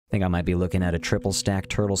Think I might be looking at a triple stack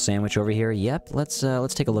turtle sandwich over here. Yep, let's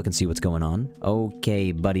take a look and see what's going on.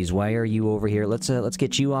 Okay, buddies, why are you over here? Let's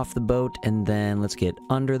get you off the boat, and then let's get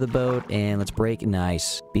under the boat, and let's break.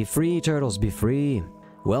 Nice. Be free, turtles, be free.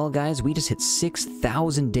 Well, guys, we just hit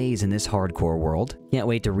 6,000 days in this hardcore world. Can't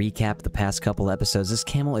wait to recap the past couple episodes. This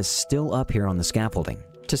camel is still up here on the scaffolding.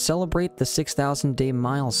 To celebrate the 6,000 day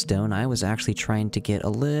milestone, I was actually trying to get a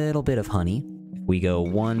little bit of honey. We go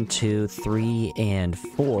 1, 2, 3, and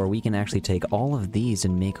 4. We can actually take all of these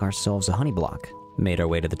and make ourselves a honey block. Made our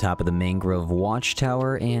way to the top of the mangrove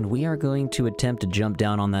watchtower, and we are going to attempt to jump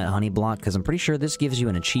down on that honey block because I'm pretty sure this gives you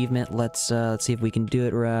an achievement. Let's see if we can do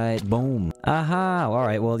it right. Boom. Aha!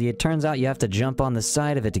 Alright, well, it turns out you have to jump on the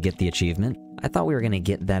side of it to get the achievement. I thought we were going to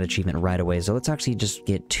get that achievement right away, so let's actually just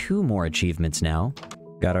get 2 more achievements now.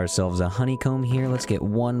 Got ourselves a honeycomb here. Let's get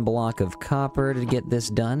 1 block of copper to get this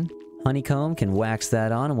done. Honeycomb can wax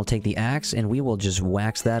that on, and we'll take the axe, and we will just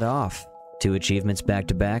wax that off. 2 achievements back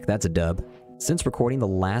to back. That's a dub. Since recording the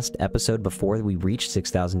last episode before we reached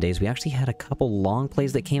 6,000 days, we actually had a couple long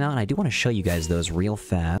plays that came out, and I do want to show you guys those real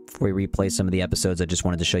fast. Before we replay some of the episodes, I just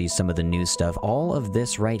wanted to show you some of the new stuff. All of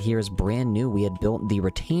this right here is brand new. We had built the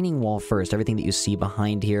retaining wall first. Everything that you see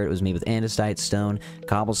behind here, it was made with andesite stone,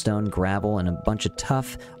 cobblestone, gravel, and a bunch of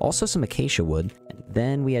tuff. Also some acacia wood.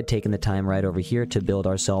 Then we had taken the time right over here to build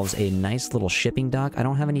ourselves a nice little shipping dock. I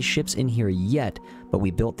don't have any ships in here yet, but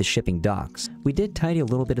we built the shipping docks. We did tidy a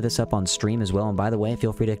little bit of this up on stream as well, and by the way,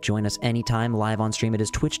 feel free to join us anytime live on stream. It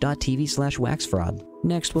is twitch.tv/waxfraud.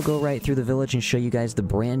 Next, we'll go right through the village and show you guys the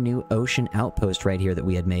brand new ocean outpost right here that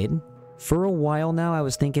we had made. For a while now, I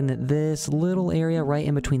was thinking that this little area right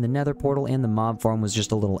in between the nether portal and the mob farm was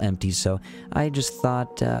just a little empty, so I just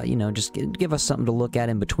thought, you know, just give us something to look at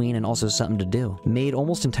in between and also something to do. Made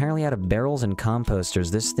almost entirely out of barrels and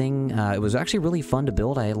composters. This thing, it was actually really fun to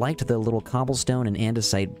build. I liked the little cobblestone and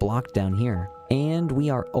andesite block down here. And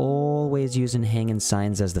we are always using hanging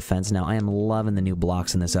signs as the fence now. I am loving the new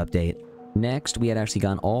blocks in this update. Next, we had actually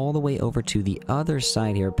gone all the way over to the other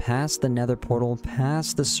side here, past the nether portal,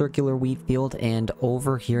 past the circular wheat field, and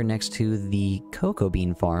over here next to the cocoa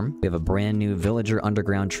bean farm. We have a brand new villager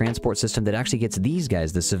underground transport system that actually gets these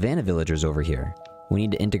guys, the savannah villagers over here. We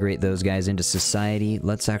need to integrate those guys into society.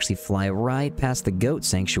 Let's actually fly right past the goat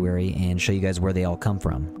sanctuary and show you guys where they all come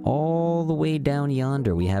from. All the way down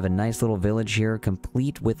yonder, we have a nice little village here,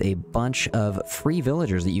 complete with a bunch of free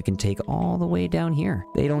villagers that you can take all the way down here.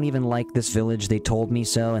 They don't even like this village. They told me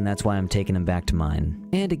so, and that's why I'm taking them back to mine.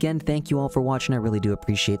 And again, thank you all for watching. I really do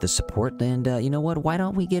appreciate the support. And you know what? Why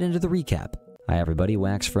don't we get into the recap? Hi everybody,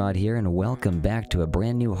 WaxFraud here, and welcome back to a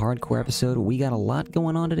brand new hardcore episode. We got a lot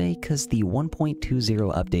going on today because the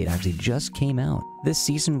 1.20 update actually just came out. This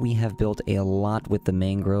season we have built a lot with the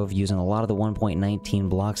mangrove, using a lot of the 1.19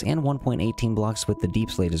 blocks and 1.18 blocks with the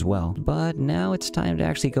deep slate as well. But now it's time to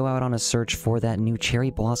actually go out on a search for that new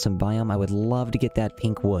cherry blossom biome. I would love to get that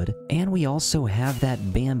pink wood. And we also have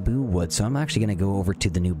that bamboo wood, so I'm actually going to go over to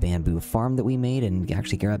the new bamboo farm that we made and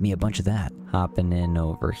actually grab me a bunch of that. Hopping in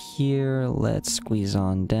over here, let's squeeze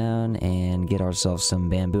on down and get ourselves some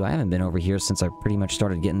bamboo. I haven't been over here since I pretty much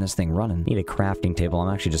started getting this thing running. Need a crafting table.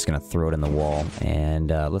 I'm actually just going to throw it in the wall. And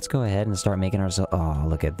let's go ahead and start making ourselves... Oh,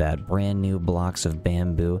 look at that. Brand new blocks of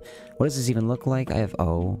bamboo. What does this even look like? I have...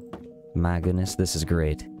 Oh, my goodness. This is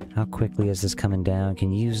great. How quickly is this coming down?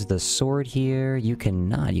 Can you use the sword here? You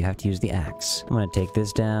cannot. You have to use the axe. I'm going to take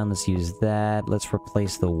this down. Let's use that. Let's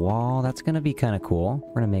replace the wall. That's going to be kind of cool.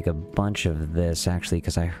 We're going to make a bunch of this, actually,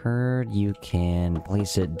 because I heard you can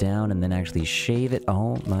place it down and then actually shave it.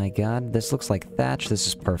 Oh, my God. This looks like thatch. This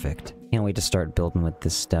is perfect. Can't wait to start building with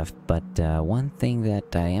this stuff, but one thing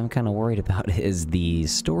that I am kind of worried about is the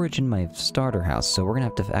storage in my starter house, so we're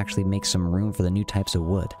going to have to actually make some room for the new types of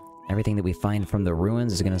wood. Everything that we find from the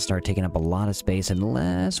ruins is going to start taking up a lot of space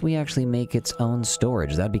unless we actually make its own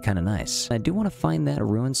storage. That'd be kind of nice. I do want to find that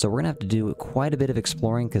ruin, so we're going to have to do quite a bit of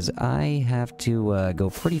exploring because I have to go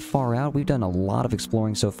pretty far out. We've done a lot of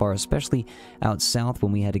exploring so far, especially out south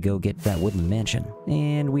when we had to go get that wooden mansion.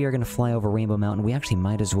 And we are going to fly over Rainbow Mountain. We actually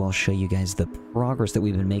might as well show you guys the progress that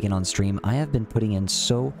we've been making on stream. I have been putting in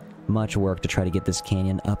so much work to try to get this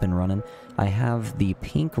canyon up and running. I have the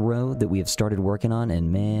pink road that we have started working on, and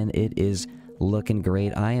man, it is looking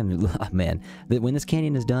great. I am, man, when this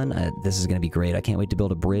canyon is done, this is going to be great. I can't wait to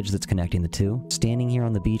build a bridge that's connecting the two. Standing here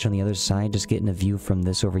on the beach on the other side, just getting a view from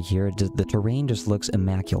this over here, the terrain just looks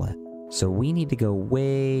immaculate. So we need to go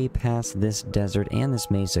way past this desert and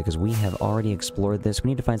this mesa because we have already explored this. We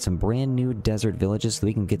need to find some brand new desert villages so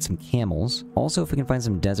we can get some camels. Also, if we can find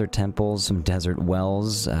some desert temples, some desert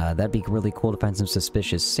wells, that'd be really cool to find some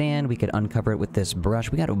suspicious sand. We could uncover it with this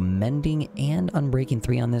brush. We got a mending and unbreaking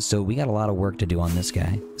 3 on this, so we got a lot of work to do on this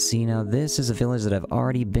guy. See, now this is a village that I've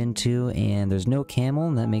already been to, and there's no camel,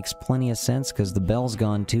 and that makes plenty of sense because the bell's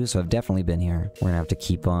gone too, so I've definitely been here. We're gonna have to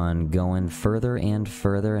keep on going further and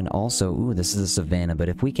further, and also, ooh, this is a savanna, but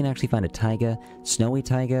if we can actually find a taiga, snowy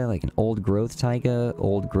taiga, like an old growth taiga,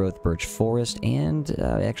 old growth birch forest, and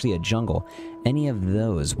actually a jungle, any of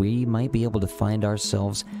those, we might be able to find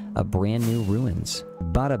ourselves a brand new ruins.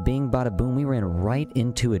 Bada bing, bada boom, we ran right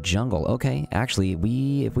into a jungle. Okay, actually,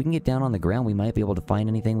 if we can get down on the ground, we might be able to find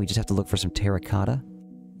anything. We just have to look for some terracotta.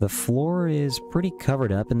 The floor is pretty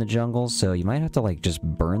covered up in the jungle, so you might have to, like, just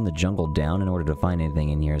burn the jungle down in order to find anything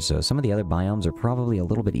in here. So some of the other biomes are probably a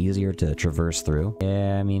little bit easier to traverse through.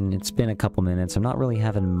 Yeah, I mean, it's been a couple minutes. I'm not really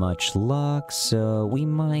having much luck, so we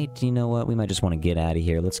might, you know what, we might just want to get out of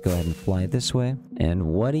here. Let's go ahead and fly this way. And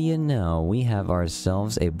what do you know? We have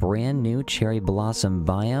ourselves a brand new cherry blossom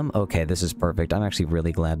biome. Okay, this is perfect. I'm actually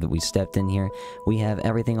really glad that we stepped in here. We have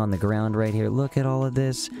everything on the ground right here. Look at all of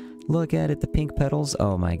this. Look at it, the pink petals.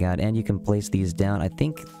 Oh my god, and you can place these down. I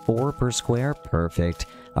think 4 per square. Perfect.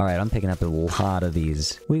 Alright, I'm picking up a lot of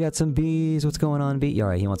these. We got some bees. What's going on, bee?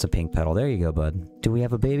 Alright, he wants a pink petal. There you go, bud. Do we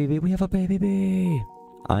have a baby bee? We have a baby bee!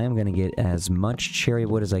 I am going to get as much cherry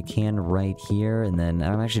wood as I can right here, and then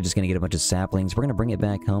I'm actually just going to get a bunch of saplings. We're going to bring it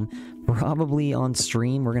back home. Probably on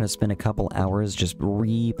stream, we're going to spend a couple hours just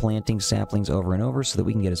replanting saplings over and over so that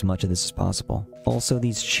we can get as much of this as possible. Also,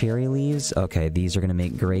 these cherry leaves, okay, these are going to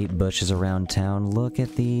make great bushes around town. Look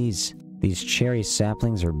at these. These cherry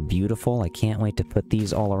saplings are beautiful. I can't wait to put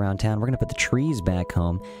these all around town. We're going to put the trees back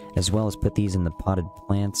home, as well as put these in the potted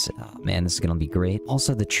plants. Oh, man, this is going to be great.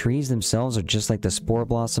 Also, the trees themselves are just like the spore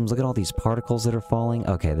blossoms. Look at all these particles that are falling.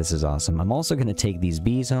 Okay, this is awesome. I'm also going to take these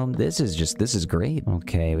bees home. This is great.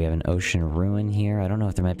 Okay, we have an ocean ruin here. I don't know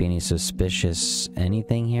if there might be any suspicious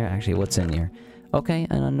anything here. Actually, what's in here? Okay,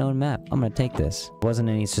 an unknown map. I'm gonna take this. Wasn't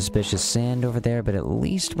any suspicious sand over there, but at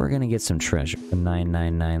least we're gonna get some treasure.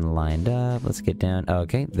 999 lined up. Let's get down.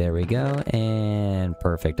 Okay, there we go. And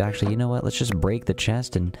perfect. Actually, you know what? Let's just break the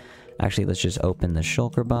chest and actually let's just open the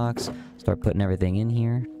shulker box. Start putting everything in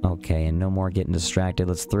here. Okay, and no more getting distracted.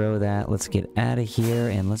 Let's throw that. Let's get out of here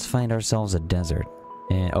and let's find ourselves a desert.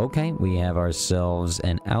 And okay, we have ourselves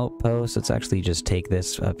an outpost. Let's actually just take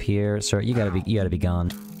this up here. Sir, you gotta be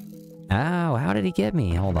gone. Ow, how did he get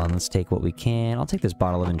me? Hold on, let's take what we can. I'll take this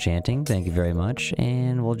bottle of enchanting, thank you very much.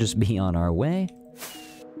 And we'll just be on our way.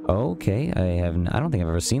 Okay, I don't think I've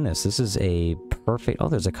ever seen this. This is a perfect... Oh,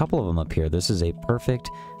 there's a couple of them up here. This is a perfect...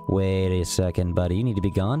 Wait a second, buddy. You need to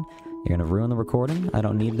be gone. You're gonna ruin the recording. I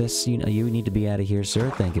don't need this. You need to be out of here, sir.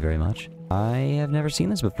 Thank you very much. I have never seen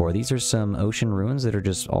this before. These are some ocean ruins that are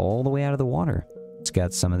just all the way out of the water. It's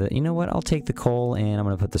got some of the... You know what? I'll take the coal and I'm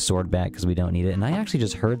going to put the sword back because we don't need it. And I actually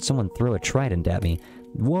just heard someone throw a trident at me.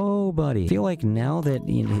 Whoa, buddy. I feel like now that,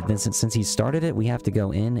 since he started it, we have to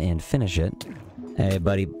go in and finish it. Hey,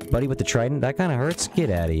 buddy with the trident, that kind of hurts.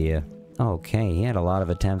 Get out of here. Okay, he had a lot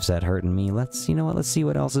of attempts at hurting me. You know what? Let's see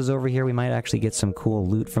what else is over here. We might actually get some cool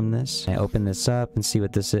loot from this. I open this up and see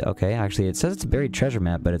what this is. Okay, actually, it says it's a buried treasure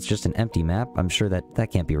map, but it's just an empty map. I'm sure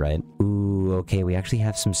that can't be right. Ooh, okay, we actually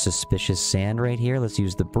have some suspicious sand right here. Let's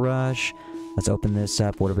use the brush. Let's open this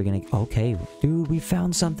up. What are we gonna... Okay, dude, we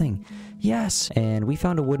found something. Yes! And we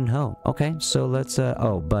found a wooden hoe. Okay, so let's...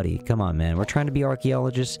 Oh, buddy, come on, man. We're trying to be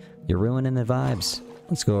archaeologists. You're ruining the vibes.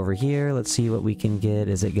 Let's go over here. Let's see what we can get.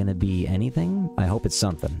 Is it gonna be anything? I hope it's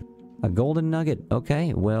something. A golden nugget.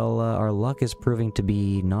 Okay, well, our luck is proving to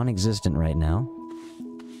be non-existent right now.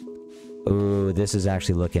 Ooh, this is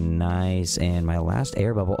actually looking nice. And my last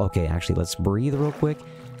air bubble... Okay, actually, let's breathe real quick.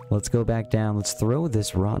 Let's go back down. Let's throw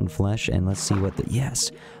this rotten flesh and let's see what the...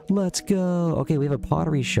 Yes! Let's go! Okay, we have a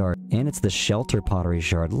pottery shard. And it's the shelter pottery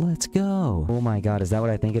shard. Let's go! Oh my god, is that what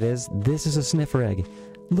I think it is? This is a sniffer egg.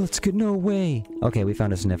 Let's go... No way! Okay, we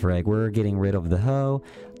found a sniffer egg. We're getting rid of the hoe.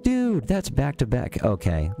 Dude, that's back to back.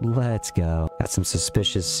 Okay, let's go. Got some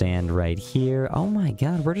suspicious sand right here. Oh my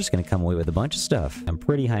god, we're just gonna come away with a bunch of stuff. I'm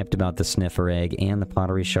pretty hyped about the sniffer egg and the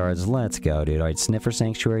pottery shards. Let's go, dude. Alright, sniffer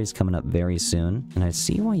sanctuary is coming up very soon. And I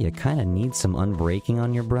see why you kind of need some unbreaking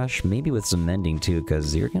on your brush. Maybe with some mending too,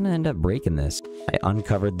 because you're gonna end up breaking this. I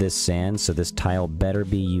uncovered this sand, so this tile better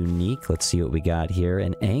be unique. Let's see what we got here.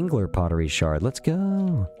 An angler pottery shard. Let's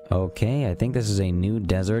go. Okay, I think this is a new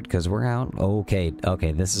desert because we're out. Okay,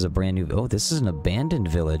 this is a brand new... Oh, this is an abandoned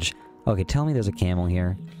village. Okay, tell me there's a camel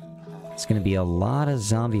here. It's gonna be a lot of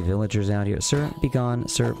zombie villagers out here. Sir, be gone.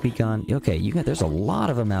 Sir, be gone. Okay, there's a lot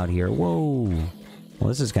of them out here. Whoa. Well,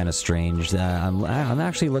 this is kind of strange. I'm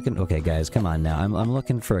actually looking... Okay, guys, come on now. I'm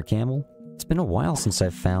looking for a camel. It's been a while since I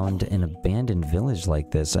found an abandoned village like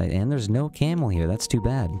this. And there's no camel here. That's too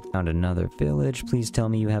bad. Found another village. Please tell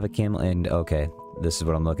me you have a camel. And, okay, this is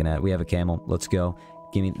what I'm looking at. We have a camel. Let's go.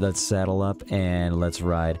 Let's saddle up and let's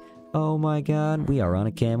ride. Oh my god, we are on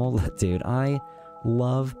a camel. Dude, I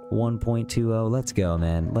love 1.20. Let's go,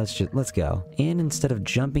 man. Let's go. And instead of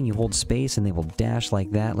jumping, you hold space and they will dash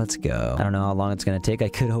like that. Let's go. I don't know how long it's gonna take. I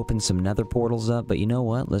could open some nether portals up, but you know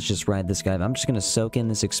what? Let's just ride this guy. I'm just gonna soak in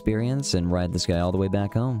this experience and ride this guy all the way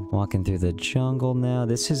back home. Walking through the jungle now.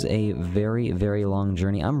 This is a very, very long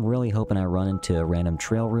journey. I'm really hoping I run into random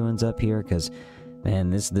trail ruins up here, because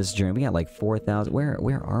man, this journey, we got like 4,000.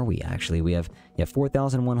 Where are we actually? We have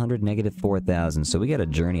 4,100, negative 4,000. So we got a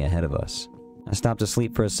journey ahead of us. I stopped to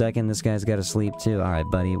sleep for a second. This guy's got to sleep too. All right,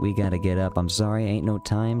 buddy, we got to get up. I'm sorry, ain't no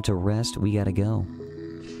time to rest. We got to go.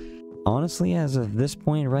 Honestly, as of this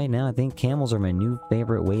point right now, I think camels are my new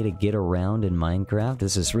favorite way to get around in Minecraft.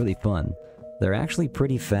 This is really fun. They're actually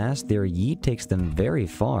pretty fast. Their yeet takes them very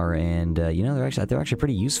far, and you know, they're actually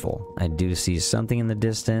pretty useful. I do see something in the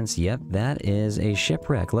distance. Yep, that is a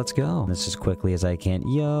shipwreck. Let's go. This as quickly as I can.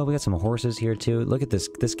 Yo, we got some horses here too. Look at this.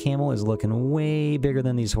 This camel is looking way bigger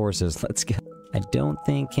than these horses. Let's go. I don't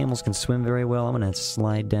think camels can swim very well. I'm gonna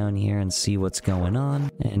slide down here and see what's going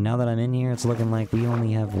on. And now that I'm in here, it's looking like we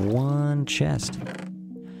only have one chest.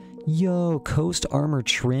 Yo, coast armor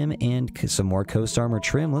trim and some more coast armor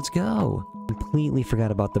trim. Let's go. Completely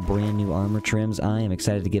forgot about the brand new armor trims. I am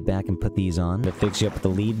excited to get back and put these on. To fix you up with the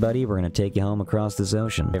lead, buddy, we're going to take you home across this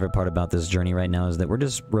ocean. My favorite part about this journey right now is that we're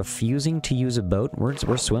just refusing to use a boat. We're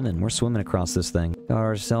swimming. We're swimming across this thing. Got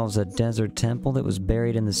ourselves a desert temple that was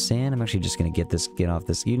buried in the sand. I'm actually just going to get off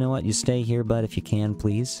this. You know what? You stay here, bud, if you can,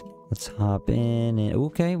 please. Let's hop in and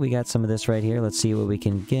okay, we got some of this right here. Let's see what we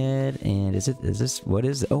can get. And what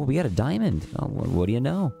is it? Oh, we got a diamond. Oh, what do you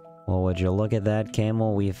know? Well, would you look at that,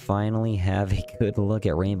 camel? We finally have a good look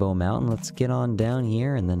at Rainbow Mountain. Let's get on down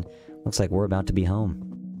here, and then looks like we're about to be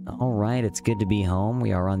home. Alright, it's good to be home.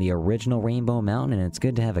 We are on the original Rainbow Mountain, and it's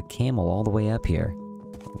good to have a camel all the way up here.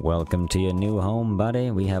 Welcome to your new home,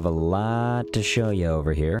 buddy. We have a lot to show you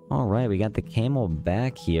over here. Alright, we got the camel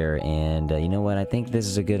back here, and you know what? I think this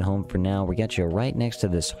is a good home for now. We got you right next to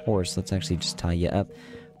this horse. Let's actually just tie you up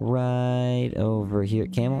right over here.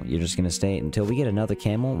 Camel, you're just gonna stay until we get another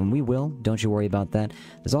camel, and we will. Don't you worry about that.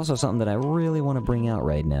 There's also something that I really want to bring out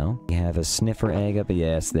right now. We have a sniffer egg up.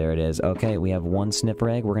 Yes, there it is. Okay, we have one sniffer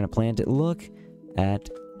egg. We're gonna plant it. Look at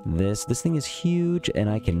this. This thing is huge, and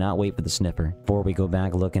I cannot wait for the sniffer. Before we go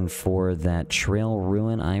back looking for that trail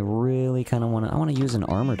ruin, I really kind of want to use an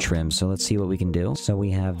armor trim, so let's see what we can do. So we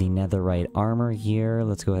have the netherite armor here.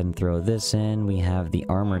 Let's go ahead and throw this in. We have the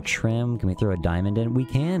armor trim. Can we throw a diamond in? We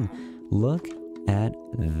can. Look at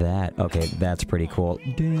that. Okay, that's pretty cool.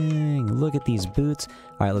 Dang, look at these boots.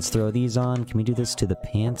 All right, let's throw these on. Can we do this to the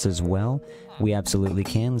pants as well? We absolutely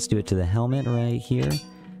can. Let's do it to the helmet right here.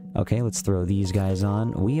 Okay, let's throw these guys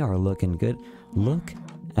on. We are looking good. Look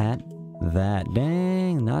at that.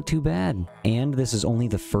 Dang, not too bad. And this is only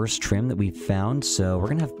the first trim that we've found, so we're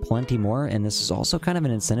gonna have plenty more, and this is also kind of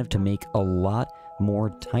an incentive to make a lot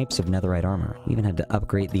more types of netherite armor. We even had to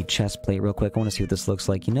upgrade the chest plate real quick. I want to see what this looks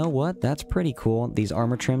like. You know what? That's pretty cool. These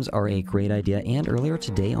armor trims are a great idea, and earlier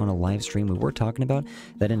today on a live stream we were talking about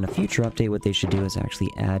that in a future update what they should do is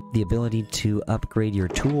actually add the ability to upgrade your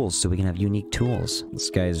tools so we can have unique tools.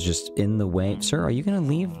 This guy is just in the way. Sir, are you gonna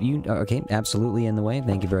leave? Okay, absolutely in the way.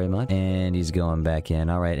 Thank you very much. And he's going back in.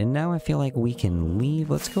 All right, and now I feel like we can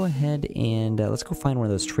leave. Let's go ahead and let's go find one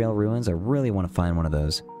of those trail ruins. I really want to find one of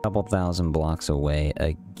those. A couple thousand blocks away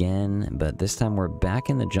again, but this time we're back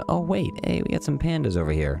in the oh wait, hey, we got some pandas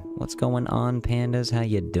over here. What's going on, pandas? How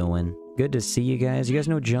you doing? Good to see you guys. You guys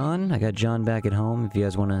know John? I got John back at home. If you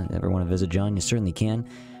guys ever want to visit John, you certainly can.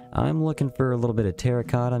 I'm looking for a little bit of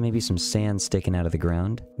terracotta, maybe some sand sticking out of the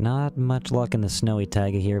ground. Not much luck in the snowy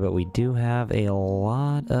taiga here, but we do have a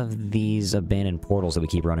lot of these abandoned portals that we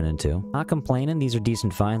keep running into. Not complaining, these are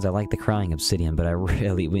decent finds. I like the crying obsidian, but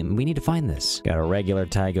we need to find this. Got a regular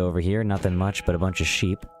taiga over here, nothing much but a bunch of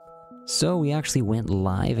sheep. So we actually went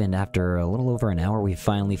live, and after a little over an hour, we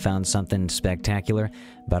finally found something spectacular.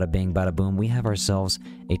 Bada bing, bada boom. We have ourselves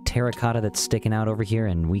a terracotta that's sticking out over here,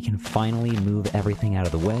 and we can finally move everything out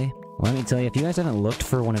of the way. Let me tell you, if you guys haven't looked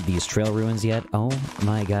for one of these trail ruins yet, oh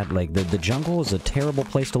my god, like, the jungle is a terrible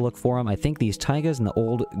place to look for them. I think these taigas and the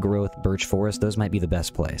old growth birch forest, those might be the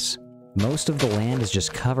best place. Most of the land is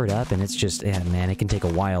just covered up, and it's just, yeah, man, it can take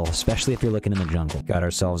a while, especially if you're looking in the jungle. Got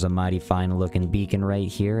ourselves a mighty fine-looking beacon right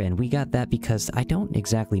here, and we got that because I don't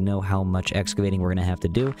exactly know how much excavating we're gonna have to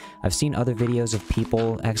do. I've seen other videos of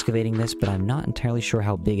people excavating this, but I'm not entirely sure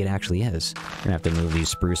how big it actually is. We're gonna have to move these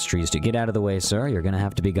spruce trees to get out of the way, sir. You're gonna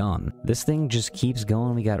have to be gone. This thing just keeps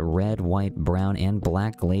going. We got red, white, brown, and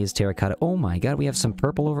black glazed terracotta. Oh my god, we have some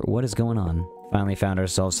purple over. What is going on? Finally found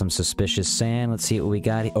ourselves some suspicious sand. Let's see what we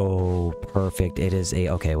got. Oh, perfect. It is a...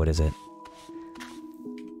 Okay, what is it?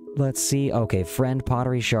 Let's see. Okay, friend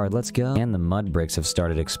pottery shard. Let's go. And the mud bricks have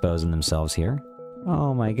started exposing themselves here.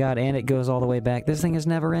 Oh my god, and it goes all the way back. This thing is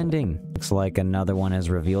never ending. Looks like another one has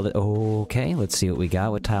revealed it. Okay, let's see what we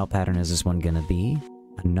got. What tile pattern is this one gonna be?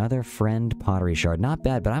 Another friend pottery shard. Not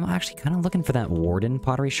bad, but I'm actually kind of looking for that warden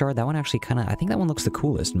pottery shard. That one actually kind of... I think that one looks the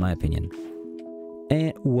coolest, in my opinion.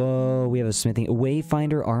 And, whoa, we have a smithing...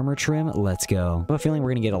 Wayfinder armor trim. Let's go. I have a feeling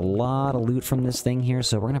we're going to get a lot of loot from this thing here,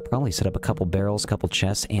 so we're going to probably set up a couple barrels, couple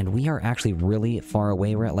chests, and we are actually really far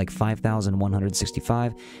away. We're at like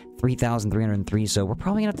 5,165, 3,303, so we're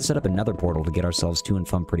probably going to have to set up another portal to get ourselves to and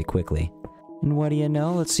from pretty quickly. And what do you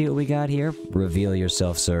know? Let's see what we got here. Reveal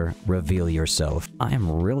yourself, sir. Reveal yourself. I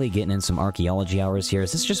am really getting in some archaeology hours here.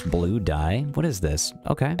 Is this just blue dye? What is this?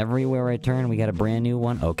 Okay. Everywhere I turn, we got a brand new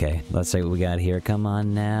one. Okay. Let's see what we got here. Come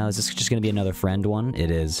on now. Is this just going to be another friend one?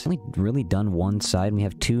 It is. Only really done one side, and we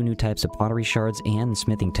have two new types of pottery shards and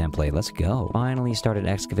smithing template. Let's go. Finally started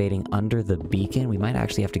excavating under the beacon. We might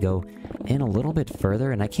actually have to go in a little bit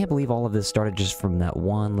further, and I can't believe all of this started just from that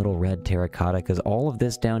one little red terracotta, because all of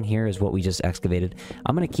this down here is what we just excavated.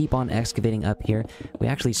 I'm going to keep on excavating up here. We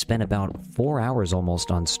actually spent about 4 hours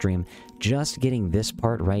almost on stream just getting this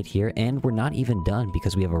part right here, and we're not even done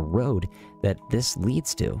because we have a road that this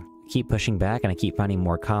leads to. Keep pushing back, and I keep finding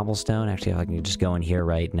more cobblestone. Actually, I can just go in here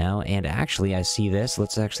right now, and actually, I see this.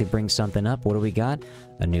 Let's actually bring something up. What do we got?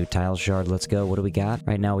 A new tile shard. Let's go. What do we got?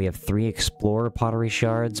 Right now, we have 3 Explorer pottery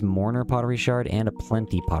shards, Mourner pottery shard, and a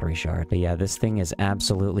Plenty pottery shard. But yeah, this thing is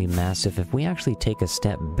absolutely massive. If we actually take a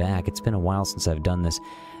step back, it's been a while since I've done this.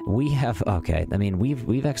 We have, okay, I mean,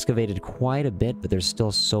 we've excavated quite a bit, but there's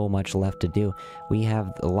still so much left to do. We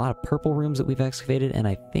have a lot of purple rooms that we've excavated, and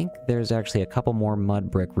I think there's actually a couple more mud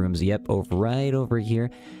brick rooms. Yep, right over here.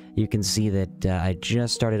 You can see that I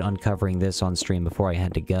just started uncovering this on stream before I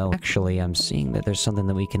had to go. Actually, I'm seeing that there's something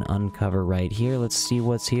that we can uncover right here. Let's see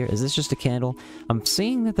what's here. Is this just a candle? I'm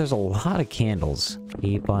seeing that there's a lot of candles.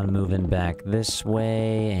 Keep on moving back this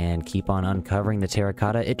way and keep on uncovering the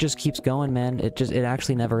terracotta. It just keeps going, man. It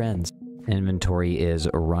actually never ends. Inventory is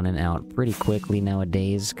running out pretty quickly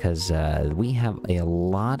nowadays because we have a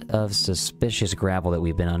lot of suspicious gravel that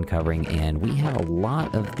we've been uncovering, and we have a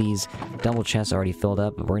lot of these double chests already filled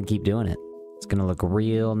up, but we're gonna keep doing it. It's gonna look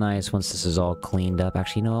real nice once this is all cleaned up.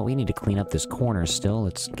 Actually, you know what? We need to clean up this corner still.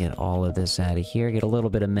 Let's get all of this out of here. Get a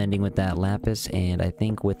little bit of mending with that lapis, and I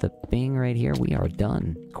think with the bing right here, we are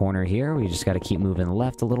done. Corner here, we just gotta keep moving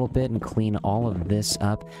left a little bit and clean all of this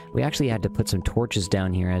up. We actually had to put some torches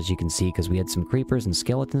down here, as you can see, because we had some creepers and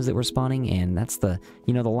skeletons that were spawning, and that's the,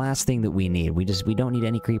 you know, the last thing that we need. We don't need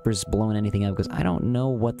any creepers blowing anything up, because I don't know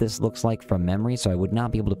what this looks like from memory, so I would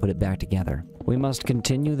not be able to put it back together. We must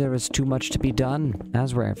continue. There is too much to be done.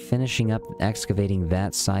 As we're finishing up excavating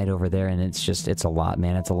that side over there, and it's a lot,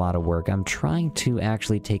 man. It's a lot of work. I'm trying to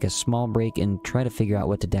actually take a small break and try to figure out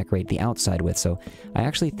what to decorate the outside with. So I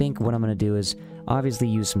actually think what I'm going to do is obviously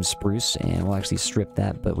use some spruce, and we'll actually strip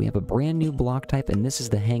that, but we have a brand new block type, and this is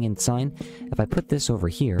the hanging sign. If I put this over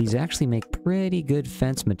here, these actually make pretty good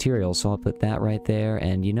fence material, so I'll put that right there,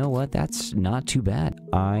 and you know what? That's not too bad.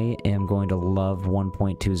 I am going to love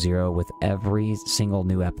 1.20 with every single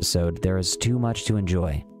new episode. There is too much to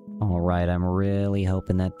enjoy. Alright, I'm really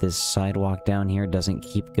hoping that this sidewalk down here doesn't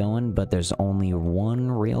keep going, but there's only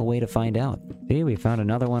one real way to find out. See, we found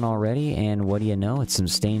another one already, and what do you know? It's some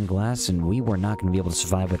stained glass, and we were not going to be able to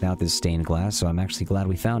survive without this stained glass, so I'm actually glad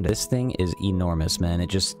we found it. This thing is enormous, man.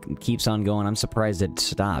 It just keeps on going. I'm surprised it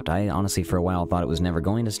stopped. I honestly, for a while, thought it was never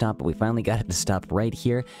going to stop, but we finally got it to stop right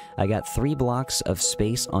here. I got 3 blocks of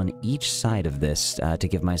space on each side of this to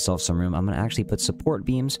give myself some room. I'm going to actually put support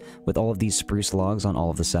beams with all of these spruce logs on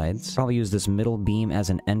all of the sides. Probably use this middle beam as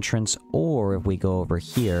an entrance, or if we go over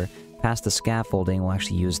here past the scaffolding, we'll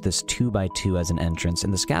actually use this 2x2 as an entrance.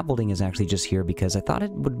 And the scaffolding is actually just here because I thought it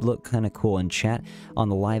would look kind of cool, and chat on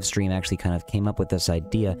the live stream actually kind of came up with this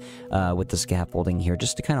idea with the scaffolding here,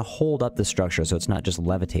 just to kind of hold up the structure so it's not just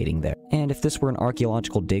levitating there. And if this were an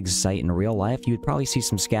archaeological digs site in real life, you would probably see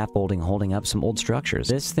some scaffolding holding up some old structures.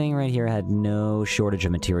 This thing right here had no shortage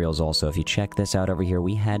of materials also. If you check this out over here,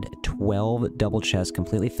 we had 12 double chests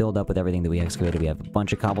completely filled up with everything that we excavated. We have a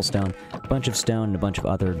bunch of cobblestone, a bunch of stone, and a bunch of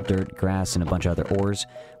other dirt, grass, and a bunch of other ores.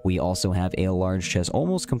 We also have a large chest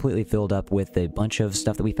almost completely filled up with a bunch of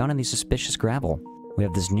stuff that we found in the suspicious gravel. We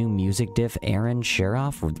have this new music diff, Aaron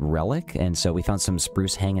Sheroff relic, and so we found some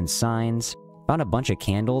spruce hanging signs. Found a bunch of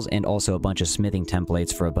candles and also a bunch of smithing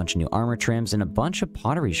templates for a bunch of new armor trims and a bunch of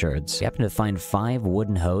pottery shards. We happen to find 5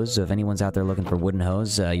 wooden hoes, so if anyone's out there looking for wooden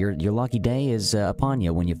hoes, your lucky day is upon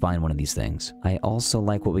you when you find one of these things. I also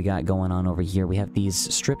like what we got going on over here. We have these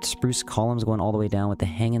stripped spruce columns going all the way down with the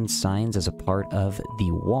hanging signs as a part of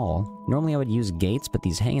the wall. Normally I would use gates, but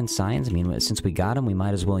these hanging signs, I mean, since we got them, we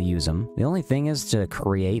might as well use them. The only thing is, to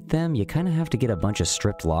create them, you kind of have to get a bunch of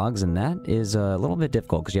stripped logs, and that is a little bit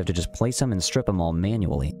difficult because you have to just place them and strip them all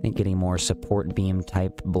manually. I think getting more support beam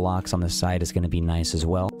type blocks on the side is going to be nice as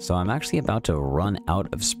well. So I'm actually about to run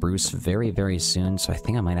out of spruce very, very soon, so I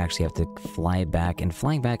think I might actually have to fly back. And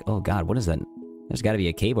flying back, oh god, what is that? There's got to be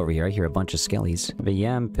a cave over here. I hear a bunch of skellies. But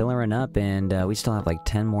yeah, I'm pillaring up, and we still have like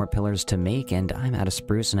 10 more pillars to make, and I'm out of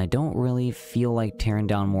spruce, and I don't really feel like tearing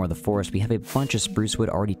down more of the forest. We have a bunch of spruce wood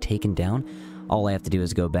already taken down. All I have to do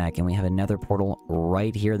is go back, and we have another portal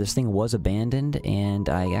right here. This thing was abandoned, and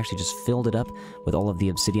I actually just filled it up with all of the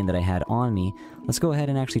obsidian that I had on me. Let's go ahead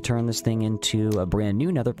and actually turn this thing into a brand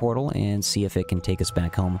new nether portal and see if it can take us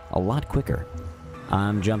back home a lot quicker.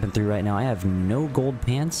 I'm jumping through right now. I have no gold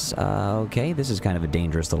pants. Okay, this is kind of a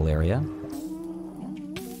dangerous little area.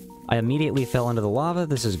 I immediately fell into the lava.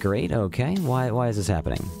 This is great. Okay, why is this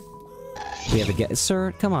happening? We have a get.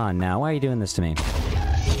 Sir, come on now. Why are you doing this to me?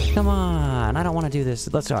 Come on, I don't want to do this.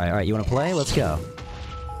 All right, you want to play? Let's go.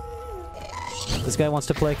 This guy wants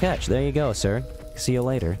to play catch. There you go, sir. See you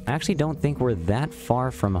later. I actually don't think we're that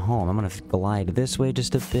far from home. I'm gonna glide this way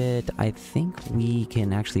just a bit. I think we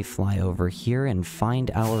can actually fly over here and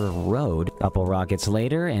find our road. Couple rockets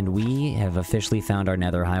later, and we have officially found our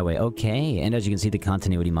nether highway. Okay, and as you can see, the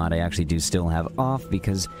continuity mod I actually do still have off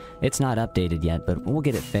because it's not updated yet, but we'll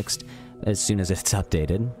get it fixed as soon as it's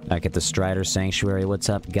updated. Back at the Strider Sanctuary. What's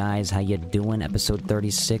up, guys? How you doing? Episode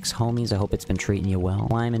 36, homies. I hope it's been treating you well.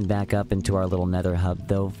 Climbing back up into our little nether hub,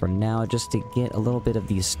 though, for now, just to get a little bit of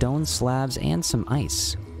these stone slabs and some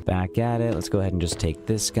ice. Back at it. Let's go ahead and just take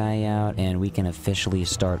this guy out, and we can officially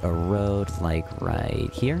start a road, like,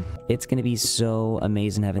 right here. It's gonna be so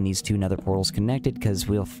amazing having these 2 nether portals connected, because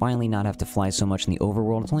we'll finally not have to fly so much in the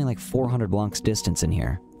overworld. It's only like 400 blocks distance in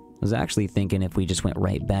here. I was actually thinking if we just went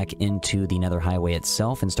right back into the nether highway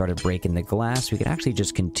itself and started breaking the glass, we could actually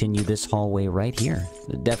just continue this hallway right here.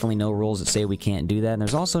 There's definitely no rules that say we can't do that, and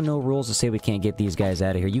there's also no rules that say we can't get these guys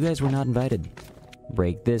out of here. You guys were not invited.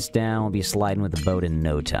 Break this down, we'll be sliding with the boat in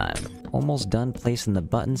no time. Almost done placing the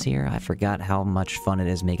buttons here. I forgot how much fun it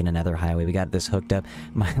is making another highway. We got this hooked up.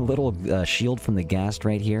 My little shield from the ghast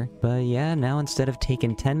right here. But yeah, now instead of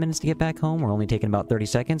taking 10 minutes to get back home, we're only taking about 30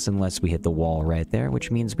 seconds unless we hit the wall right there, which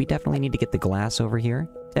means we definitely need to get the glass over here.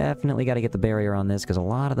 Definitely got to get the barrier on this because a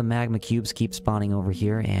lot of the magma cubes keep spawning over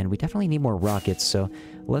here, and we definitely need more rockets, so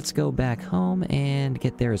let's go back home and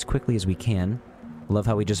get there as quickly as we can. Love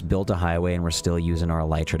how we just built a highway and we're still using our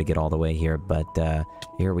elytra to get all the way here, but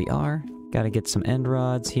here we are. Gotta get some end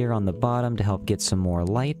rods here on the bottom to help get some more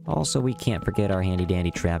light. Also, we can't forget our handy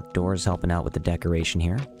dandy trap doors helping out with the decoration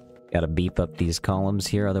here. Gotta beef up these columns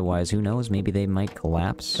here, otherwise who knows, maybe they might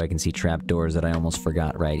collapse. I can see trapdoors that I almost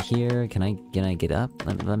forgot right here. Can I get up?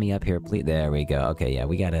 Let me up here, please. There we go. Okay, yeah,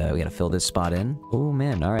 we gotta fill this spot in. Oh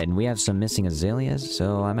man, alright, and we have some missing azaleas,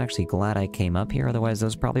 so I'm actually glad I came up here, otherwise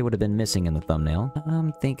those probably would have been missing in the thumbnail.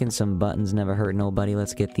 I'm thinking some buttons never hurt nobody.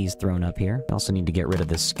 Let's get these thrown up here. Also need to get rid of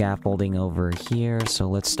the scaffolding over here, so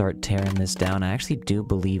let's start tearing this down. I actually do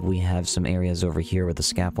believe we have some areas over here where the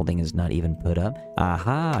scaffolding is not even put up.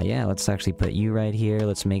 Aha, yeah. Let's actually put you right here.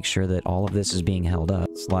 Let's make sure that all of this is being held up.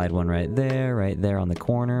 Slide one right there on the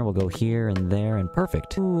corner. We'll go here and there, and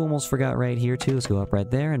perfect. Ooh, almost forgot right here too. Let's go up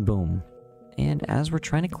right there, and boom. And as we're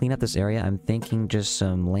trying to clean up this area, I'm thinking just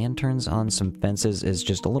some lanterns on some fences is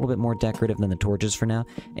just a little bit more decorative than the torches for now,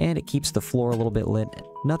 and it keeps the floor a little bit lit.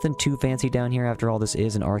 Nothing too fancy down here. After all, this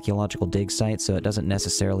is an archaeological dig site, so it doesn't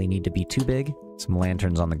necessarily need to be too big. Some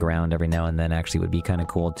lanterns on the ground every now and then actually would be kind of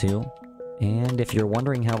cool too. And if you're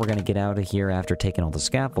wondering how we're going to get out of here after taking all the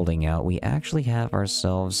scaffolding out, we actually have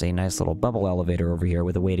ourselves a nice little bubble elevator over here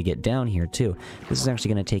with a way to get down here too. This is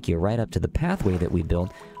actually going to take you right up to the pathway that we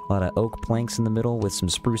built. A lot of oak planks in the middle with some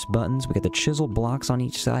spruce buttons. We got the chiseled blocks on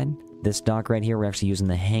each side. This dock right here, we're actually using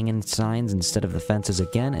the hanging signs instead of the fences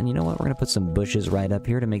again. And you know what? We're going to put some bushes right up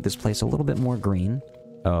here to make this place a little bit more green.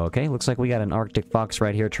 Okay, looks like we got an Arctic fox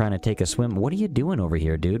right here trying to take a swim. What are you doing over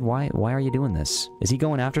here, dude? Why are you doing this? Is he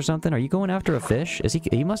going after something? Are you going after a fish?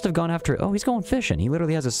 He must have gone after... Oh, he's going fishing. He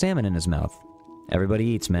literally has a salmon in his mouth. Everybody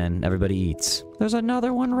eats, man. Everybody eats. There's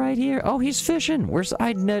another one right here. Oh, he's fishing.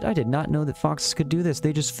 I did not know that foxes could do this.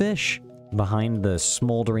 They just fish. Behind the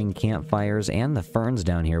smoldering campfires and the ferns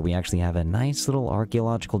down here, we actually have a nice little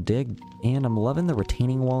archaeological dig. And I'm loving the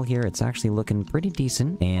retaining wall here. It's actually looking pretty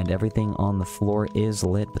decent. And everything on the floor is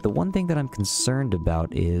lit. But the one thing that I'm concerned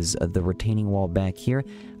about is the retaining wall back here.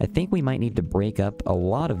 I think we might need to break up a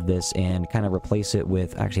lot of this and kind of replace it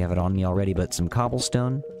with... I actually have it on me already, but some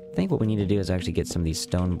cobblestone. I think what we need to do is actually get some of these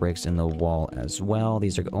stone bricks in the wall as well.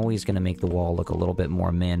 These are always going to make the wall look a little bit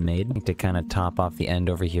more man-made. To kind of top off the end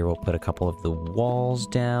over here, we'll put a couple of the walls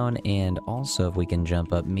down. And also, if we can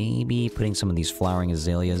jump up, maybe putting some of these flowering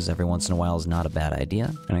azaleas every once in a while is not a bad idea.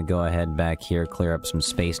 I'm going to go ahead back here, clear up some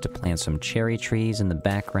space to plant some cherry trees in the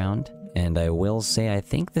background. And I will say, I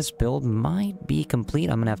think this build might be complete.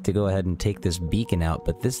 I'm going to have to go ahead and take this beacon out.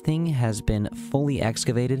 But this thing has been fully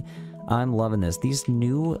excavated. I'm loving this. These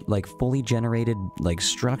new, like, fully generated, like,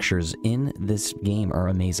 structures in this game are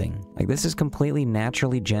amazing. Like, this is completely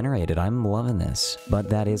naturally generated. I'm loving this. But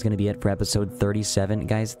that is going to be it for episode 37.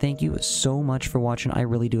 Guys, thank you so much for watching. I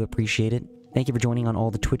really do appreciate it. Thank you for joining on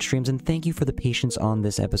all the Twitch streams, and thank you for the patience on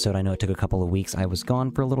this episode. I know it took a couple of weeks. I was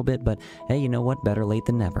gone for a little bit, but hey, you know what? Better late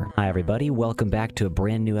than never. Hi, everybody. Welcome back to a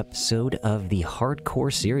brand new episode of the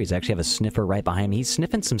Hardcore series. I actually have a sniffer right behind me. He's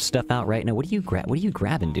sniffing some stuff out right now. What are you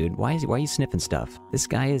grabbing, dude? Why are you sniffing stuff? This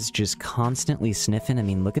guy is just constantly sniffing. I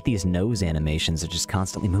mean, look at these nose animations. They're just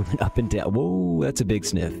constantly moving up and down. Whoa, that's a big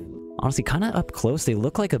sniff. Honestly, kind of up close, they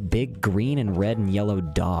look like a big green and red and yellow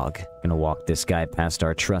dog. Gonna walk this guy past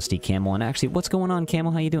our trusty Camel. And actually, what's going on,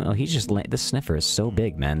 Camel? How you doing? Oh, this sniffer is so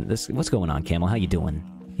big, man. What's going on, Camel? How you doing?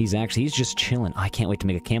 He's just chilling. I can't wait to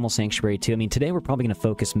make a camel sanctuary too. I mean, today we're probably going to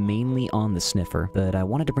focus mainly on the sniffer, but I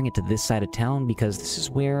wanted to bring it to this side of town because this is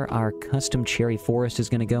where our custom cherry forest is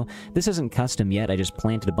going to go. This isn't custom yet. I just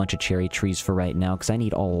planted a bunch of cherry trees for right now because I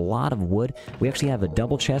need a lot of wood. We actually have a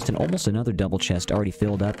double chest and almost another double chest already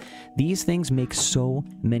filled up. These things make so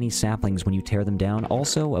many saplings when you tear them down.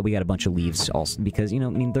 Also, we got a bunch of leaves also because, you know,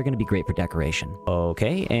 I mean, they're going to be great for decoration.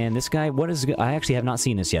 Okay, and this guy, I actually have not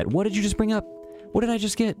seen this yet. What did you just bring up? What did I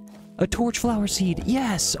just get? A torch flower seed.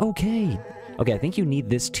 Yes, okay. Okay, I think you need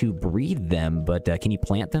this to breed them, but can you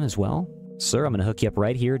plant them as well? Sir, I'm going to hook you up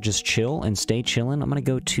right here. Just chill and stay chilling. I'm going to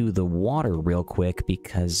go to the water real quick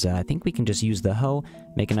because I think we can just use the hoe,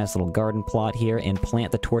 make a nice little garden plot here, and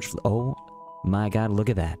plant the torch. Oh my god, look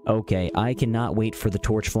at that. Okay, I cannot wait for the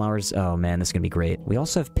torch flowers. Oh man, this is gonna be great. We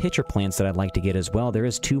also have pitcher plants that I'd like to get as well. There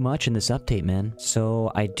is too much in this update, man.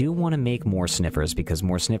 So I do want to make more sniffers because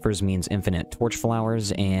more sniffers means infinite torch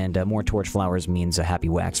flowers, and more torch flowers means a happy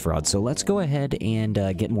wax frog. So let's go ahead and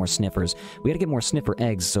get more sniffers. We gotta get more sniffer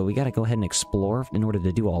eggs, so we gotta go ahead and explore in order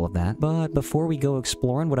to do all of that. But before we go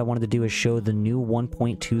exploring, what I wanted to do is show the new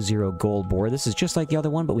 1.20 gold board. This is just like the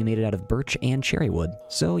other one, but we made it out of birch and cherry wood.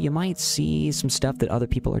 So you might see some stuff that other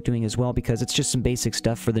people are doing as well because it's just some basic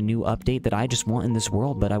stuff for the new update that I just want in this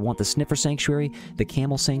world. But I want the sniffer sanctuary, the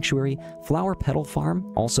camel sanctuary, flower petal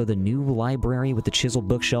farm, also the new library with the chiseled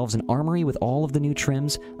bookshelves, an armory with all of the new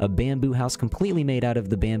trims, a bamboo house completely made out of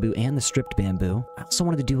the bamboo and the stripped bamboo. I also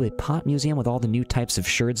wanted to do a pot museum with all the new types of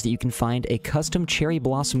sherds that you can find, a custom cherry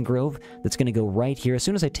blossom grove that's going to go right here. As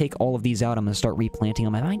soon as I take all of these out, I'm going to start replanting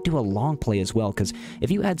them. I might do a long play as well because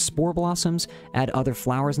if you add spore blossoms, add other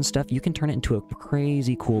flowers and stuff, you can turn it into a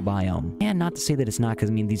crazy cool biome. And not to say that it's not, because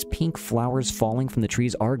I mean, these pink flowers falling from the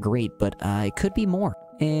trees are great, but it could be more.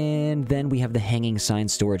 And then we have the hanging sign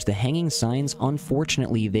storage. The hanging signs,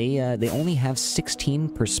 unfortunately, they only have 16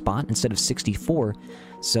 per spot instead of 64.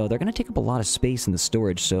 So they're going to take up a lot of space in the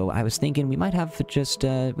storage. So I was thinking we might have to just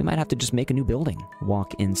make a new building.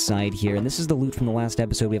 Walk inside here, and this is the loot from the last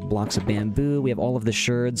episode. We have blocks of bamboo, we have all of the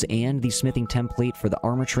sherds, and the smithing template for the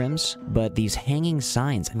armor trims. But these hanging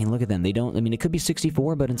signs, I mean, look at them. They don't, I mean, it could be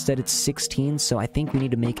 64, but instead it's 16. So I think we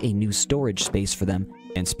need to make a new storage space for them.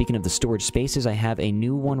 And speaking of the storage spaces, I have a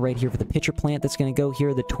new one right here for the pitcher plant that's going to go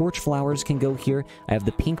here. The torch flowers can go here. I have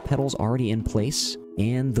the pink petals already in place.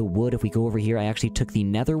 And the wood, if we go over here, I actually took the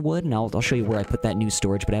nether wood, and I'll show you where I put that new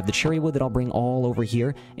storage, but I have the cherry wood that I'll bring all over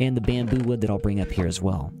here, and the bamboo wood that I'll bring up here as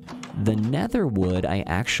well. The nether wood I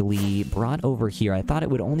actually brought over here. I thought it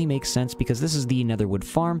would only make sense because this is the netherwood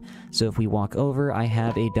farm, so if we walk over, I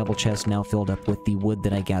have a double chest now filled up with the wood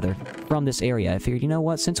that I gather from this area. I figured, you know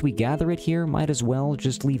what, since we gather it here, might as well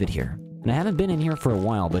just leave it here. And I haven't been in here for a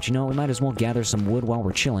while, but you know, we might as well gather some wood while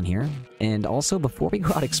we're chilling here. And also, before we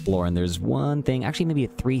go out exploring, there's one thing, actually maybe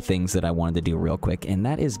 3 things that I wanted to do real quick, and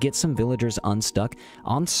that is get some villagers unstuck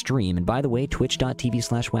on stream. And by the way,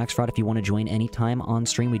 twitch.tv/waxfraud if you want to join anytime on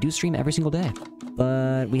stream. We do stream every single day.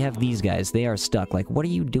 But we have these guys, they are stuck. Like, what are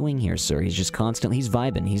you doing here, sir? He's just constantly, he's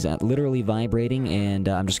vibing. He's literally vibrating, and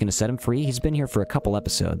I'm just going to set him free. He's been here for a couple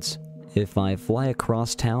episodes. If I fly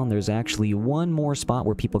across town, there's actually one more spot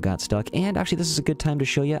where people got stuck. And actually, this is a good time to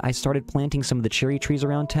show you. I started planting some of the cherry trees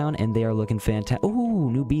around town, and they are looking fantastic.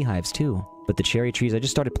 Ooh, new beehives, too. But the cherry trees, I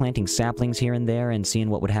just started planting saplings here and there and seeing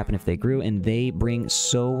what would happen if they grew, and they bring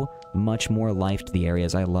so much more life to the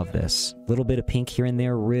areas. I love this. A little bit of pink here and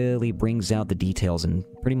there really brings out the details in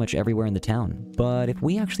pretty much everywhere in the town. But if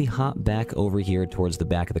we actually hop back over here towards the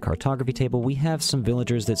back of the cartography table, we have some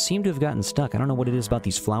villagers that seem to have gotten stuck. I don't know what it is about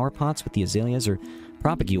these flower pots with the azaleas or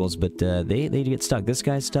propagules, but they get stuck. This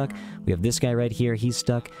guy's stuck. We have this guy right here. He's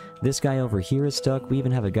stuck. This guy over here is stuck. We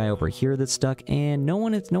even have a guy over here that's stuck, and no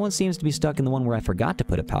one seems to be stuck in the one where I forgot to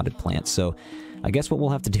put a potted plant. So I guess what we'll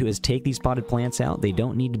have to do is take these potted plants out. They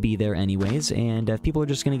don't need to be there anyways, and if people are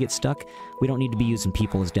just going to get stuck, we don't need to be using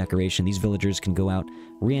people as decoration. These villagers can go out,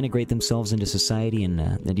 reintegrate themselves into society,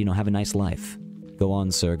 and you know, have a nice life. Go on,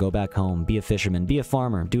 sir. Go back home. Be a fisherman. Be a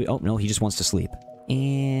farmer. Oh, no, he just wants to sleep.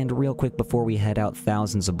 And real quick before we head out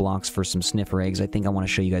thousands of blocks for some sniffer eggs, I think I want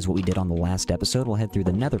to show you guys what we did on the last episode. We'll head through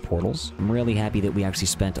the nether portals. I'm really happy that we actually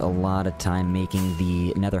spent a lot of time making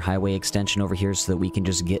the nether highway extension over here so that we can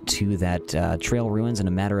just get to that trail ruins in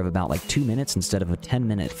a matter of about like 2 minutes instead of a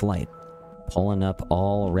 10-minute flight. Pulling up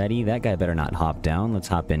already. That guy better not hop down. Let's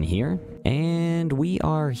hop in here. And we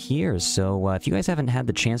are here. So if you guys haven't had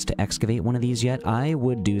the chance to excavate one of these yet, I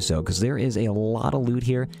would do so, because there is a lot of loot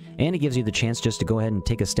here, and it gives you the chance just to go ahead and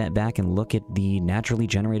take a step back and look at the naturally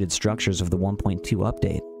generated structures of the 1.2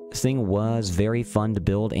 update. This thing was very fun to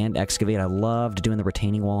build and excavate. I loved doing the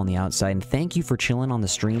retaining wall on the outside, and thank you for chilling on the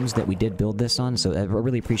streams that we did build this on, so I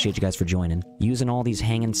really appreciate you guys for joining. Using all these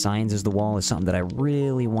hanging signs as the wall is something that I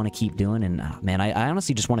really want to keep doing, and man, I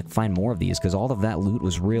honestly just want to find more of these, because all of that loot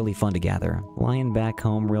was really fun to gather. Flying back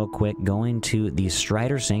home real quick, going to the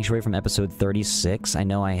Strider Sanctuary from episode 36. I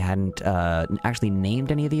know I hadn't actually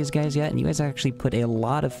named any of these guys yet, and you guys actually put a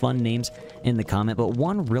lot of fun names in the comment, but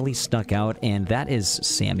one really stuck out, and that is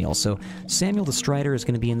Samuel. So Samuel the Strider is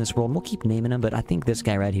going to be in this world, and we'll keep naming him, but I think this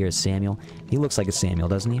guy right here is Samuel. He looks like a Samuel,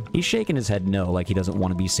 doesn't he? He's shaking his head no, like he doesn't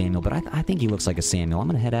want to be Samuel, but I think he looks like a Samuel. I'm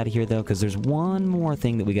going to head out of here, though, because there's one more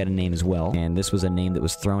thing that we got to name as well, and this was a name that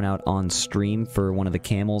was thrown out on stream for one of the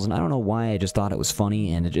camels, and I don't know why, I just thought it was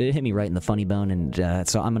funny, and it hit me right in the funny bone, and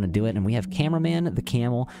so I'm going to do it. And we have Cameraman the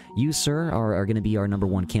Camel. You, sir, are going to be our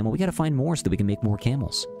 #1 camel. We got to find more so that we can make more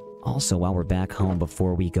camels. Also, while we're back home,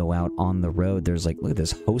 before we go out on the road, there's like, look at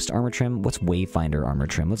this, host armor trim. What's Wayfinder armor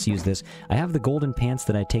trim? Let's use this. I have the golden pants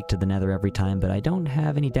that I take to the nether every time, but I don't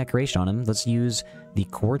have any decoration on them. Let's use the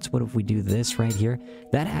quartz. What if we do this right here?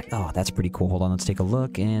 Oh, that's pretty cool. Hold on, let's take a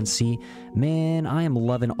look and see. Man, I am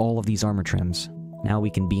loving all of these armor trims. Now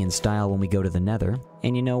we can be in style when we go to the nether.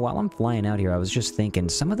 And you know, while I'm flying out here, I was just thinking,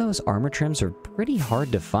 some of those armor trims are pretty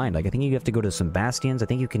hard to find. Like, I think you have to go to some bastions. I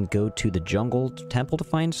think you can go to the jungle temple to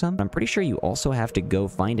find some. I'm pretty sure you also have to go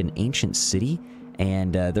find an ancient city.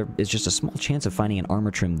 And there is just a small chance of finding an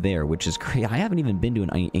armor trim there, which is crazy. I haven't even been to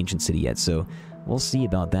an ancient city yet, so we'll see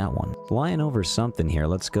about that one. Flying over something here.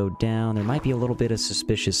 Let's go down. There might be a little bit of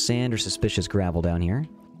suspicious sand or suspicious gravel down here.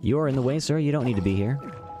 You're in the way, sir. You don't need to be here.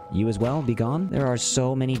 You as well, be gone. There are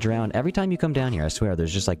so many drowned. Every time you come down here, I swear,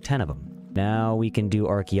 there's just like 10 of them. Now we can do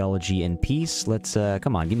archaeology in peace. Let's,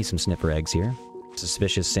 come on, give me some sniffer eggs here.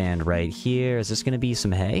 Suspicious sand right here. Is this going to be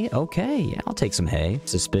some hay? Okay, yeah, I'll take some hay.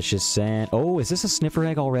 Suspicious sand. Oh, is this a sniffer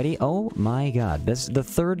egg already? Oh my god. This the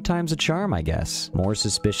 3rd time's a charm, I guess. More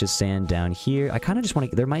suspicious sand down here. I kind of just want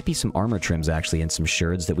to... There might be some armor trims, actually, and some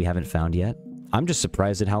sherds that we haven't found yet. I'm just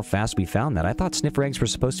surprised at how fast we found that. I thought sniffer eggs were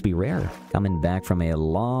supposed to be rare. Coming back from a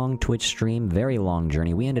long Twitch stream, very long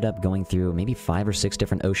journey, we ended up going through maybe 5 or 6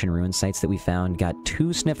 different ocean ruin sites that we found. Got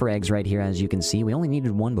 2 sniffer eggs right here, as you can see. We only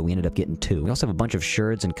needed 1, but we ended up getting 2. We also have a bunch of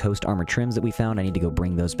sherds and coast armor trims that we found. I need to go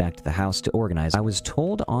bring those back to the house to organize. I was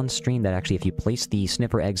told on stream that actually if you place the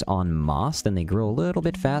sniffer eggs on moss, then they grow a little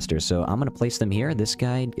bit faster. So I'm going to place them here. This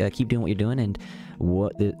guy, keep doing what you're doing, and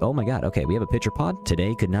oh my god, okay, we have a pitcher pod.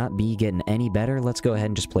 Today could not be getting any better. Let's go ahead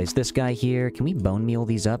and just place this guy here. Can we bone meal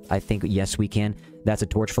these up? I think, yes, we can. That's a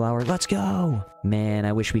torch flower. Let's go! Man,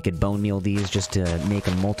 I wish we could bone meal these just to make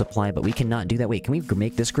them multiply, but we cannot do that. Wait, can we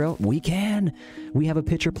make this grow? We can! We have a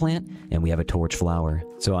pitcher plant, and we have a torch flower.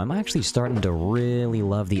 So I'm actually starting to really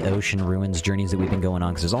love the ocean ruins journeys that we've been going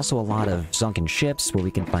on, because there's also a lot of sunken ships where we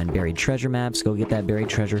can find buried treasure maps, go get that buried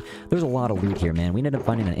treasure. There's a lot of loot here, man. We ended up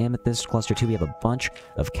finding an amethyst cluster too. We have a bunch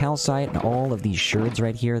of calcite and all of these sherds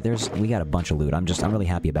right here. We got a bunch of loot. I'm really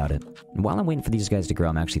happy about it. And while I'm waiting for these guys to grow,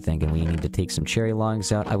 I'm actually thinking we need to take some cherry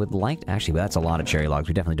logs out. I would like to, actually, that's a lot of cherry logs.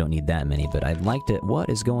 We definitely don't need that many, but I'd like to, what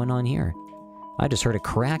is going on here? I just heard a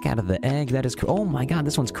crack out of the egg. That is, oh my god,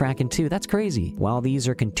 this one's cracking too. That's crazy. While these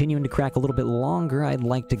are continuing to crack a little bit longer, I'd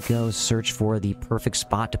like to go search for the perfect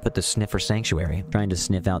spot to put the sniffer sanctuary. Trying to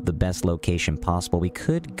sniff out the best location possible. We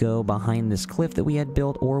could go behind this cliff that we had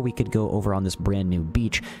built, or we could go over on this brand new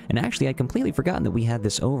beach. And actually, I'd completely forgotten that we had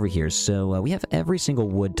this over here. So we have every single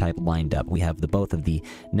wood type lined up. We have both of the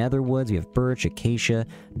nether woods. We have birch, acacia,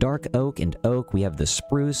 dark oak, and oak. We have the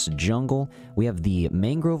spruce, jungle. We have the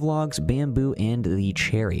mangrove logs, bamboo, and the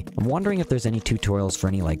cherry. I'm wondering if there's any tutorials for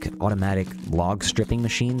any like automatic log stripping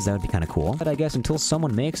machines. That would be kind of cool. But I guess until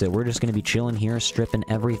someone makes it, we're just going to be chilling here, stripping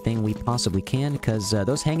everything we possibly can, because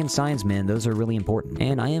those hanging signs, man, those are really important.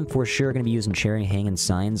 And I am for sure going to be using cherry hanging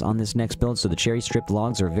signs on this next build, so the cherry stripped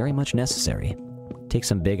logs are very much necessary. Take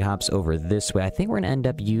some big hops over this way. I think we're going to end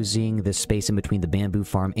up using this space in between the bamboo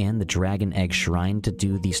farm and the dragon egg shrine to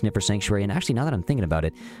do the sniffer sanctuary. And actually, now that I'm thinking about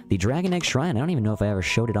it, the dragon egg shrine, I don't even know if I ever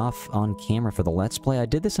showed it off on camera for the Let's Play. I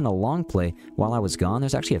did this in a long play while I was gone.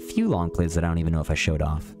 There's actually a few long plays that I don't even know if I showed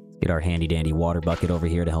off. Get our handy dandy water bucket over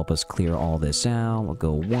here to help us clear all this out. We'll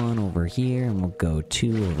go 1 over here, and we'll go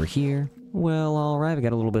 2 over here. Well, alright, we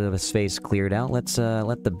got a little bit of a space cleared out. Let's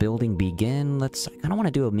let the building begin. I kind of want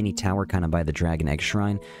to do a mini tower kind of by the Dragon Egg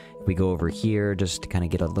Shrine. If we go over here, just to kind of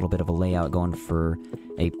get a little bit of a layout going for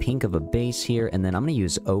a pink of a base here, and then I'm going to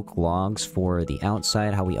use oak logs for the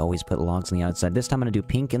outside, how we always put logs on the outside. This time I'm going to do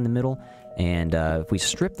pink in the middle, and if we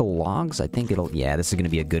strip the logs, I think yeah, this is going to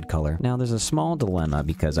be a good color. Now, there's a small dilemma,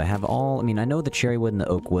 because I know the cherry wood and the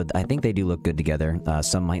oak wood, I think they do look good together.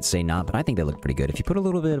 Some might say not, but I think they look pretty good. If you put a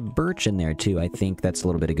little bit of birch in there, too, I think that's a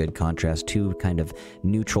little bit of good contrast. Two kind of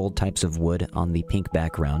neutral types of wood on the pink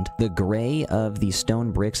background. The gray of the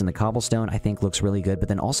stone bricks and the cobblestone, I think looks really good, but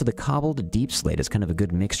then also the cobbled deep slate is kind of a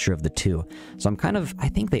good mixture of the two. So I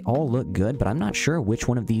think they all look good, but I'm not sure which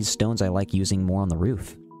one of these stones I like using more on the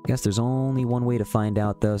roof. I guess there's only one way to find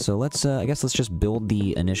out, though, so I guess let's just build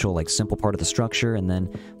the initial, simple part of the structure, and then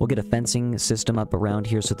we'll get a fencing system up around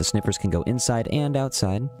here so the sniffers can go inside and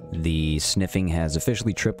outside. The sniffing has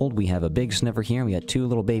officially tripled. We have a big sniffer here, and we got 2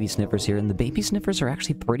 little baby sniffers here, and the baby sniffers are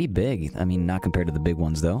actually pretty big. I mean, not compared to the big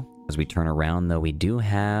ones, though. As we turn around, though, we do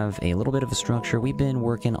have a little bit of a structure. We've been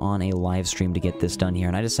working on a live stream to get this done here,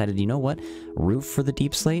 and I decided, you know what? Roof for the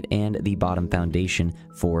deep slate and the bottom foundation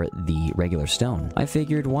for the regular stone. I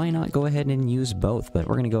figured, why not go ahead and use both? But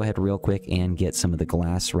we're going to go ahead real quick and get some of the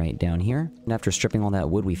glass right down here. And after stripping all that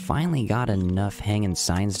wood, we finally got enough hanging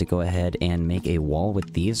signs to go ahead and make a wall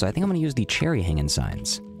with these. So I think I'm going to use the cherry hanging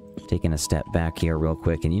signs. Taking a step back here real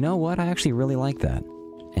quick, and you know what? I actually really like that.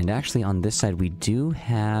 And actually, on this side, we do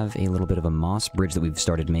have a little bit of a moss bridge that we've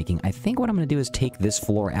started making. I think what I'm going to do is take this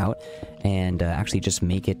floor out and actually just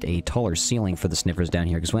make it a taller ceiling for the sniffers down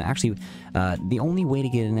here. Because the only way to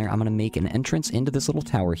get in there, I'm going to make an entrance into this little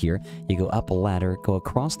tower here. You go up a ladder, go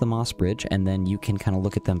across the moss bridge, and then you can kind of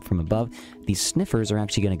look at them from above. These sniffers are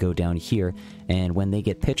actually going to go down here, and when they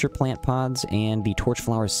get pitcher plant pods and the torch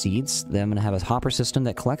flower seeds, then I'm going to have a hopper system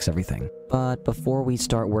that collects everything. But before we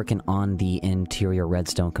start working on the interior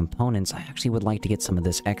redstone components, I actually would like to get some of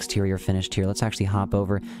this exterior finished here. Let's actually hop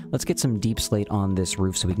over. Let's get some deep slate on this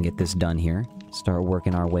roof so we can get this done here. Start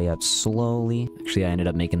working our way up slowly. Actually, I ended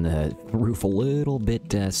up making the roof a little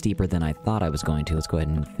bit steeper than I thought I was going to. Let's go ahead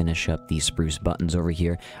and finish up the spruce buttons over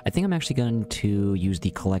here. I think I'm actually going to use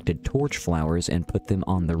the collected torch flowers and put them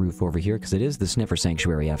on the roof over here, because it is the sniffer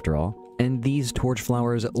sanctuary after all. And these torch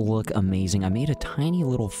flowers look amazing. I made a tiny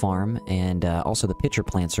little farm, and also the pitcher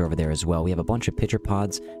plants are over there as well. We have a bunch of pitcher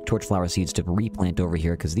pods, torch flower seeds to replant over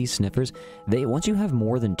here, because these sniffers, once you have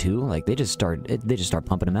more than 2, they just start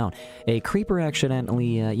pumping them out. A creeper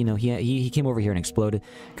accidentally, he came over here and exploded,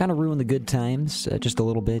 kind of ruined the good times just a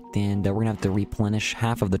little bit, and we're gonna have to replenish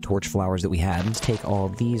half of the torch flowers that we had. Let's take all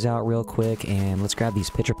these out real quick, and let's grab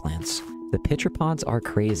these pitcher plants. The pitcher pods are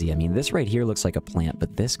crazy. I mean, this right here looks like a plant,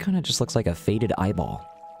 but this kind of just looks like a faded eyeball.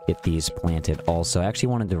 Get these planted also. I actually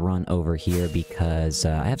wanted to run over here because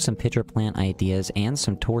I have some pitcher plant ideas and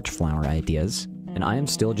some torch flower ideas. And I am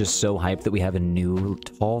still just so hyped that we have a new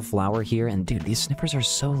tall flower here. And dude, these sniffers are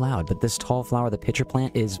so loud, but this tall flower, the pitcher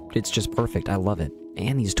plant, it's just perfect. I love it.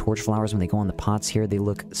 And these torch flowers, when they go on the pots here, they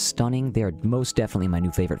look stunning. They are most definitely my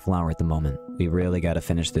new favorite flower at the moment. We really got to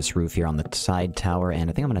finish this roof here on the side tower, and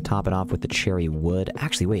I think I'm going to top it off with the cherry wood.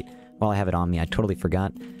 Actually, wait, while I have it on me, I totally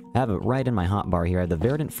forgot. I have it right in my hotbar here. I have the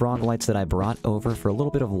Verdant Frog lights that I brought over for a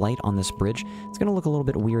little bit of light on this bridge. It's going to look a little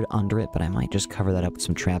bit weird under it, but I might just cover that up with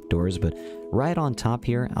some trapdoors. But right on top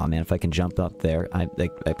here, oh man, if I can jump up there,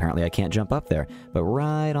 apparently I can't jump up there. But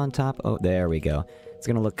right on top, oh, there we go. It's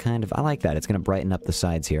going to look kind of, I like that. It's going to brighten up the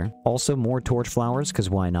sides here. Also, more torch flowers, because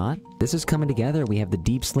why not? This is coming together. We have the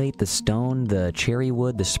deep slate, the stone, the cherry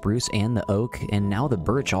wood, the spruce, and the oak, and now the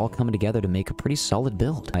birch all coming together to make a pretty solid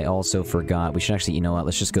build. I also forgot, we should actually, you know what,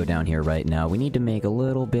 let's just go down here right now. We need to make a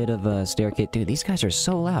little bit of a staircase. Dude, these guys are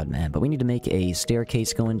so loud, man. But we need to make a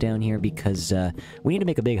staircase going down here because we need to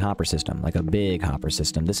make a big hopper system, like a big hopper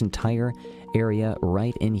system. This entire area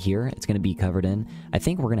right in here, it's going to be covered in. I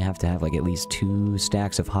think we're going to have like at least 2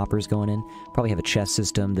 stacks of hoppers going in. Probably have a chest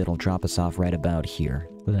system that'll drop us off right about here.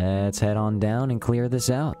 Let's head on down and clear this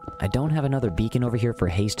out. I don't have another beacon over here for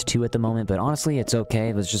haste 2 at the moment, but honestly, it's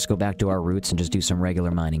okay. Let's just go back to our roots and just do some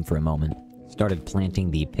regular mining for a moment. Started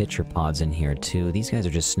planting the pitcher pods in here too. These guys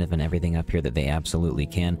are just sniffing everything up here that they absolutely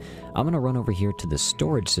can. I'm going to run over here to the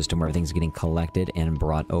storage system where everything's getting collected and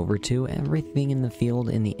brought over to. Everything in the field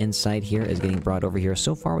in the inside here is getting brought over here.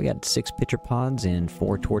 So far we got 6 pitcher pods and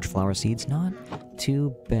 4 torch flower seeds. Not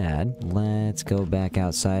too bad. Let's go back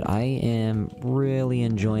outside. I am really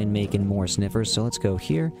enjoying making more sniffers, so let's go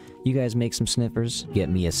here. You guys make some sniffers. Get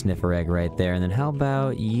me a sniffer egg right there. And then how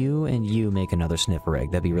about you and you make another sniffer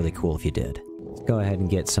egg? That'd be really cool if you did. Let's go ahead and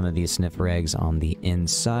get some of these sniffer eggs on the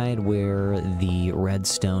inside where the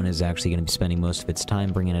redstone is actually going to be spending most of its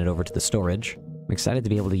time bringing it over to the storage. I'm excited to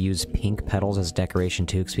be able to use pink petals as decoration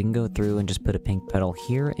too, because we can go through and just put a pink petal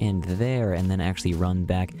here and there, and then actually run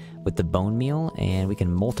back with the bone meal, and we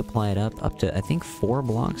can multiply it up to, I think, 4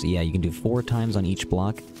 blocks. Yeah, you can do 4 times on each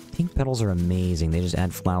block. Pink petals are amazing. They just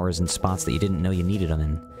add flowers in spots that you didn't know you needed them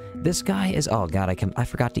in. This guy is, oh god, I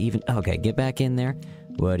forgot to even, okay, get back in there.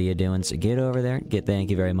 What are you doing? So get over there.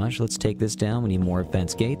 Thank you very much. Let's take this down. We need more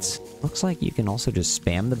fence gates. Looks like you can also just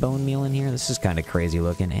spam the bone meal in here. This is kind of crazy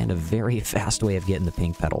looking and a very fast way of getting the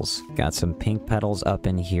pink petals. Got some pink petals up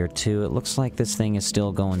in here too. It looks like this thing is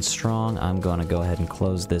still going strong. I'm going to go ahead and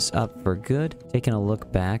close this up for good. Taking a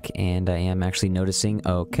look back, and I am actually noticing,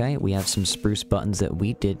 okay, we have some spruce buttons that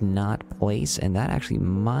we did not place, and that actually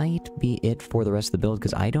might be it for the rest of the build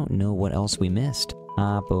because I don't know what else we missed.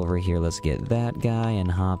 Hop over here, let's get that guy, and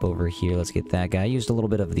hop over here, let's get that guy. I used a little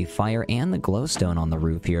bit of the fire and the glowstone on the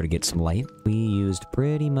roof here to get some light. We used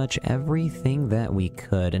pretty much everything that we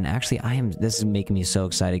could, and actually this is making me so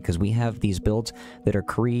excited because we have these builds that are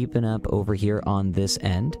creeping up over here on this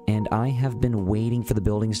end, and I have been waiting for the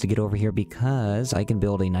buildings to get over here because I can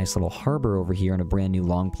build a nice little harbor over here in a brand new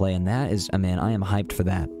Longplay, and that is, man, I am hyped for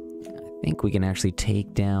that. I think we can actually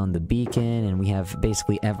take down the beacon, and we have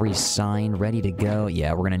basically every sign ready to go.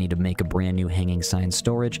 Yeah, we're gonna need to make a brand new hanging sign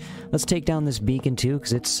storage. Let's take down this beacon too,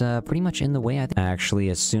 because it's pretty much in the way. Actually,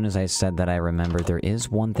 as soon as I said that, I remembered there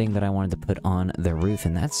is one thing that I wanted to put on the roof,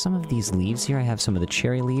 and that's some of these leaves here. I have some of the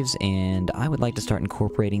cherry leaves, and I would like to start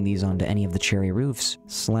incorporating these onto any of the cherry roofs.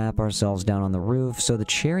 Slap ourselves down on the roof. So the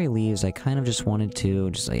cherry leaves, I kind of just wanted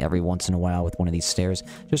to, just like every once in a while with one of these stairs,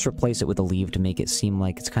 just replace it with a leaf to make it seem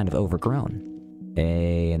like it's kind of overgrown.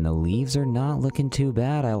 Hey, and the leaves are not looking too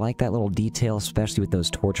bad. I like that little detail, especially with those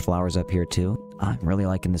torch flowers up here too. I'm really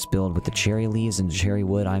liking this build with the cherry leaves and cherry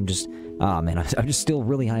wood. I'm just still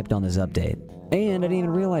really hyped on this update. And I didn't even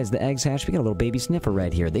realize the eggs hatched. We got a little baby sniffer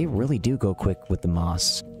right here. They really do go quick with the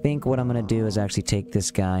moss. I think what I'm gonna do is actually take this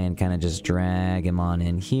guy and kind of just drag him on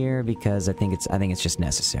in here because I think it's just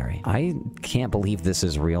necessary. I can't believe this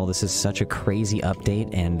is real. This is such a crazy update,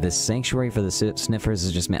 and this sanctuary for the sniffers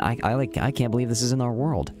is just, man, I can't believe this is in our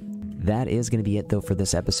world. That is going to be it, though, for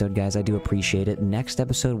this episode, guys. I do appreciate it. Next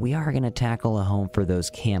episode, we are going to tackle a home for those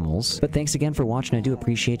camels. But thanks again for watching. I do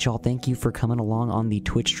appreciate y'all. Thank you for coming along on the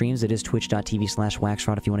Twitch streams. It is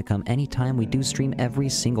twitch.tv/waxrod if you want to come anytime. We do stream every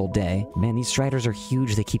single day. Man, these striders are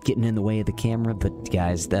huge. They keep getting in the way of the camera. But,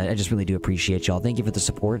 guys, I just really do appreciate y'all. Thank you for the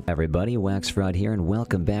support. Everybody, Waxrod here, and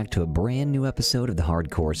welcome back to a brand new episode of the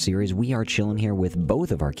Hardcore series. We are chilling here with both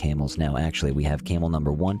of our camels now. Actually, we have camel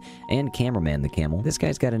number 1 and Cameraman the camel. This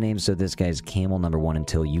guy's got a name, so so this guy's camel number 1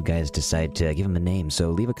 until you guys decide to give him a name. So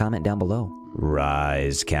leave a comment down below.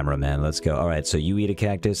 Rise, cameraman. Let's go. All right, so you eat a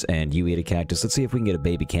cactus and you eat a cactus. Let's see if we can get a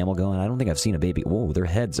baby camel going. I don't think I've seen a baby. Whoa, their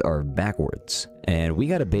heads are backwards. And we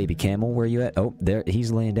got a baby camel. Where you at? Oh, there. He's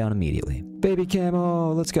laying down immediately. Baby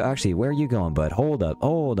camel, let's go. Actually, where are you going, bud? Hold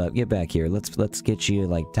up. Get back here. Let's get you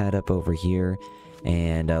like tied up over here.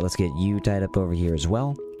 And let's get you tied up over here as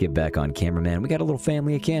well. Get back on cameraman. We got a little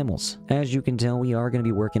family of camels. As you can tell, we are going to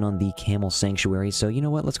be working on the camel sanctuary. So you know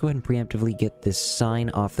what? Let's go ahead and preemptively get this sign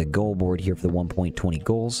off the goal board here for the 1.20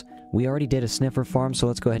 goals. We already did a sniffer farm, so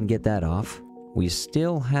let's go ahead and get that off. We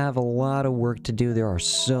still have a lot of work to do. There are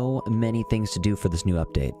so many things to do for this new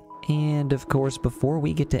update. And of course, before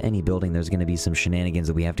we get to any building, there's going to be some shenanigans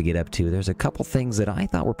that we have to get up to. There's a couple things that I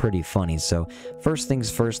thought were pretty funny. So first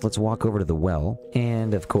things first, let's walk over to the well.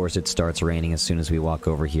 And of course, it starts raining as soon as we walk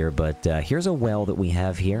over here. But here's a well that we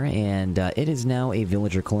have here. And it is now a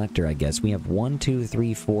villager collector, I guess. We have 1, 2,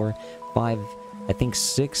 3, 4, 5... I think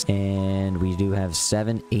 6, and we do have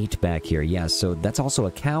 7, 8 back here. Yeah, so that's also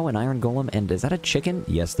a cow, an iron golem, and is that a chicken?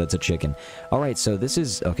 Yes, that's a chicken. All right, so this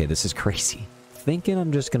is crazy. Thinking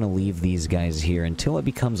I'm just gonna leave these guys here until it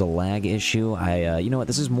becomes a lag issue. You know what,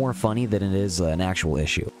 this is more funny than it is an actual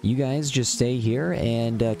issue. You guys just stay here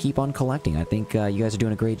and keep on collecting. I think you guys are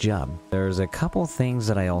doing a great job. There's a couple things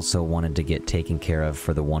that I also wanted to get taken care of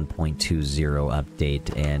for the 1.20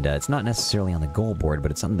 update, and it's not necessarily on the goal board, but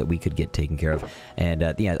it's something that we could get taken care of.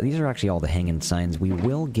 And yeah, these are actually all the hanging signs. We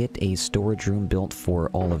will get a storage room built for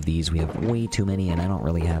all of these. We have way too many, and I don't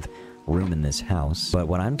really have room in this house. But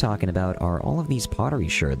what I'm talking about are all of these pottery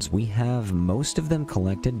sherds. We have most of them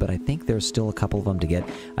collected, but I think there's still a couple of them to get.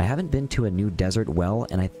 I haven't been to a new desert well,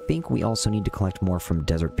 and I think we also need to collect more from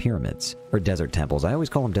desert pyramids. Or desert temples. I always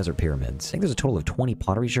call them desert pyramids. I think there's a total of 20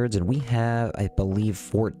 pottery sherds, and we have, I believe,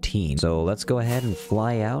 14. So let's go ahead and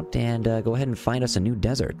fly out and go ahead and find us a new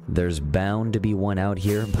desert. There's bound to be one out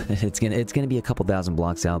here, but it's gonna be a couple thousand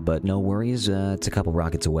blocks out, but no worries. It's a couple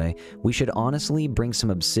rockets away. We should honestly bring some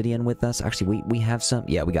obsidian with us. Actually, we have some.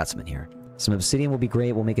 Yeah, we got some in here. Some obsidian will be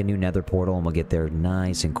great. We'll make a new nether portal and we'll get there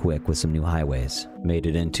nice and quick with some new highways. Made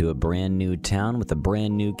it into a brand new town with a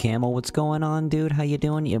brand new camel. What's going on, dude? How you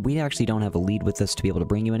doing? Yeah, we actually don't have a lead with us to be able to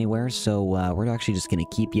bring you anywhere, so we're actually just going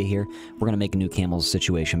to keep you here. We're going to make a new camel's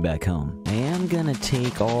situation back home. I am going to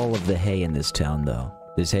take all of the hay in this town, though.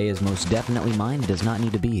 This hay is most definitely mine. It does not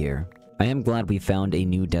need to be here. I am glad we found a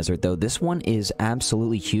new desert, though. This one is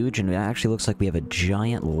absolutely huge, and it actually looks like we have a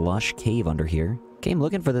giant, lush cave under here. Came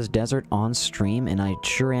looking for this desert on stream, and I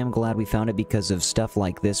sure am glad we found it because of stuff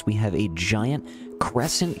like this. We have a giant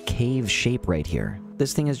crescent cave shape right here.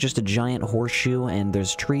 This thing is just a giant horseshoe, and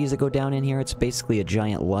there's trees that go down in here. It's basically a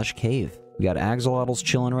giant, lush cave. We got axolotls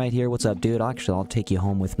chilling right here. What's up, dude? Actually, I'll take you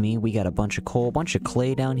home with me. We got a bunch of coal, bunch of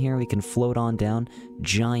clay down here. We can float on down.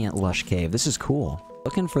 Giant, lush cave. This is cool.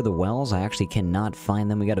 Looking for the wells, I actually cannot find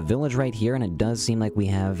them. We got a village right here, and it does seem like we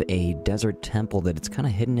have a desert temple that it's kind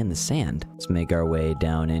of hidden in the sand. Let's make our way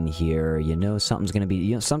down in here. You know something's gonna be,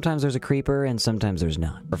 you know, sometimes there's a creeper, and sometimes there's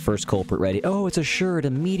not. Our first culprit ready. Oh, it's a shard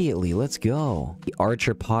immediately. Let's go. The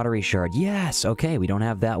archer pottery shard. Yes! Okay, we don't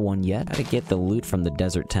have that one yet. Gotta get the loot from the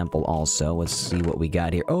desert temple also. Let's see what we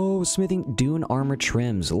got here. Oh, smithing dune armor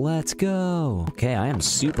trims. Let's go. Okay, I am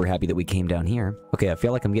super happy that we came down here. Okay, I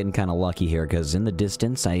feel like I'm getting kind of lucky here, because in the distance,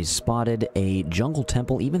 I spotted a jungle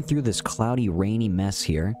temple even through this cloudy, rainy mess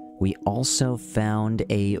here. We also found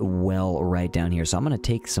a well right down here, so I'm going to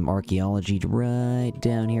take some archaeology right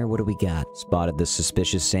down here. What do we got? Spotted the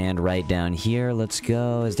suspicious sand right down here. Let's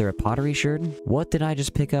go. Is there a pottery shard? What did I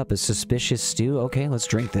just pick up? A suspicious stew? Okay, let's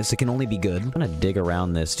drink this. It can only be good. I'm going to dig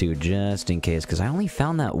around this too, just in case, because I only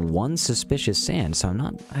found that one suspicious sand, so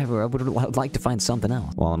I would like to find something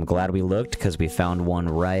else. Well, I'm glad we looked, because we found one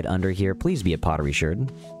right under here. Please be a pottery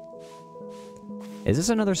shard. Is this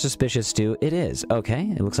another suspicious stew? It is. Okay,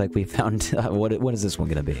 it looks like we found... what is this one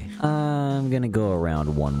gonna be? I'm gonna go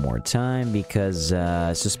around one more time because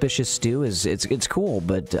suspicious stew is... It's cool,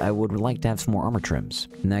 but I would like to have some more armor trims.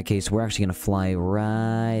 In that case, we're actually gonna fly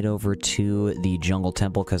right over to the jungle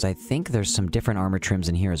temple because I think there's some different armor trims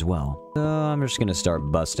in here as well. So I'm just gonna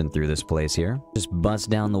start busting through this place here. Just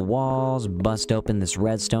bust down the walls, bust open this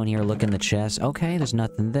redstone here, look in the chest. Okay, there's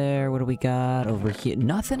nothing there. What do we got over here?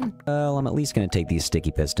 Nothing? Well, I'm at least gonna take these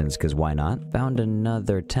sticky pistons, because why not? Found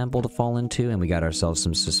another temple to fall into, and we got ourselves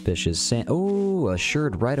some suspicious sand. Oh, a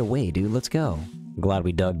shard right away, dude. Let's go. Glad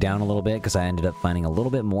we dug down a little bit, because I ended up finding a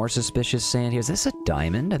little bit more suspicious sand here. Is this a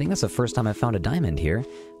diamond? I think that's the first time I found a diamond here.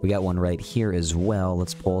 We got one right here as well.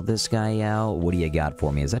 Let's pull this guy out. What do you got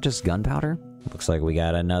for me? Is that just gunpowder? Looks like we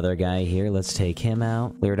got another guy here. Let's take him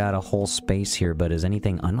out. Cleared out a whole space here, but is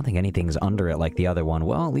anything... I don't think anything's under it like the other one.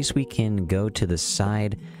 Well, at least we can go to the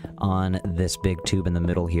side on this big tube in the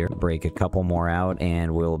middle here. Break a couple more out,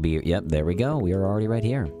 and we'll be... Yep, there we go. We are already right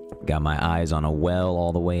here. Got my eyes on a well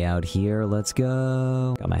all the way out here. Let's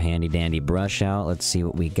go. Got my handy-dandy brush out. Let's see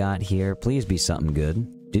what we got here. Please be something good.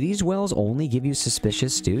 Do these wells only give you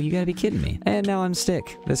suspicious stew? You gotta be kidding me. And now I'm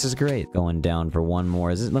stick. This is great. Going down for one more.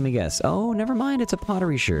 Is it? Let me guess. Oh, never mind. It's a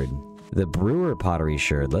pottery sherd. The brewer pottery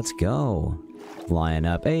sherd. Let's go. Flying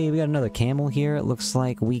up. Hey, we got another camel here. It looks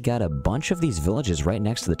like we got a bunch of these villages right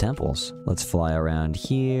next to the temples. Let's fly around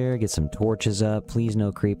here. Get some torches up. Please,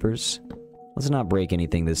 no creepers. Let's not break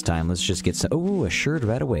anything this time. Let's just get some... Ooh, a sherd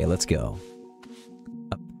right away. Let's go.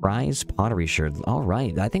 A prize pottery sherd. All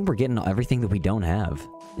right. I think we're getting everything that we don't have.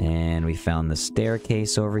 And we found the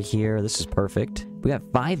staircase over here. This is perfect. We got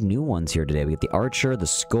 5 new ones here today. We got the archer, the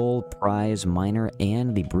skull, prize, miner,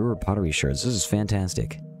 and the brewer pottery sherds. This is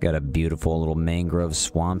fantastic. Got a beautiful little mangrove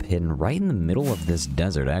swamp hidden right in the middle of this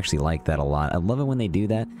desert. I actually like that a lot. I love it when they do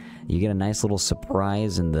that. You get a nice little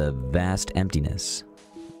surprise in the vast emptiness.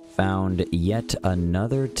 Found yet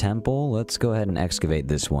another temple. Let's go ahead and excavate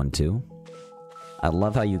this one too. I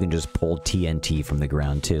love how you can just pull TNT from the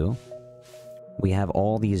ground too. We have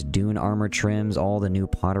all these dune armor trims, all the new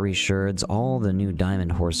pottery sherds, all the new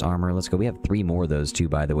diamond horse armor. Let's go. We have 3 more of those too,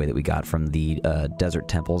 by the way, that we got from the desert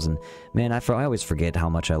temples. And man, I always forget how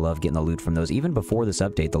much I love getting the loot from those. Even before this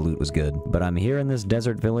update, the loot was good. But I'm here in this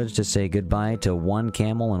desert village to say goodbye to 1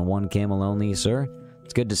 camel and 1 camel only, sir.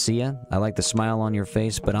 It's good to see you. I like the smile on your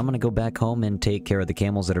face, but I'm going to go back home and take care of the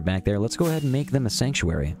camels that are back there. Let's go ahead and make them a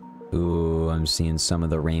sanctuary. Ooh, I'm seeing some of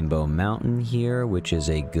the Rainbow Mountain here, which is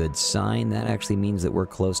a good sign. That actually means that we're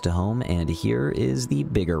close to home, and here is the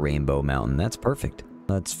bigger Rainbow Mountain. That's perfect.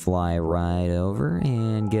 Let's fly right over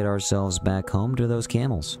and get ourselves back home to those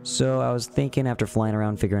camels. So I was thinking after flying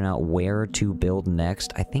around figuring out where to build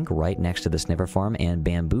next. I think right next to the sniffer farm and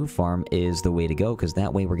bamboo farm is the way to go, because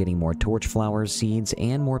that way we're getting more torch flowers, seeds,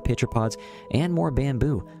 and more pitcher pods, and more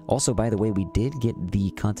bamboo. Also, by the way, we did get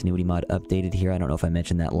the continuity mod updated here. I don't know if I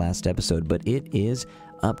mentioned that last episode, but it is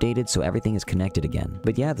updated, so everything is connected again.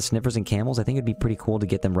 But yeah, the sniffers and camels, I think it'd be pretty cool to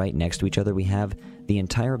get them right next to each other. We have the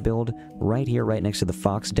entire build right here, right next to the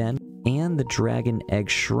fox den, and the dragon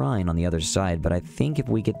egg shrine on the other side. But I think if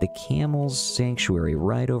we get the camels sanctuary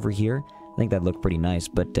right over here, I think that'd look pretty nice.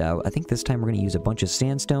 But I think this time we're going to use a bunch of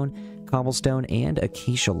sandstone, cobblestone, and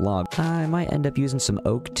acacia log. I might end up using some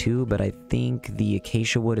oak too, but I think the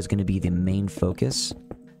acacia wood is going to be the main focus.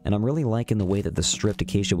 And I'm really liking the way that the stripped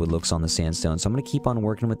acacia wood looks on the sandstone, so I'm going to keep on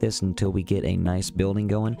working with this until we get a nice building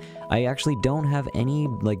going. I actually don't have any,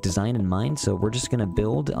 design in mind, so we're just going to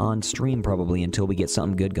build on stream probably until we get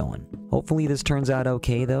something good going. Hopefully this turns out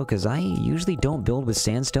okay, though, because I usually don't build with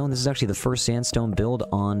sandstone. This is actually the first sandstone build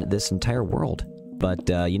on this entire world. But,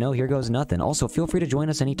 you know, here goes nothing. Also, feel free to join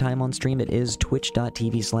us anytime on stream. It is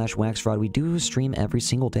twitch.tv/waxfraud. We do stream every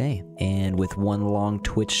single day. And with one long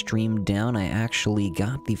Twitch stream down, I actually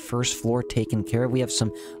got the first floor taken care of. We have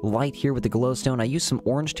some light here with the glowstone. I used some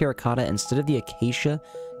orange terracotta instead of the acacia,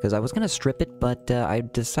 because I was going to strip it, but I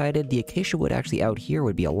decided the acacia wood actually out here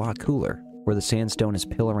would be a lot cooler. Where the sandstone is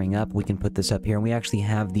pillaring up, we can put this up here, and we actually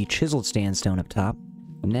have the chiseled sandstone up top.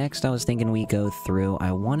 Next, I was thinking we go through,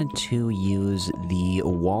 I wanted to use the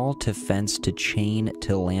wall to fence to chain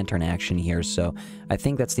to lantern action here, so I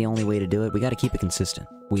think that's the only way to do it. We gotta keep it consistent.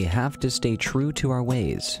 We have to stay true to our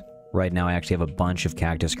ways. Right now, I actually have a bunch of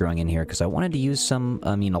cactus growing in here because I wanted to use a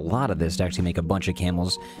lot of this to actually make a bunch of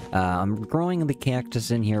camels. I'm growing the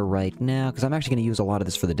cactus in here right now because I'm actually going to use a lot of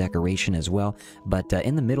this for the decoration as well. But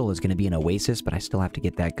in the middle is going to be an oasis, but I still have to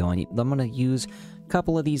get that going. I'm going to use a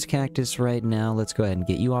couple of these cactus right now. Let's go ahead and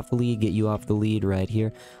get you off the lead right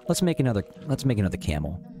here. Let's make another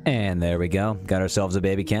camel. And there we go. Got ourselves a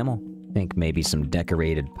baby camel. I think maybe some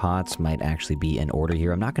decorated pots might actually be in order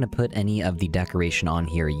here. I'm not going to put any of the decoration on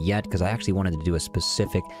here yet because I actually wanted to do a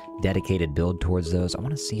specific dedicated build towards those. I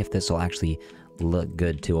want to see if this will actually look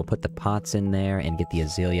good too. We'll put the pots in there and get the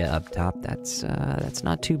azalea up top. That's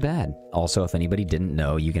not too bad. Also, if anybody didn't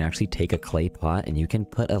know, you can actually take a clay pot and you can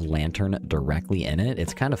put a lantern directly in it.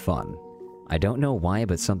 It's kind of fun. I don't know why,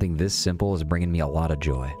 but something this simple is bringing me a lot of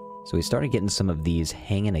joy. So we started getting some of these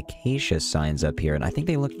hanging acacia signs up here, and I think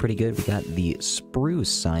they look pretty good. We got the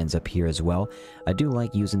spruce signs up here as well. I do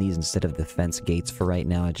like using these instead of the fence gates for right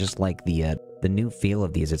now. I just like the the new feel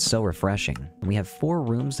of these. It's so refreshing. We have 4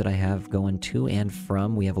 rooms that I have going to and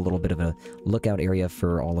from. We have a little bit of a lookout area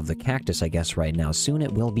for all of the cactus, I guess, right now. Soon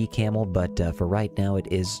it will be camel, but for right now it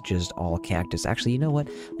is just all cactus. Actually, you know what?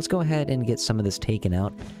 Let's go ahead and get some of this taken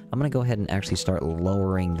out. I'm going to go ahead and actually start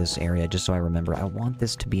lowering this area just so I remember. I want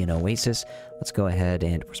this to be an oasis. Let's go ahead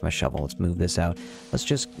and... Where's my shovel? Let's move this out. Let's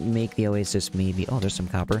just make the oasis maybe... Oh, there's some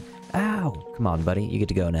copper. Ow! Come on, buddy. You get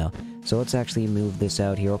to go now. So let's actually move this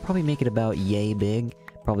out here. I'll probably make it about yay big.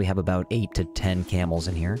 Probably have about 8 to 10 camels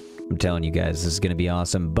in here. I'm telling you guys, this is going to be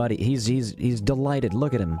awesome. Buddy, he's delighted.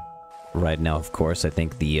 Look at him. Right now, of course, I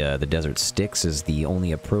think the desert sticks is the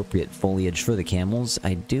only appropriate foliage for the camels.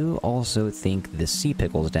 I do also think the sea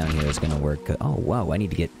pickles down here is going to work. Oh, wow, I need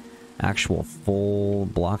to get actual full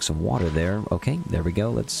blocks of water there. Okay, there we go.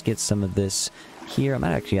 Let's get some of this here. I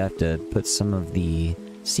might actually have to put some of the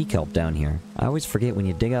sea kelp down here. I always forget when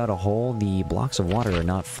you dig out a hole, the blocks of water are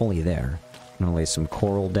not fully there. I'm gonna lay some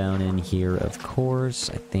coral down in here, of course.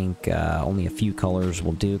 I think only a few colors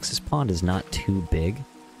will do, because this pond is not too big.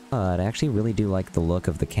 But I actually really do like the look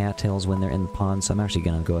of the cattails when they're in the pond, so I'm actually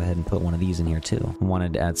gonna go ahead and put one of these in here too. I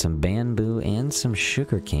wanted to add some bamboo and some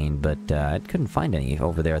sugarcane, but I couldn't find any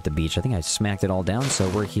over there at the beach. I think I smacked it all down, so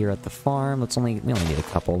we're here at the farm. We only need a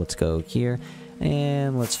couple. Let's go here,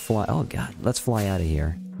 and let's fly. Oh god, let's fly out of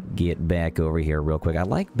here. Get back over here real quick. I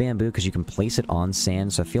like bamboo because you can place it on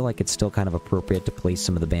sand, so I feel like it's still kind of appropriate to place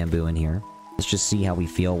some of the bamboo in here. Let's just see how we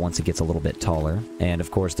feel once it gets a little bit taller. And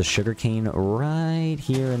of course the sugarcane right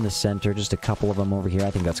here in the center, just a couple of them over here.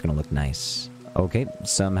 I think that's gonna look nice. Okay,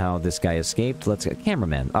 somehow this guy escaped. Let's go.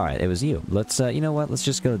 Cameraman. Alright, it was you. Let's, you know what? Let's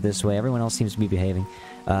just go this way. Everyone else seems to be behaving.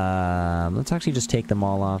 Let's actually just take them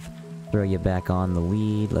all off. Throw you back on the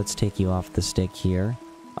lead. Let's take you off the stick here.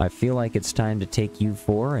 I feel like it's time to take you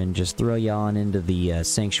 4 and just throw you on into the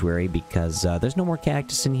sanctuary because there's no more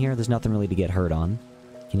cactus in here. There's nothing really to get hurt on.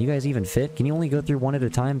 Can you guys even fit? Can you only go through one at a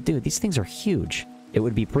time? Dude, these things are huge. It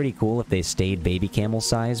would be pretty cool if they stayed baby camel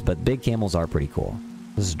size, but big camels are pretty cool.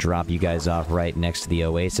 Let's drop you guys off right next to the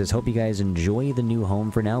oasis. Hope you guys enjoy the new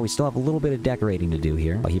home for now. We still have a little bit of decorating to do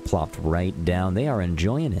here. Oh, he plopped right down. They are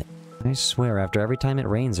enjoying it. I swear, after every time it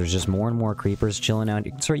rains, there's just more and more creepers chilling out.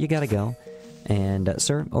 Sir, you gotta go. And,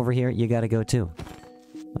 sir, over here, you gotta go too.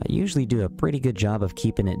 I usually do a pretty good job of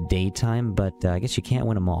keeping it daytime, but I guess you can't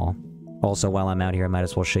win them all. Also, while I'm out here, I might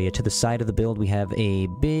as well show you. To the side of the build, we have a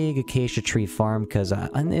big acacia tree farm, because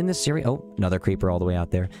in this series... Oh, another creeper all the way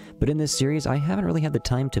out there. But in this series, I haven't really had the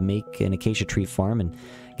time to make an acacia tree farm and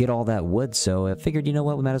get all that wood, so I figured, you know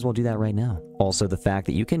what, we might as well do that right now. Also, the fact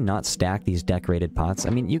that you cannot stack these decorated pots.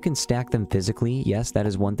 I mean, you can stack them physically. Yes, that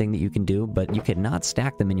is one thing that you can do, but you cannot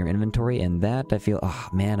stack them in your inventory, and that, I feel... Oh,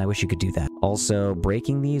 man, I wish you could do that. Also,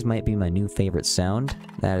 breaking these might be my new favorite sound.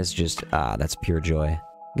 That is just... that's pure joy.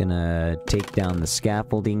 Gonna take down the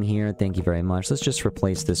scaffolding here. Thank you very much. Let's just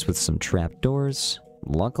replace this with some trapdoors.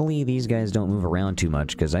 Luckily, these guys don't move around too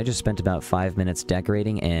much, because I just spent about 5 minutes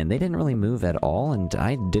decorating, and they didn't really move at all, and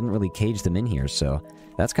I didn't really cage them in here, so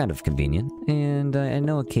that's kind of convenient. And I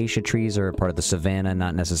know acacia trees are part of the savanna,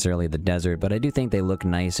 not necessarily the desert, but I do think they look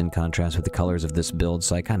nice in contrast with the colors of this build,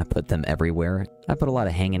 so I kind of put them everywhere. I put a lot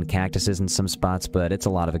of hanging cactuses in some spots, but it's a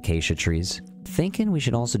lot of acacia trees. Thinking we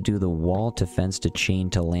should also do the wall to fence to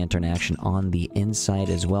chain to lantern action on the inside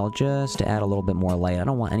as well, just to add a little bit more light. I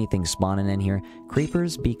don't want anything spawning in here.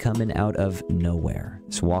 Creepers be coming out of nowhere.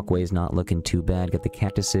 This walkway's not looking too bad. Got the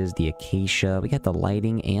cactuses, the acacia, we got the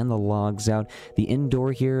lighting and the logs out. The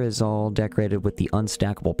indoor here is all decorated with the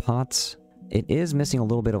unstackable pots. It is missing a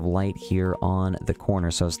little bit of light here on the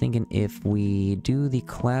corner, so I was thinking if we do the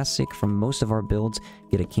classic from most of our builds,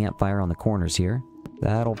 get a campfire on the corners here.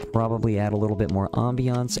 That'll probably add a little bit more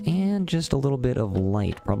ambiance and just a little bit of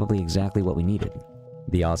light, probably exactly what we needed.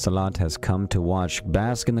 The ocelot has come to watch.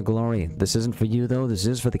 Bask in the glory. This isn't for you though, this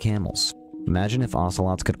is for the camels. Imagine if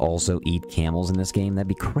ocelots could also eat camels in this game, that'd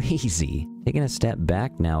be crazy. Taking a step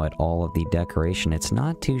back now at all of the decoration, it's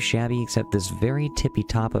not too shabby except this very tippy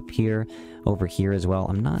top up here, over here as well.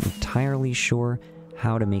 I'm not entirely sure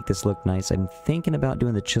how to make this look nice. I'm thinking about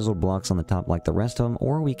doing the chiseled blocks on the top like the rest of them,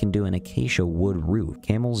 or we can do an acacia wood roof.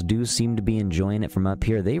 Camels do seem to be enjoying it from up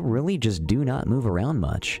here. They really just do not move around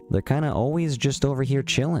much. They're kind of always just over here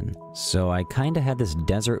chilling. So I kind of had this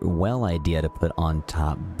desert well idea to put on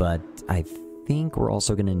top, but I think we're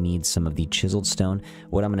also going to need some of the chiseled stone.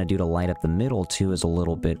 What I'm going to do to light up the middle too is a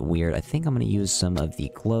little bit weird. I think I'm going to use some of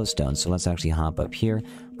the glowstone. So let's actually hop up here,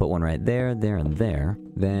 put one right there, there, and there.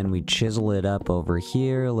 Then we chisel it up over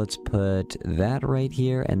here. Let's put that right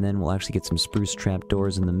here, and then we'll actually get some spruce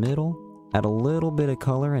trapdoors in the middle. Add a little bit of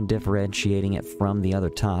color and differentiating it from the other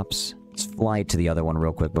tops. Let's fly to the other one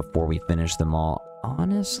real quick before we finish them all.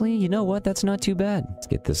 Honestly, you know what? That's not too bad. Let's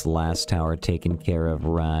get this last tower taken care of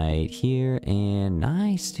right here. And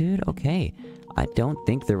nice, dude. Okay. I don't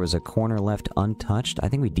think there was a corner left untouched. I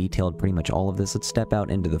think we detailed pretty much all of this. Let's step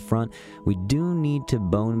out into the front. We do need to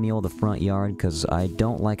bone meal the front yard because I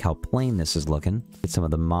don't like how plain this is looking. Get some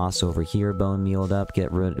of the moss over here bone mealed up.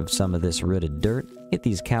 Get rid of some of this rooted dirt. Get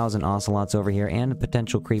these cows and ocelots over here and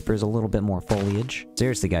potential creepers, a little bit more foliage.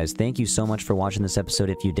 Seriously, guys, thank you so much for watching this episode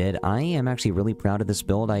if you did. I am actually really proud of this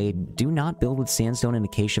build. I do not build with sandstone and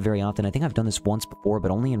acacia very often. I think I've done this once before, but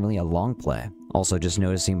only in really a long play. Also, just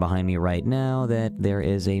noticing behind me right now that there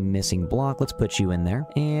is a missing block. Let's put you in there.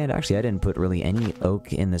 And actually, I didn't put really any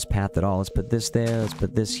oak in this path at all. Let's put this there. Let's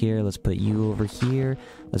put this here. Let's put you over here.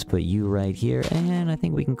 Let's put you right here. And I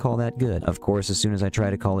think we can call that good. Of course, as soon as I try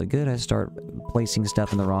to call it good, I start placing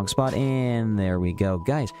stuff in the wrong spot. And there we go.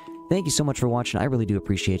 Guys, thank you so much for watching. I really do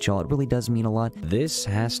appreciate y'all. It really does mean a lot. This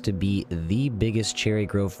has to be the biggest cherry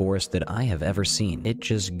grove forest that I have ever seen. It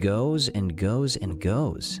just goes and goes and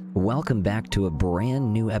goes. Welcome back to a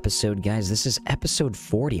brand new episode, guys. This is episode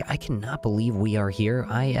 40. I cannot believe we are here.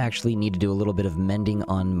 I actually need to do a little bit of mending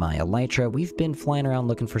on my elytra. We've been flying around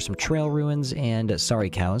looking for some trail ruins, and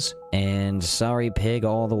sorry cows. And sorry pig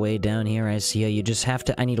all the way down here. I see you just have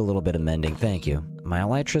to... I need a little bit of mending. Thank you. My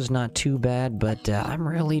elytra's not too bad, but I'm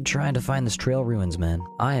really trying to find this trail ruins, man.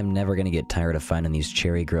 I am never gonna get tired of finding these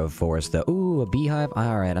cherry grove forests, though. Ooh, a beehive?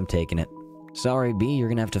 Alright, I'm taking it. Sorry, bee, you're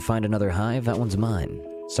gonna have to find another hive. That one's mine.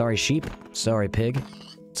 Sorry, sheep. Sorry, pig.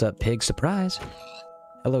 What's up, pig? Surprise.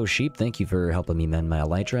 Hello, sheep. Thank you for helping me mend my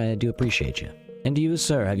elytra. I do appreciate you. And you,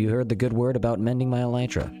 sir, have you heard the good word about mending my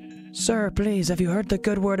elytra? Sir, please, have you heard the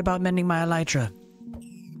good word about mending my elytra?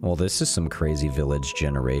 Well, this is some crazy village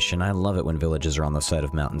generation. I love it when villages are on the side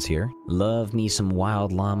of mountains here. Love me some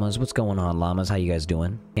wild llamas. What's going on, llamas? How you guys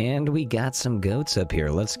doing? And we got some goats up here.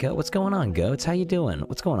 Let's go. What's going on, goats? How you doing?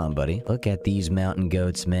 What's going on, buddy? Look at these mountain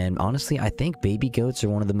goats, man. Honestly, I think baby goats are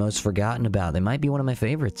one of the most forgotten about. They might be one of my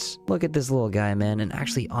favorites. Look at this little guy, man. And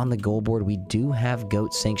actually, on the goal board, we do have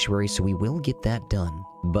goat sanctuary, so we will get that done.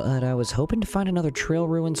 But I was hoping to find another trail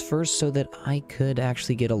ruins first so that I could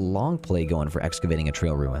actually get a long play going for excavating a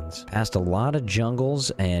trail ruins. Past a lot of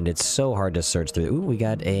jungles, and it's so hard to search through. Ooh, we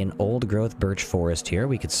got an old growth birch forest here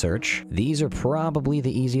we could search. These are probably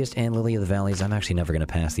the easiest, and lily of the valleys. I'm actually never going to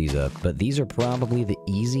pass these up, but these are probably the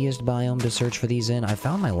easiest biome to search for these in. I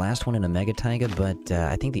found my last one in a mega taiga, but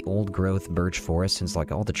I think the old growth birch forest, since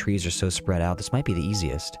like all the trees are so spread out, this might be the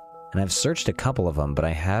easiest. And I've searched a couple of them, but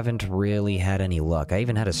I haven't really had any luck. I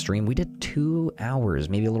even had a stream. We did 2 hours,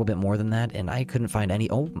 maybe a little bit more than that, and I couldn't find any.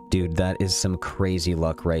 Oh, dude, that is some crazy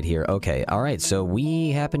luck right here. Okay, all right, so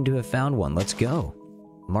we happen to have found one. Let's go.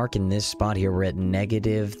 Marking this spot here, we're at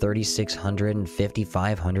negative 3,600 and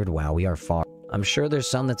 5,500. Wow, we are far. I'm sure there's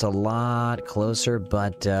some that's a lot closer,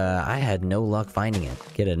 but I had no luck finding it.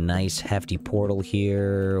 Get a nice hefty portal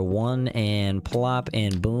here. One, and plop,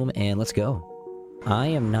 and boom, and let's go. I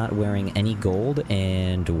am not wearing any gold,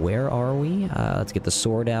 and where are we? Let's get the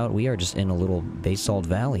sword out. We are just in a little basalt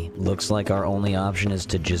valley. Looks like our only option is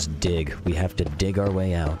to just dig. We have to dig our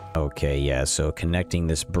way out. Okay, yeah, so connecting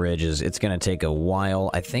this bridge it's gonna take a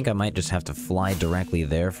while. I think I might just have to fly directly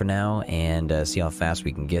there for now and see how fast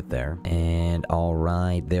we can get there. And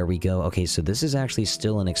alright, there we go. Okay, so this is actually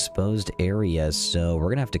still an exposed area, so we're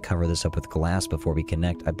gonna have to cover this up with glass before we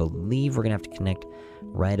connect. I believe we're gonna have to connect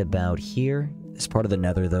right about here. This part of the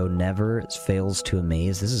nether, though, never fails to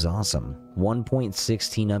amaze. This is awesome.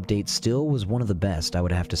 1.16 update still was one of the best, I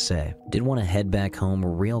would have to say. Did want to head back home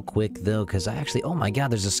real quick, though, because I actually... Oh my god,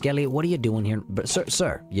 there's a skelly. What are you doing here? But,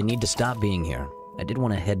 sir, you need to stop being here. I did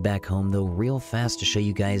want to head back home, though, real fast to show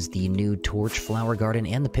you guys the new torch flower garden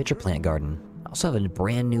and the pitcher plant garden. I also have a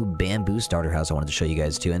brand new bamboo starter house I wanted to show you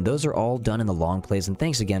guys too, and those are all done in the long plays, and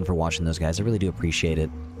thanks again for watching those, guys. I really do appreciate it.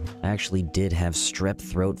 I actually did have strep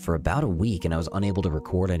throat for about a week, and I was unable to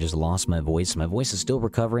record. I just lost my voice. My voice is still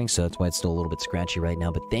recovering, so that's why it's still a little bit scratchy right now,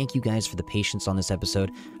 but thank you guys for the patience on this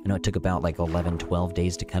episode. I know it took about like 11, 12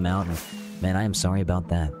 days to come out, and man, I am sorry about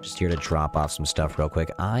that. Just here to drop off some stuff real quick.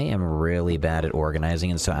 I am really bad at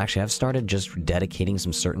organizing, and so actually I've started just dedicating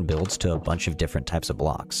some certain builds to a bunch of different types of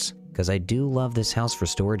blocks. Because I do love this house for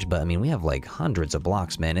storage, but I mean, we have like hundreds of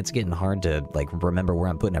blocks, man. It's getting hard to like remember where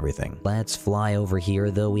I'm putting everything. Let's fly over here,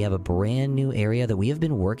 though. We have a brand new area that we have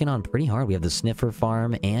been working on pretty hard. We have the sniffer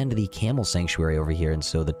farm and the camel sanctuary over here, and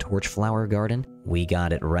so the torch flower garden, we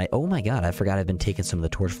got it right. Oh my god, I forgot I've been taking some of the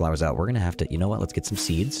torch flowers out. We're gonna have to, you know what, let's get some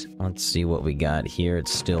seeds. Let's see what we got here.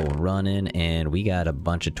 It's still running, and we got a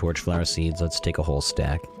bunch of torch flower seeds. Let's take a whole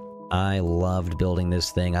stack. I loved building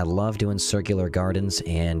this thing. I love doing circular gardens,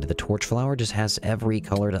 and the torch flower just has every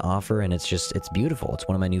color to offer, and it's beautiful. It's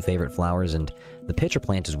one of my new favorite flowers, and the pitcher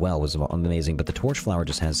plant as well was amazing, but the torch flower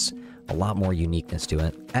just has a lot more uniqueness to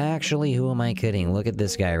it. Actually, who am I kidding? Look at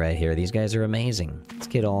this guy right here. These guys are amazing. Let's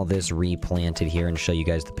get all this replanted here and show you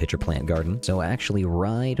guys the pitcher plant garden. So actually,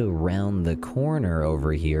 right around the corner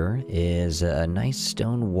over here is a nice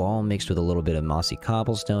stone wall mixed with a little bit of mossy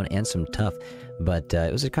cobblestone and some tuff. But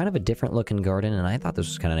it was a kind of a different looking garden, and I thought this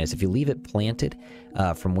was kind of nice. If you leave it planted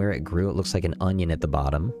from where it grew, it looks like an onion at the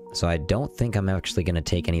bottom. So I don't think I'm actually going to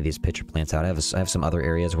take any of these pitcher plants out. I have some other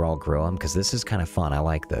areas where I'll grow them, because this is kind of fun. I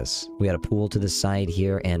like this. We got a pool to the side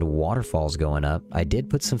here and waterfalls going up. I did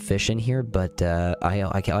put some fish in here, but I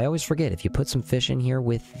always forget. If you put some fish in here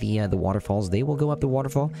with the waterfalls, they will go up the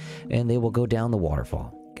waterfall, and they will go down the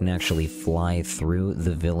waterfall. Can actually fly through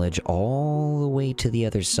the village all the way to the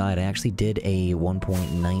other side. I actually did a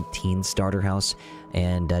 1.19 starter house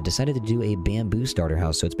and decided to do a bamboo starter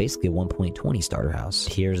house, so it's basically a 1.20 starter house.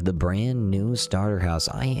 Here's the brand new starter house.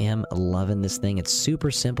 I am loving this thing. It's super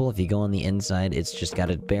simple. If you go on the inside, it's just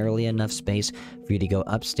got barely enough space for you to go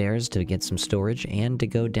upstairs to get some storage and to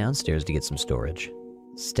go downstairs to get some storage.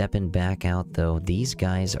 Stepping back out though, these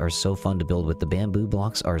guys are so fun to build with. The bamboo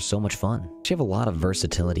blocks are so much fun. You have a lot of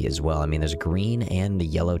versatility as well. I mean, there's green and the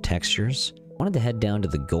yellow textures. Wanted to head down to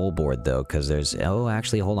the goal board though, because there's, oh,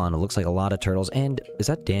 actually, hold on. It looks like a lot of turtles. And is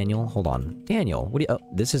that Daniel? Hold on. Daniel, what do you, oh,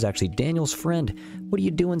 this is actually Daniel's friend. What are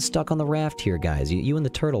you doing stuck on the raft here, guys? You and the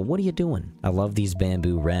turtle, what are you doing? I love these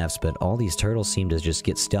bamboo rafts, but all these turtles seem to just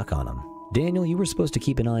get stuck on them. Daniel, you were supposed to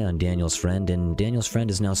keep an eye on Daniel's friend, and Daniel's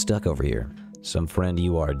friend is now stuck over here. Some friend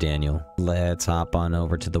you are, Daniel. Let's hop on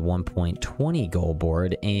over to the 1.20 goal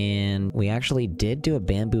board, and we actually did do a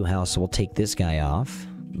bamboo house, so we'll take this guy off.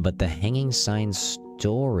 But the hanging sign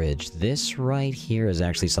storage, this right here is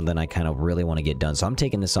actually something I kind of really want to get done. So I'm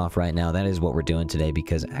taking this off right now. That is what we're doing today,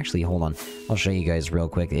 because actually, hold on. I'll show you guys real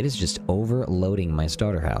quick. It is just overloading my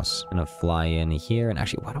starter house. I'm gonna fly in here, and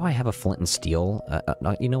actually, why do I have a flint and steel?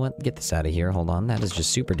 You know what? Get this out of here. Hold on. That is just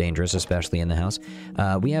super dangerous, especially in the house.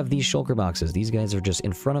 We have these shulker boxes. These guys are just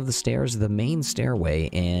in front of the stairs, the main stairway,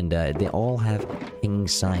 and they all have hanging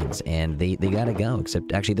signs, and they gotta go.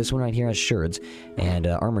 Except, actually, this one right here has sherds and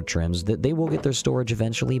armor trims. They will get their storage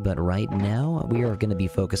eventually, but right now we are going to be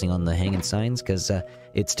focusing on the hanging signs because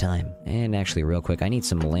it's time. And actually, real quick, I need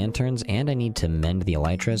some lanterns and I need to mend the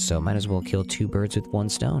elytras, so might as well kill two birds with one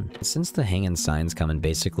stone. Since the hanging signs come in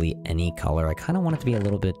basically any color, I kind of want it to be a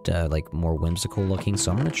little bit like more whimsical looking, so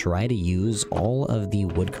I'm going to try to use all of the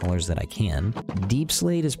wood colors that I can. Deep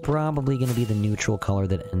slate is probably going to be the neutral color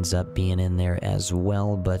that ends up being in there as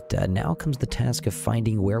well, but now comes the task of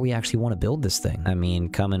finding where we actually want to build this thing. I mean,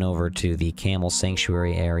 coming over to the camel sanctuary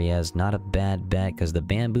area is not a bad bet, because the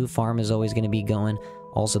bamboo farm is always going to be going.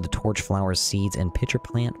 Also, the torch flower seeds and pitcher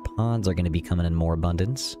plant pods are going to be coming in more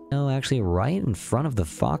abundance. No, actually, right in front of the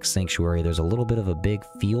fox sanctuary, there's a little bit of a big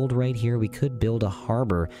field right here. We could build a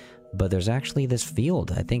harbor, but there's actually this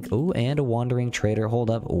field, I think. Oh, and a wandering trader.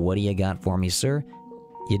 Hold up. What do you got for me, sir?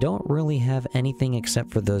 You don't really have anything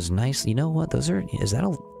except for those nice... You know what? Those are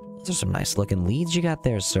some nice looking leads you got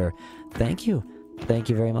there, sir. Thank you. Thank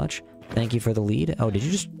you very much. Thank you for the lead. Oh, did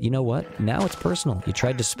you just... You know what? Now it's personal. You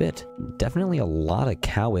tried to spit. Definitely a lot of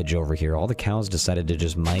cowage over here. All the cows decided to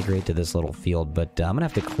just migrate to this little field, but I'm gonna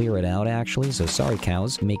have to clear it out, actually. So sorry,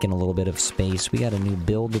 cows. Making a little bit of space. We got a new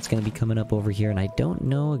build that's gonna be coming up over here, and I don't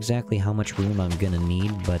know exactly how much room I'm gonna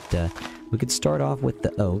need, but we could start off with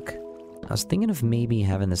the oak. I was thinking of maybe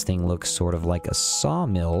having this thing look sort of like a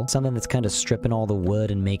sawmill, something that's kind of stripping all the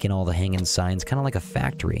wood and making all the hanging signs, kind of like a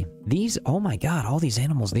factory. These, oh my god, all these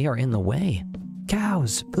animals, they are in the way.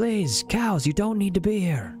 Cows, please, cows, you don't need to be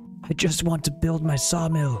here. I just want to build my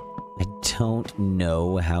sawmill. I don't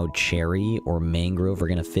know how cherry or mangrove are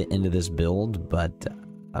going to fit into this build, but...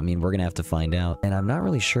 I mean, we're gonna have to find out. And I'm not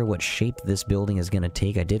really sure what shape this building is gonna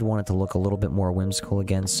take. I did want it to look a little bit more whimsical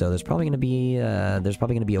again, so there's probably gonna be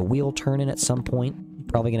a wheel turning at some point.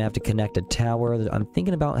 Probably gonna have to connect a tower. I'm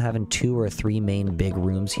thinking about having 2 or 3 main big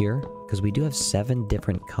rooms here, because we do have 7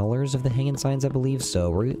 different colors of the hanging signs, I believe, so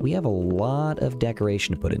we have a lot of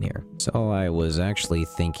decoration to put in here. So I was actually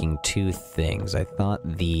thinking 2 things. I thought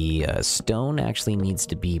the stone actually needs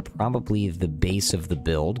to be probably the base of the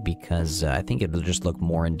build, because I think it'll just look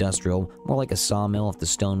more industrial, more like a sawmill if the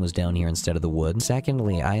stone was down here instead of the wood.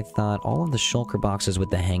 Secondly, I thought all of the shulker boxes with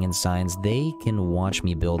the hanging signs, they can watch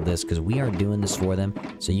me build this, because we are doing this for them.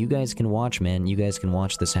 So you guys can watch, man. You guys can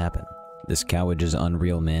watch this happen. This cowage is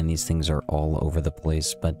unreal, man. These things are all over the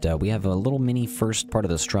place. But we have a little mini first part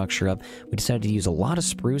of the structure up. We decided to use a lot of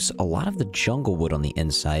spruce, a lot of the jungle wood on the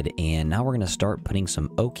inside, and now we're going to start putting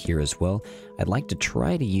some oak here as well. I'd like to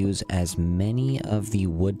try to use as many of the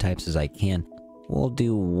wood types as I can. We'll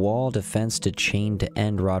do wall defense to chain to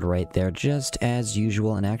end rod right there, just as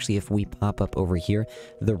usual. And actually, if we pop up over here,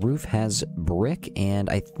 the roof has brick, and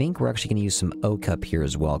I think we're actually going to use some oak up here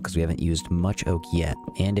as well, because we haven't used much oak yet.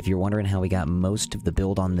 And if you're wondering how we got most of the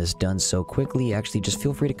build on this done so quickly, actually just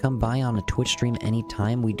feel free to come by on a Twitch stream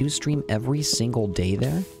anytime. We do stream every single day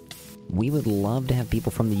there. We would love to have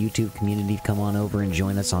people from the YouTube community come on over and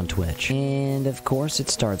join us on Twitch. And of course, it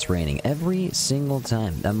starts raining every single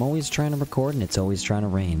time. I'm always trying to record and it's always trying to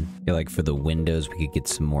rain. I feel like for the windows, we could get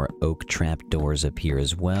some more oak trap doors up here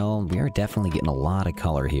as well. We are definitely getting a lot of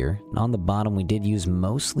color here. And on the bottom, we did use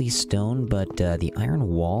mostly stone, but the iron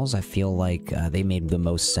walls, I feel like they made the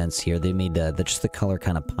most sense here. They made just the color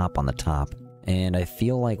kind of pop on the top. And I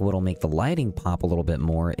feel like what'll make the lighting pop a little bit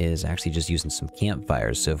more is actually just using some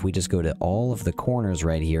campfires. So if we just go to all of the corners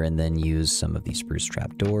right here and then use some of these spruce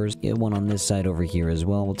trap doors, get one on this side over here as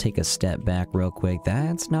well. We'll take a step back real quick.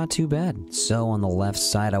 That's not too bad. So on the left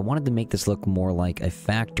side, I wanted to make this look more like a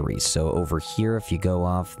factory. So over here, if you go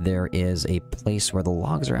off, there is a place where the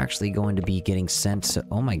logs are actually going to be getting sent. So,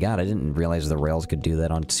 oh my god, I didn't realize the rails could do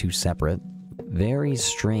that on two separate. Very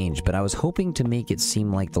strange, but I was hoping to make it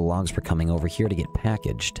seem like the logs were coming over here to get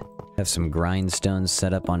packaged. Have some grindstones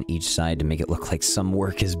set up on each side to make it look like some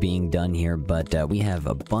work is being done here, but we have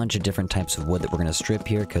a bunch of different types of wood that we're going to strip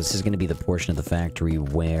here, because this is going to be the portion of the factory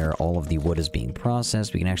where all of the wood is being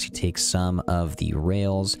processed. We can actually take some of the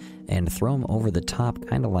rails and throw them over the top,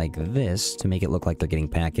 kind of like this, to make it look like they're getting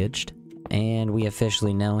packaged. And we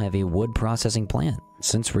officially now have a wood processing plant.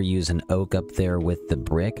 Since we're using oak up there with the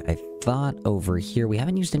brick, I thought over here, we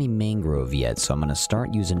haven't used any mangrove yet, so I'm going to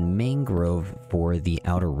start using mangrove for the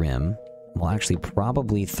outer rim. We'll actually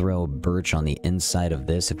probably throw birch on the inside of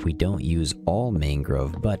this if we don't use all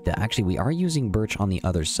mangrove, but actually we are using birch on the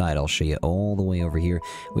other side. I'll show you all the way over here.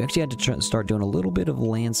 We actually had to start doing a little bit of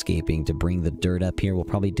landscaping to bring the dirt up here. We'll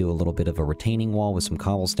probably do a little bit of a retaining wall with some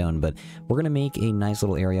cobblestone, but we're going to make a nice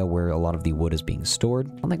little area where a lot of the wood is being stored.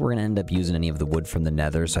 I don't think we're going to end up using any of the wood from the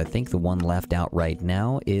nether, so I think the one left out right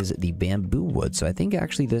now is the bamboo wood. So I think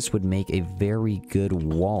actually this would make a very good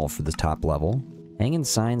wall for the top level. Hanging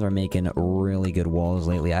signs are making really good walls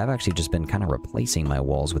lately. I've actually just been kind of replacing my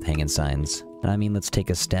walls with hanging signs. I mean, let's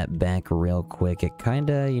take a step back real quick. It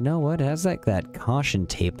kinda, you know what, has like that caution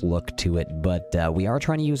tape look to it, but we are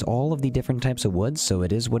trying to use all of the different types of wood, so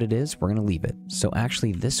it is what it is. We're gonna leave it. So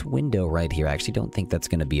actually, this window right here, I actually don't think that's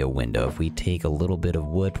gonna be a window. If we take a little bit of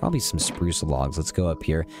wood, probably some spruce logs, let's go up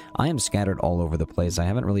here. I am scattered all over the place. I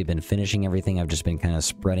haven't really been finishing everything. I've just been kind of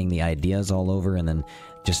spreading the ideas all over and then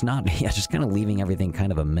just kind of leaving everything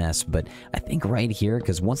kind of a mess. But I think right here,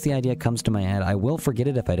 because once the idea comes to my head, I will forget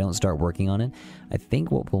it if I don't start working on it. I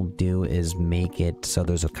think what we'll do is make it so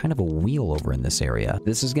there's a kind of a wheel over in this area.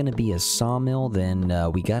 This is going to be a sawmill, then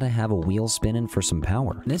we got to have a wheel spinning for some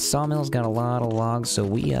power. This sawmill's got a lot of logs, so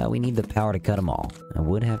we need the power to cut them all. I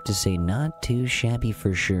would have to say not too shabby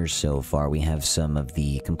for sure so far. We have some of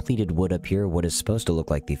the completed wood up here, what is supposed to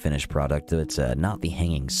look like the finished product. It's not the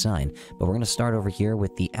hanging sign, but we're going to start over here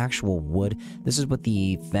with the actual wood. This is what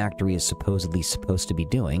the factory is supposedly supposed to be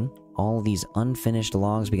doing. All these unfinished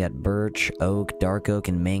logs, we got birch, oak, dark oak,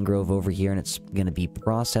 and mangrove over here, and it's going to be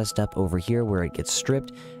processed up over here where it gets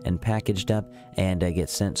stripped and packaged up and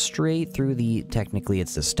gets sent straight through the, technically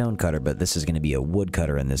it's the stone cutter, but this is going to be a wood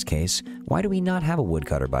cutter in this case. Why do we not have a wood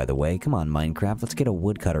cutter, by the way? Come on, Minecraft, let's get a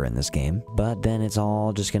wood cutter in this game. But then it's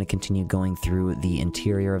all just going to continue going through the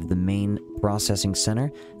interior of the main processing center,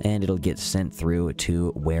 and it'll get sent through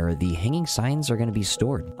to where the hanging signs are going to be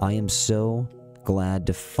stored. I am so glad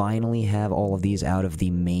to finally have all of these out of the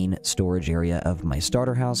main storage area of my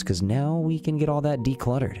starter house, because now we can get all that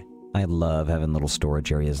decluttered. I love having little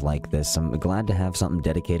storage areas like this. I'm glad to have something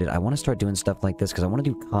dedicated. I want to start doing stuff like this because I want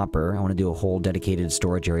to do copper. I want to do a whole dedicated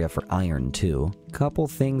storage area for iron too. Couple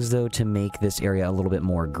things though to make this area a little bit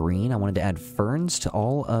more green. I wanted to add ferns to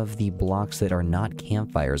all of the blocks that are not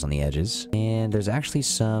campfires on the edges. And there's actually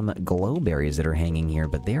some glowberries that are hanging here,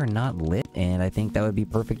 but they are not lit, and I think that would be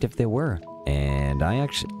perfect if they were. And I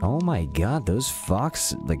actually, oh my god, those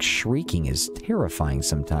fox, like, shrieking is terrifying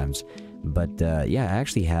sometimes. But yeah, I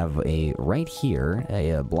actually have right here,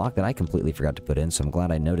 a block that I completely forgot to put in, so I'm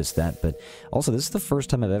glad I noticed that. But also, this is the first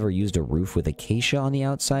time I've ever used a roof with acacia on the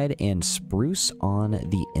outside and spruce on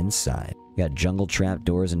the inside. Got jungle trap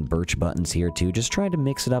doors and birch buttons here too. Just trying to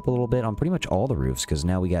mix it up a little bit on pretty much all the roofs, because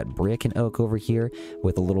now we got brick and oak over here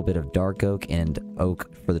with a little bit of dark oak and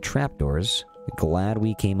oak for the trap doors. Glad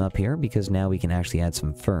we came up here, because now we can actually add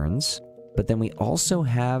some ferns. But then we also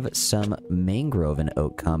have some mangrove and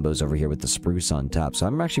oak combos over here with the spruce on top. So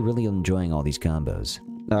I'm actually really enjoying all these combos.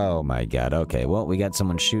 Oh my god, okay, well, we got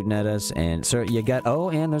someone shooting at us, and sir, you got,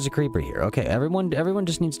 oh, and there's a creeper here. Okay, everyone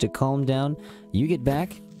just needs to calm down. You get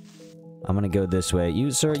back. I'm gonna go this way.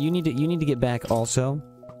 You, sir, you need to get back also.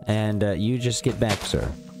 And you just get back, sir.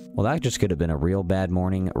 Well, that just could have been a real bad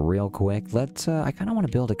morning real quick. Let's, I kind of want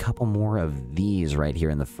to build a couple more of these right here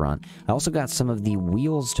in the front. I also got some of the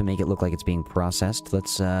wheels to make it look like it's being processed.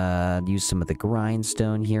 Let's use some of the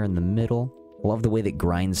grindstone here in the middle. Love the way that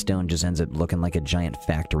grindstone just ends up looking like a giant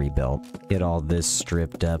factory belt. Get all this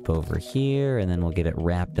stripped up over here, and then we'll get it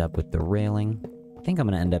wrapped up with the railing. I think I'm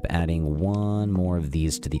going to end up adding one more of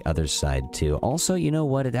these to the other side too. Also, you know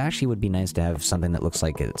what? It actually would be nice to have something that looks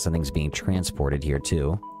like something's being transported here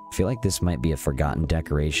too. I feel like this might be a forgotten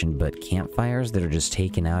decoration, but campfires that are just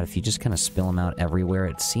taken out, if you just kind of spill them out everywhere,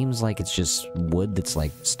 it seems like it's just wood that's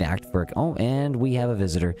like stacked for... Oh, and we have a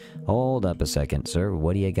visitor. Hold up a second, sir.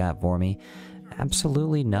 What do you got for me?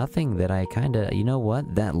 Absolutely nothing that I kind of... You know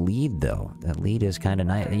what? That lead, though. That lead is kind of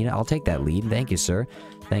nice. You know, I'll take that lead. Thank you, sir.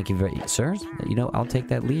 Thank you very... Sir, you know, I'll take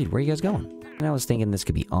that lead. Where are you guys going? And I was thinking this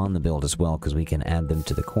could be on the build as well, because we can add them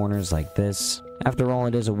to the corners like this. After all,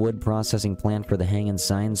 it is a wood processing plant for the hanging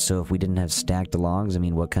signs, so if we didn't have stacked logs, I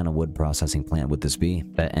mean, what kind of wood processing plant would this be?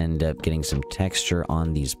 I end up getting some texture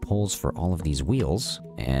on these poles for all of these wheels.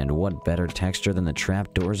 And what better texture than the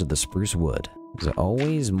trapdoors of the spruce wood? There's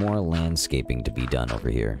always more landscaping to be done over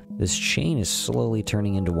here. This chain is slowly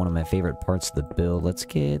turning into one of my favorite parts of the build. Let's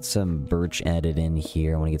get some birch added in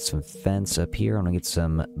here. I want to get some fence up here. I want to get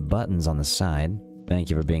some buttons on the side. Thank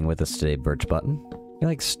you for being with us today, Birch Button. I feel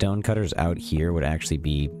like stone cutters out here would actually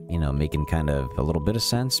be, you know, making kind of a little bit of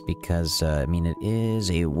sense because, I mean, it is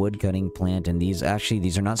a wood cutting plant, and these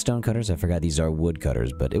are not stone cutters. I forgot these are wood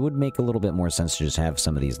cutters, but it would make a little bit more sense to just have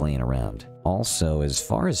some of these laying around. Also, as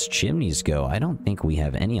far as chimneys go, I don't think we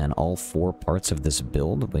have any on all four parts of this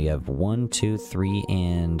build. We have 1, 2, 3,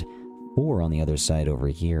 and 4 on the other side over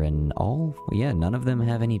here, and none of them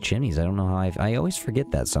have any chimneys. I don't know how I always forget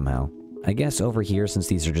that somehow. I guess over here, since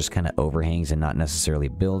these are just kind of overhangs and not necessarily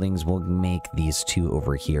buildings, we'll make these 2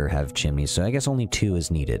 over here have chimneys. So I guess only 2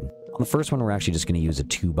 is needed. On the first one, we're actually just going to use a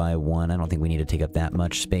 2x1. I don't think we need to take up that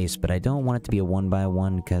much space, but I don't want it to be a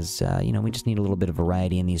 1x1 because, you know, we just need a little bit of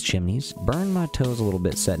variety in these chimneys. Burn my toes a little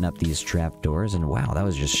bit setting up these trapdoors, and wow, that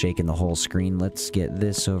was just shaking the whole screen. Let's get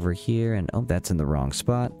this over here, and oh, that's in the wrong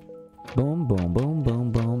spot. Boom, boom, boom,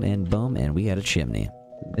 boom, boom, and we got a chimney.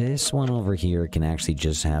 This one over here can actually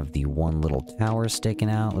just have the one little tower sticking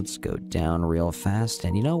out. Let's go down real fast,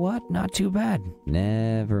 and you know what? Not too bad.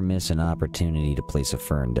 Never miss an opportunity to place a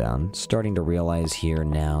fern down. Starting to realize here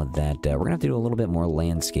now that we're gonna have to do a little bit more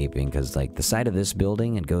landscaping, because like the side of this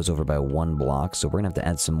building, it goes over by 1 block, so we're gonna have to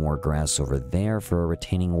add some more grass over there for a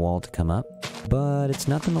retaining wall to come up. But it's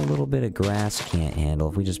nothing a little bit of grass can't handle.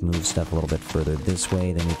 If we just move stuff a little bit further this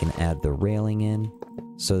way, then we can add the railing in.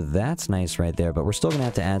 So that's nice right there, but we're still gonna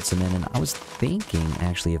have to add some in, and I was thinking,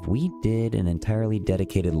 actually, if we did an entirely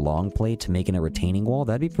dedicated long play to making a retaining wall,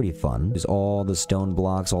 that'd be pretty fun. There's all the stone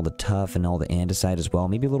blocks, all the tuff, and all the andesite as well,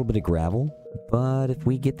 maybe a little bit of gravel. But if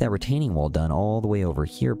we get that retaining wall done all the way over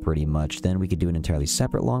here pretty much, then we could do an entirely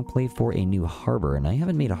separate long play for a new harbor, and I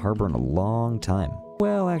haven't made a harbor in a long time.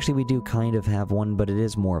 Well, actually, we do kind of have one, but it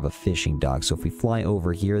is more of a fishing dock. So if we fly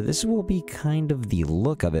over here, this will be kind of the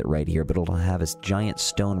look of it right here, but it'll have a giant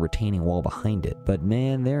stone retaining wall behind it. But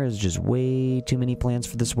man, there is just way too many plans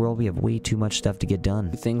for this world. We have way too much stuff to get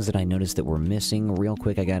done. Things that I noticed that were missing real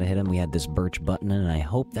quick, I gotta hit them. We had this birch button, and I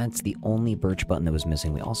hope that's the only birch button that was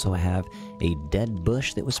missing. We also have a dead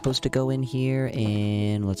bush that was supposed to go in here,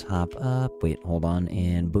 and let's hop up. Wait, hold on,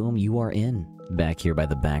 and boom, you are in. Back here by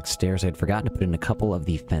the back stairs, I'd forgotten to put in a couple of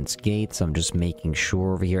the fence gates. I'm just making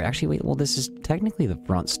sure over here. Actually, wait, well, this is technically the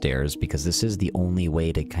front stairs because this is the only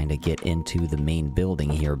way to kind of get into the main building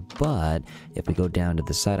here. But if we go down to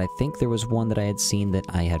the side, I think there was one that I had seen that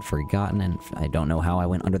I had forgotten, and I don't know how I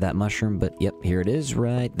went under that mushroom, but yep, here it is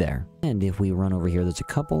right there. And if we run over here, there's a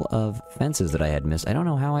couple of fences that I had missed. I don't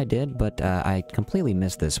know how I did, but I completely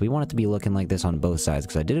missed this. We want it to be looking like this on both sides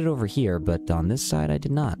because I did it over here, but on this side, I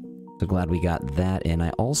did not. So glad we got that in. I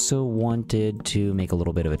also wanted to make a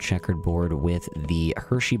little bit of a checkered board with the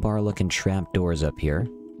Hershey bar looking trapdoors up here.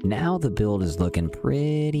 Now the build is looking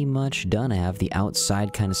pretty much done. I have the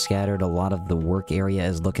outside kind of scattered. A lot of the work area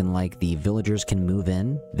is looking like the villagers can move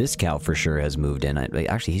in. This cow for sure has moved in.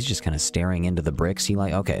 Actually, he's just kind of staring into the bricks.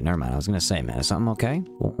 Okay, never mind. I was going to say, man, is something okay?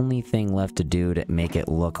 The only thing left to do to make it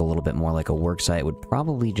look a little bit more like a work site would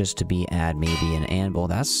probably just to be add maybe an anvil.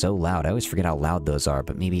 That's so loud. I always forget how loud those are,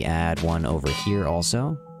 but maybe add one over here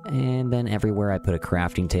also. And then everywhere I put a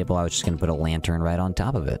crafting table, I was just going to put a lantern right on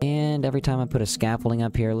top of it. And every time I put a scaffolding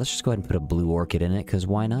up here, let's just go ahead and put a blue orchid in it, because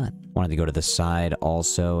why not? Wanted to go to the side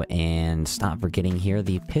also, and stop forgetting here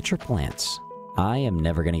the pitcher plants. I am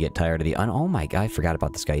never going to get tired of the... Oh my god, I forgot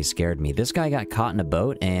about this guy. He scared me. This guy got caught in a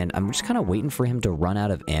boat, and I'm just kind of waiting for him to run out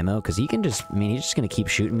of ammo, because he can just... I mean, he's just going to keep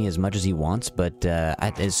shooting me as much as he wants, but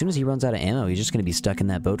as soon as he runs out of ammo, he's just going to be stuck in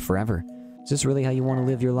that boat forever. Is this really how you want to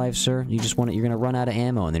live your life, sir? You just want it, you're going to run out of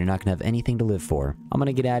ammo, and then you're not going to have anything to live for. I'm going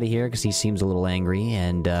to get out of here because he seems a little angry,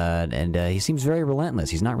 and he seems very relentless.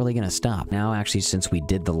 He's not really going to stop. Now, actually, since we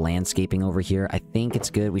did the landscaping over here, I think it's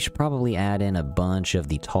good. We should probably add in a bunch of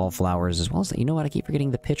the tall flowers, as well as, you know what, I keep forgetting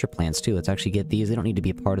the pitcher plants, too. Let's actually get these. They don't need to be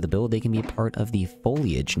a part of the build. They can be a part of the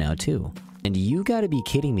foliage now, too. And you gotta be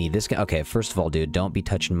kidding me. This guy... Okay, first of all, dude, don't be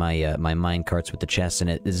touching my my mine carts with the chests in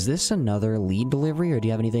it. Is this another lead delivery, or do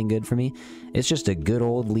you have anything good for me? It's just a good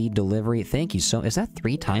old lead delivery. Thank you so... Is that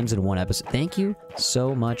 3 times in one episode? Thank you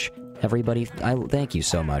so much, everybody. Thank you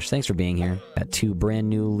so much. Thanks for being here. Got 2 brand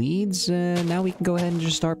new leads. Now we can go ahead and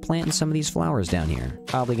just start planting some of these flowers down here.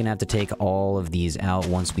 Probably gonna have to take all of these out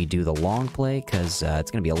once we do the long play, because it's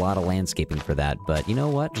gonna be a lot of landscaping for that. But you know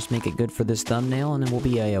what? Just make it good for this thumbnail, and then we'll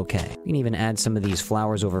be a-okay. We can even add some of these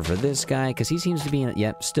flowers over for this guy, because he seems to be in...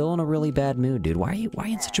 Yep, still in a really bad mood, dude. Why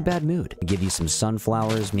in such a bad mood? Give you some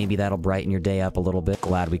sunflowers. Maybe that'll brighten your day up a little bit.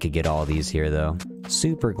 Glad we could get all these here, though.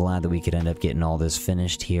 Super glad that we could end up getting all this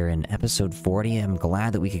finished here in episode 40. I'm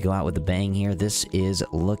glad that we could go out with a bang here. This is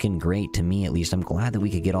looking great to me, at least. I'm glad that we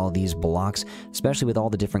could get all these blocks, especially with all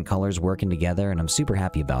the different colors working together, and I'm super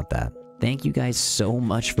happy about that. Thank you guys so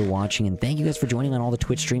much for watching, and thank you guys for joining on all the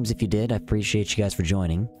Twitch streams if you did. I appreciate you guys for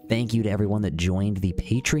joining. Thank you to everyone that joined the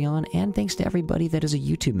Patreon, and thanks to everybody that is a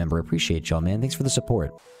YouTube member. Appreciate y'all, man. Thanks for the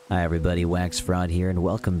support. Hi everybody, Wax Fraud here, and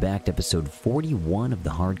welcome back to episode 41 of the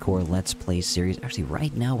Hardcore Let's Play series. Actually,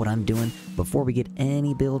 right now what I'm doing, before we get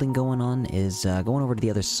any building going on, is going over to the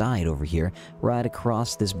other side over here, right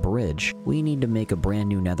across this bridge. We need to make a brand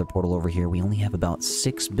new nether portal over here. We only have about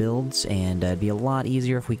 6 builds, and it'd be a lot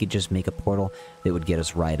easier if we could just make a portal that would get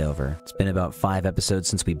us right over. It's been about 5 episodes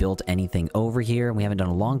since we built anything over here, and we haven't done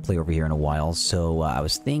a long play over here in a while, so I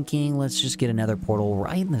was thinking, let's just get another portal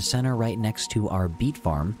right in the center, right next to our beet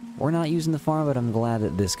farm. We're not using the farm, but I'm glad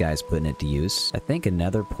that this guy's putting it to use. I think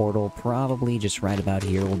another portal probably just right about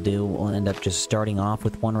here will do. We'll end up just starting off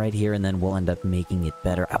with one right here, and then we'll end up making it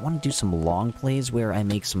better. I want to do some long plays where I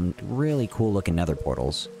make some really cool looking nether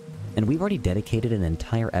portals. And we've already dedicated an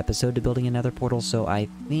entire episode to building a nether portal, so I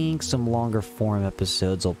think some longer form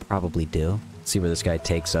episodes will probably do. Let's see where this guy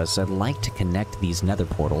takes us. I'd like to connect these nether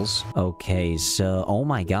portals. Okay, so... Oh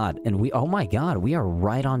my god. And we are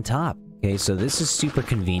right on top. Okay, so this is super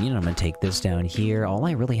convenient. I'm going to take this down here. All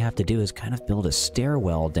I really have to do is kind of build a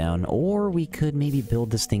stairwell down, or we could maybe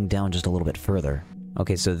build this thing down just a little bit further.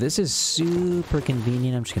 Okay, so this is super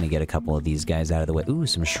convenient. I'm just going to get a couple of these guys out of the way. Ooh,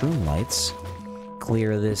 some shroom lights.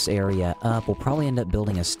 Clear this area up. We'll probably end up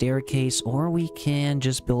building a staircase, or we can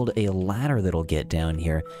just build a ladder that'll get down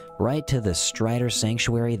here right to the Strider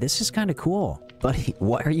Sanctuary. This is kind of cool. Buddy,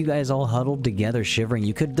 why are you guys all huddled together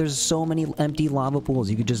shivering? There's so many empty lava pools.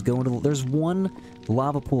 You could just go into... There's one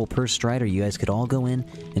lava pool per Strider. You guys could all go in,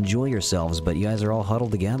 enjoy yourselves, but you guys are all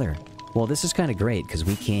huddled together. Well, this is kind of great, because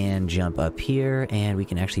we can jump up here, and we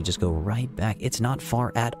can actually just go right back. It's not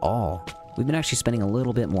far at all. We've been actually spending a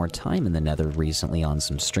little bit more time in the nether recently on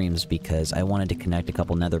some streams because I wanted to connect a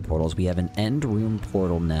couple nether portals. We have an end room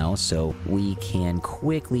portal now, so we can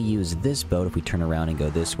quickly use this boat if we turn around and go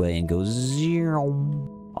this way and go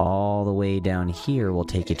zero. All the way down here will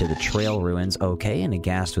take you to the trail ruins. Okay, and a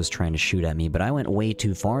ghast was trying to shoot at me, but I went way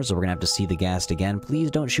too far, so we're gonna have to see the ghast again. Please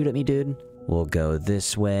don't shoot at me, dude. We'll go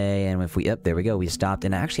this way, and if we... Yep, there we go. We stopped,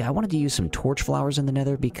 and actually, I wanted to use some torch flowers in the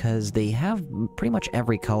nether because they have pretty much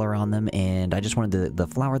every color on them, and I just wanted the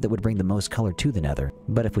flower that would bring the most color to the nether.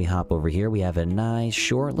 But if we hop over here, we have a nice,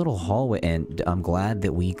 short little hallway, and I'm glad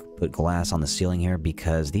that we put glass on the ceiling here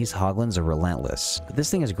because these hoglins are relentless. But this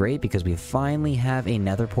thing is great because we finally have a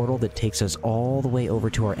nether portal that takes us all the way over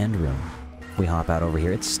to our end room. We hop out over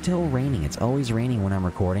here. It's still raining. It's always raining when I'm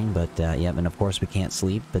recording, but yeah, and of course we can't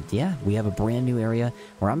sleep. But yeah, we have a brand new area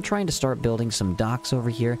where I'm trying to start building some docks over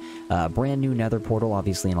here. Brand new nether portal,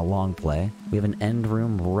 obviously in a long play. We have an end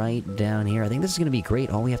room right down here. I think this is going to be great.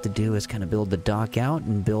 All we have to do is kind of build the dock out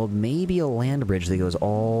and build maybe a land bridge that goes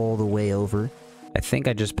all the way over. I think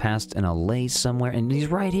I just passed an allay somewhere, and he's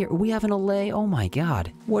right here. We have an allay. Oh my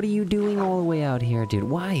god. What are you doing all the way out here, dude?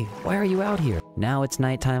 Why? Why are you out here? Now it's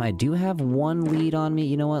nighttime. I do have one lead on me.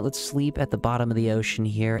 You know what? Let's sleep at the bottom of the ocean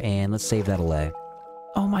here, and let's save that allay.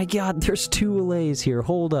 Oh my god, there's 2 allays here.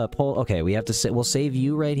 Hold up. Okay, we have to we'll save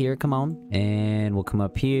you right here. Come on. And we'll come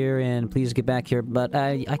up here, and please get back here. But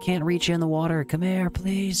I can't reach you in the water. Come here,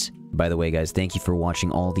 please. By the way, guys, thank you for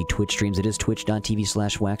watching all the Twitch streams. It is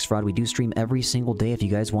twitch.tv/waxfraud. We do stream every single day if you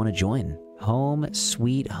guys want to join. Home,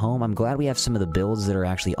 sweet home. I'm glad we have some of the builds that are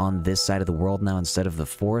actually on this side of the world now instead of the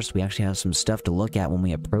forest. We actually have some stuff to look at when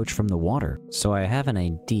we approach from the water. So I have an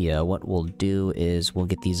idea. What we'll do is we'll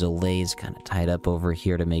get these allays kind of tied up over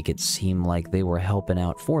here to make it seem like they were helping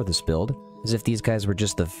out for this build, as if these guys were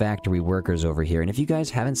just the factory workers over here. And if you guys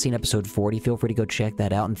haven't seen episode 40, feel free to go check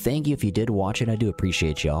that out. And thank you if you did watch it. I do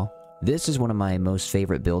appreciate y'all. This is one of my most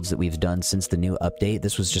favorite builds that we've done since the new update.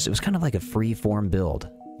 It was kind of like a free-form build.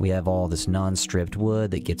 We have all this non-stripped wood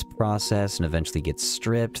that gets processed and eventually gets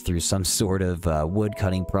stripped through some sort of wood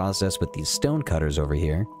cutting process with these stone cutters over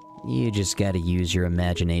here. You just gotta use your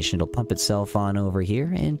imagination. It'll pump itself on over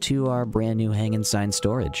here into our brand new hanging sign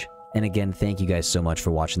storage. And again, thank you guys so much for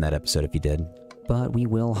watching that episode if you did. But we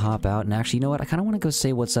will hop out, and actually, you know what? I kind of want to go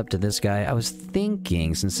say what's up to this guy. I was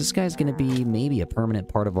thinking, since this guy's going to be maybe a permanent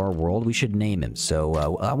part of our world, we should name him. So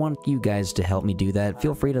I want you guys to help me do that.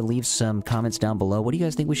 Feel free to leave some comments down below. What do you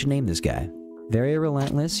guys think we should name this guy? Very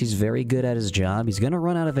relentless. He's very good at his job. He's going to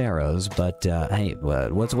run out of arrows, but hey,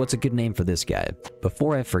 what's a good name for this guy?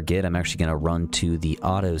 Before I forget, I'm actually going to run to the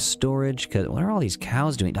auto storage, because what are all these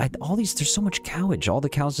cows doing? There's so much cowage. All the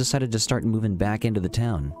cows decided to start moving back into the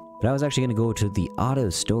town. But I was actually going to go to the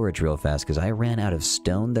auto storage real fast because I ran out of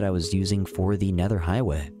stone that I was using for the nether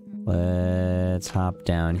highway. Let's hop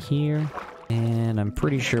down here. And I'm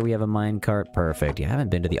pretty sure we have a minecart. Perfect. Yeah, I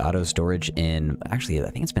haven't been to the auto storage in... Actually,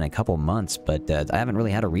 I think it's been a couple months, but I haven't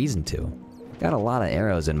really had a reason to. Got a lot of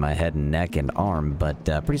arrows in my head and neck and arm, but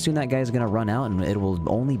pretty soon that guy's going to run out and it will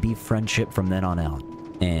only be friendship from then on out.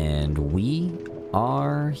 And we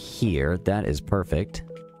are here. That is perfect.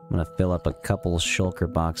 I'm gonna fill up a couple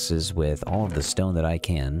shulker boxes with all of the stone that I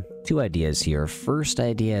can. 2 ideas here. First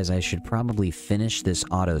idea is I should probably finish this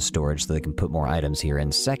auto storage so that I can put more items here.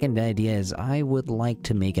 And second idea is I would like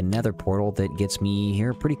to make another portal that gets me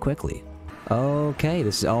here pretty quickly. Okay,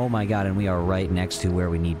 oh my god, and we are right next to where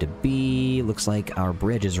we need to be. Looks like our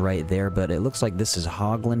bridge is right there, but it looks like this is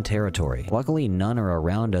Hogland territory. Luckily, none are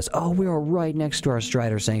around us. Oh, we are right next to our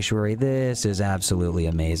Strider Sanctuary. This is absolutely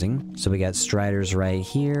amazing. So we got Striders right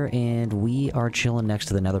here, and we are chilling next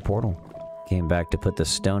to the nether portal. Came back to put the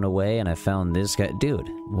stone away, and I found this guy. Dude,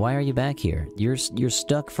 why are you back here? You're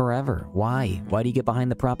stuck forever. Why? Why do you get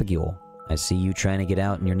behind the propagule? I see you trying to get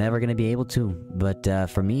out, and you're never going to be able to. But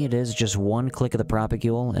for me, it is just 1 click of the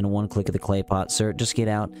propagule and 1 click of the clay pot. Sir, just get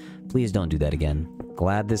out. Please don't do that again.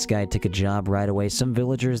 Glad this guy took a job right away. Some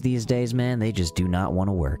villagers these days, man, they just do not want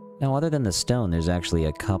to work. Now, other than the stone, there's actually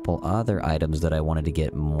a couple other items that I wanted to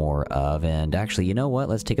get more of. And actually, you know what?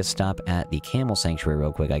 Let's take a stop at the camel sanctuary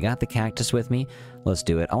real quick. I got the cactus with me. Let's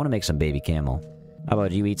do it. I want to make some baby camel. How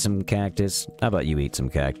about you eat some cactus? How about you eat some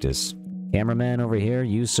cactus? Cameraman over here,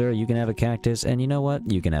 you sir, you can have a cactus, and you know what?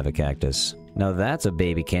 You can have a cactus. Now that's a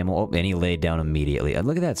baby camel. Oh, and he laid down immediately.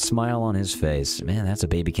 Look at that smile on his face. Man, that's a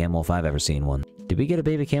baby camel if I've ever seen one. Did we get a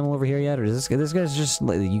baby camel over here yet, or is this guy's just...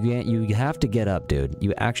 You have to get up, dude.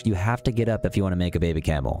 You have to get up if you want to make a baby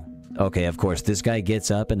camel. Okay, of course, this guy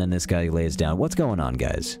gets up, and then this guy lays down. What's going on,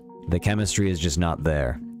 guys? The chemistry is just not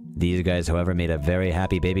there. These guys, however, made a very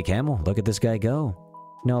happy baby camel. Look at this guy go.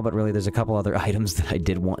 No, but really, there's a couple other items that I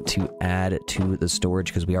did want to add to the storage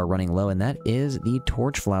because we are running low, and that is the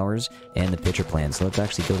torch flowers and the pitcher plants. So let's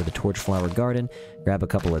actually go to the torch flower garden, grab a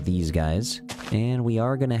couple of these guys, and we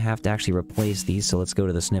are going to have to actually replace these, so let's go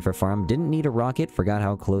to the sniffer farm. Didn't need a rocket, forgot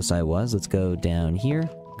how close I was. Let's go down here,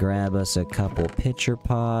 grab us a couple pitcher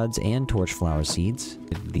pods and torch flower seeds.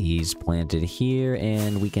 These planted here,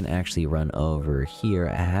 and we can actually run over here.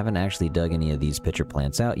 I haven't actually dug any of these pitcher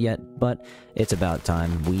plants out yet, but it's about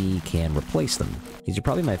time we can replace them. These are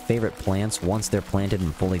probably my favorite plants once they're planted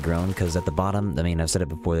and fully grown, because at the bottom, I mean, I've said it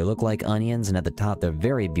before, they look like onions, and at the top, they're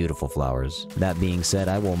very beautiful flowers. That being said,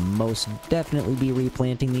 I will most definitely be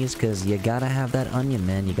replanting these, because you gotta have that onion,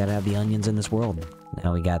 man. You gotta have the onions in this world.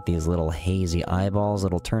 Now we got these little hazy eyeballs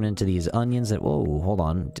that'll turn into these onions that... Whoa, hold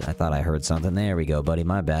on. I thought I heard something. There we go, buddy.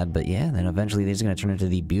 My bad. But yeah, then eventually these are going to turn into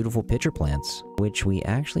the beautiful pitcher plants, which we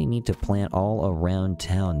actually need to plant all around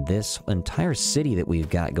town. This entire city that we've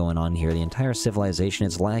got going on here, the entire civilization,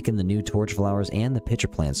 it's lacking the new torch flowers and the pitcher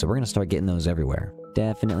plants, so we're going to start getting those everywhere.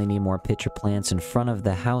 Definitely need more pitcher plants in front of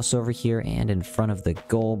the house over here and in front of the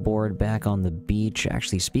goal board back on the beach.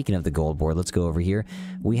 Actually, speaking of the goal board, let's go over here.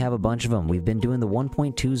 We have a bunch of them. We've been doing the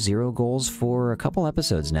 1.20 goals for a couple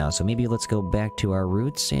episodes now, so maybe let's go back to our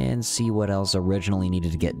roots and see what else originally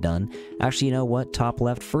needed to get done. Actually, you know what? Top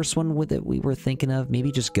left, first one that we were thinking of, maybe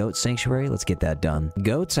just Goat Sanctuary. Let's get that done.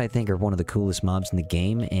 Goats, I think, are one of the coolest mobs in the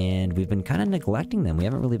game, and we've been kind of neglecting them. We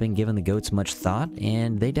haven't really been giving the goats much thought,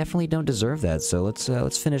 and they definitely don't deserve that, so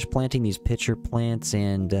let's finish planting these pitcher plants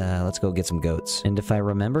and let's go get some goats. And if I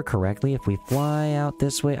remember correctly, if we fly out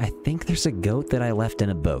this way, I think there's a goat that I left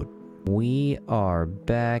in a boat. We are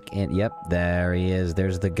back, and yep, there he is.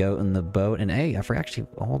 There's the goat in the boat. And hey, I forgot, actually,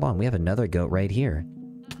 hold on, we have another goat right here.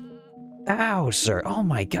 Ow, sir. Oh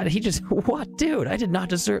my god, he just... What, dude? I did not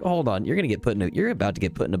deserve... Hold on, you're about to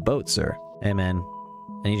get put in a boat, sir. Hey, man.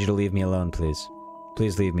 I need you to leave me alone, please.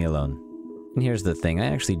 Please leave me alone. And here's the thing, I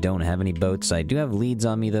actually don't have any boats. I do have leads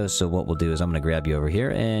on me though, so what we'll do is I'm gonna grab you over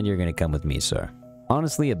here and you're gonna come with me, sir.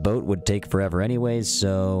 Honestly, a boat would take forever anyways,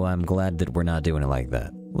 so I'm glad that we're not doing it like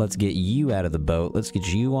that. Let's get you out of the boat. Let's get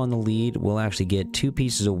you on the lead. We'll actually get 2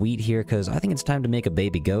 pieces of wheat here, because I think it's time to make a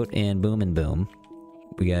baby goat, and boom and boom.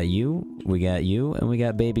 We got you, and we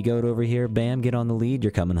got baby goat over here. Bam, get on the lead,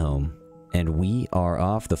 you're coming home. And we are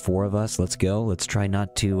off, the 4 of us. Let's go. Let's try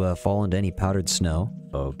not to fall into any powdered snow.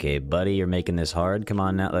 Okay, buddy, you're making this hard. Come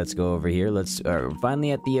on now, let's go over here. Let's,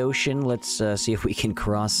 finally at the ocean. Let's see if we can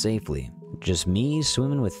cross safely. Just me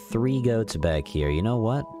swimming with 3 goats back here. You know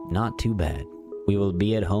what? Not too bad. We will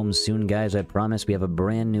be at home soon, guys. I promise. We have a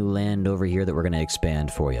brand new land over here that we're going to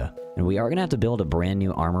expand for you. And we are going to have to build a brand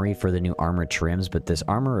new armory for the new armor trims, but this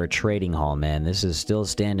armor trading hall, man, this is still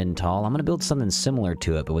standing tall. I'm going to build something similar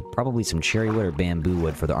to it, but with probably some cherry wood or bamboo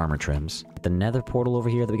wood for the armor trims. The nether portal over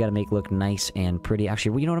here that we got to make look nice and pretty.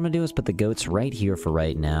 Actually, you know what I'm going to do is put the goats right here for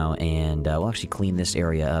right now, and we'll actually clean this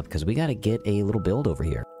area up, because we got to get a little build over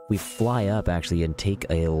here. We fly up, actually, and take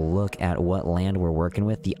a look at what land we're working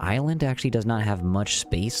with. The island actually does not have much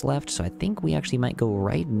space left, so I think we actually might go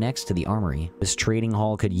right next to the armory. This trading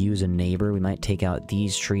hall could use a neighbor. We might take out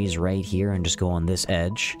these trees right here and just go on this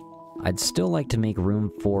edge. I'd still like to make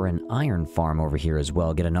room for an iron farm over here as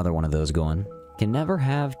well. Get another one of those going. Can never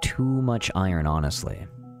have too much iron, honestly.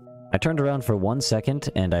 I turned around for 1 second,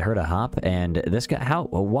 and I heard a hop, and this guy... How?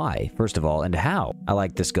 Well, why? First of all, and how? I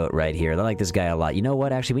like this goat right here. I like this guy a lot. You know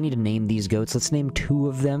what? Actually, we need to name these goats. Let's name 2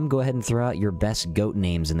 of them. Go ahead and throw out your best goat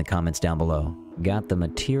names in the comments down below. Got the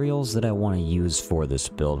materials that I want to use for this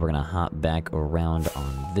build. We're going to hop back around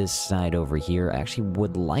on this side over here. I actually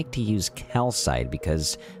would like to use calcite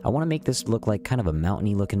because I want to make this look like kind of a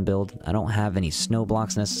mountainy looking build. I don't have any snow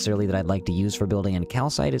blocks necessarily that I'd like to use for building, and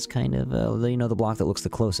calcite is kind of, you know, the block that looks the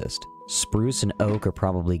closest. Spruce and oak are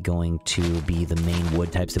probably going to be the main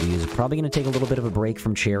wood types that we use. Probably going to take a little bit of a break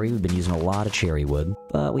from cherry. We've been using a lot of cherry wood,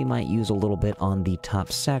 but we might use a little bit on the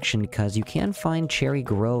top section because you can find cherry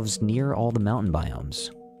groves near all the mountain biomes.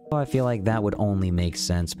 So I feel like that would only make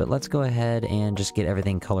sense, but let's go ahead and just get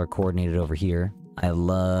everything color coordinated over here. I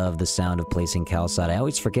love the sound of placing calcite. I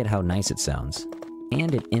always forget how nice it sounds.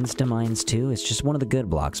 And it insta-mines too. It's just one of the good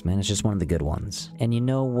blocks, man. It's just one of the good ones. And you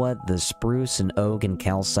know what? The spruce and oak and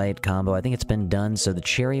calcite combo, I think it's been done. So the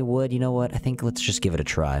cherry wood, you know what? I think let's just give it a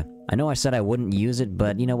try. I know I said I wouldn't use it,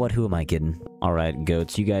 but you know what? Who am I kidding? Alright,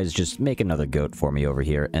 goats, you guys just make another goat for me over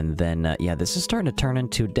here. And then, yeah, this is starting to turn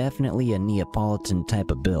into definitely a Neapolitan type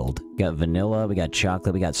of build. We got vanilla, we got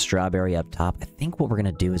chocolate, we got strawberry up top. I think what we're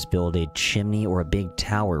gonna do is build a chimney or a big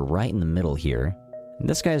tower right in the middle here.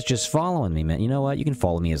 This guy's just following me, man. You know what? You can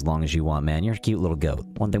follow me as long as you want, man. You're a cute little goat.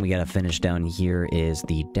 One thing we gotta finish down here is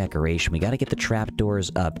the decoration. We gotta get the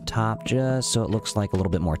trapdoors up top just so it looks like a little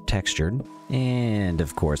bit more textured. And,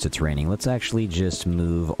 of course, it's raining. Let's actually just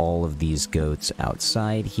move all of these goats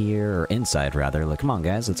outside here, or inside, rather. Look, come on,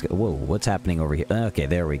 guys. Let's go. Whoa, what's happening over here? Okay,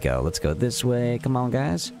 there we go. Let's go this way. Come on,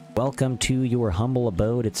 guys. Welcome to your humble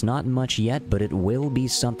abode. It's not much yet, but it will be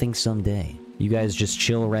something someday. You guys just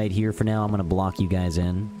chill right here for now. I'm gonna block you guys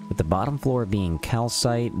in. With the bottom floor being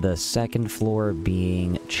calcite, the second floor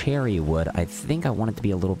being cherry wood, I think I want it to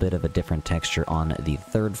be a little bit of a different texture on the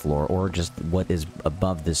third floor, or just what is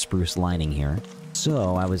above the spruce lining here.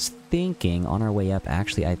 So, I was thinking on our way up,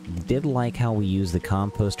 actually, I did like how we use the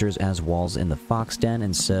composters as walls in the fox den,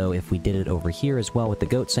 and so if we did it over here as well with the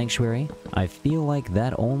goat sanctuary, I feel like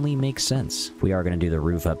that only makes sense. If we are going to do the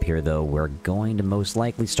roof up here, though, we're going to most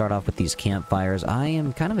likely start off with these campfires. I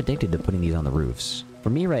am kind of addicted to putting these on the roofs. For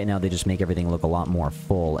me right now, they just make everything look a lot more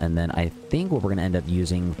full, and then I think what we're going to end up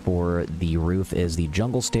using for the roof is the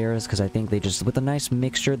jungle stairs, because I think they just, with a nice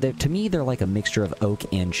mixture, to me, they're like a mixture of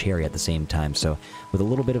oak and cherry at the same time, so with a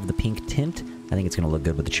little bit of the pink tint, I think it's going to look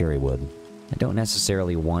good with the cherry wood. I don't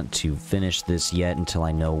necessarily want to finish this yet until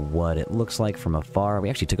I know what it looks like from afar. We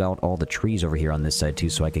actually took out all the trees over here on this side too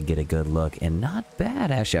so I could get a good look, and not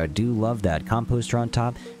bad actually. I do love that. Composter on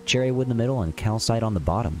top, cherry wood in the middle, and calcite on the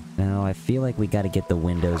bottom. Now I feel like we got to get the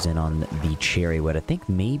windows in on the cherry wood. I think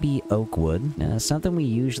maybe oak wood. Now, something we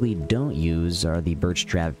usually don't use are the birch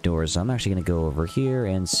trap doors, so I'm actually going to go over here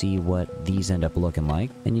and see what these end up looking like.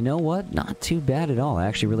 And you know what? Not too bad at all. I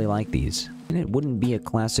actually really like these. And it wouldn't be a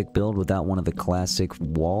classic build without one of the classic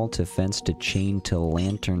wall to fence to chain to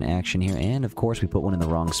lantern action here. And of course we put one in the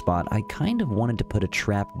wrong spot. I kind of wanted to put a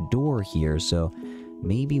trap door here, so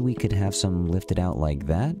maybe we could have some lifted out like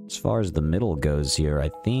that. As far as the middle goes here, I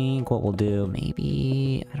think what we'll do,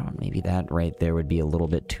 maybe that right there would be a little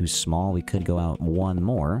bit too small. We could go out one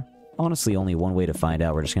more. Honestly, only one way to find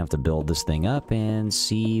out. We're just gonna have to build this thing up and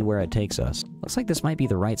see where it takes us. Looks like this might be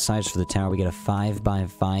the right size for the tower. We get a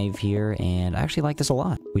 5x5 here, and I actually like this a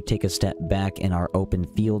lot. We take a step back in our open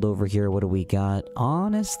field over here. What do we got?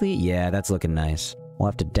 Honestly, yeah, that's looking nice. We'll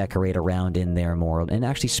have to decorate around in there more. And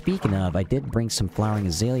actually, speaking of, I did bring some flowering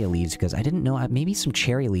azalea leaves because I didn't know, maybe some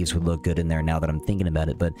cherry leaves would look good in there now that I'm thinking about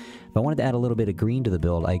it. But if I wanted to add a little bit of green to the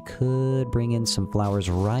build, I could bring in some flowers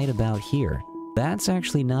right about here. That's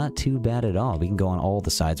actually not too bad at all. We can go on all the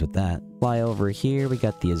sides with that. Fly over here, we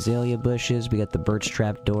got the azalea bushes, we got the birch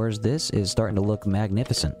trap doors. This is starting to look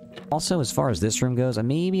magnificent. Also, as far as this room goes, I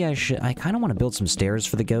kind of want to build some stairs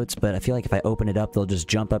for the goats, but I feel like if I open it up, they'll just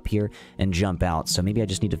jump up here and jump out. So maybe I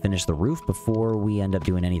just need to finish the roof before we end up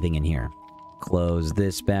doing anything in here. Close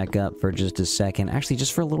this back up for just a second. Actually,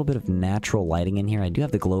 just for a little bit of natural lighting in here, I do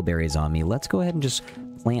have the glow berries on me. Let's go ahead and just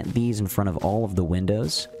plant these in front of all of the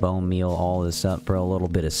windows. Bone meal all this up for a little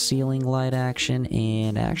bit of ceiling light action.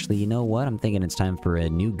 And actually, you know what? I'm thinking it's time for a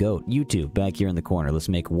new goat. You two, back here in the corner. Let's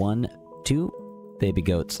make 1, 2 baby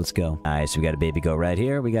goats. Let's go. Nice, we got a baby goat right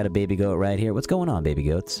here. We got a baby goat right here. What's going on, baby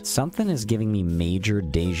goats? Something is giving me major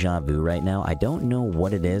deja vu right now. I don't know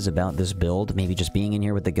what it is about this build. Maybe just being in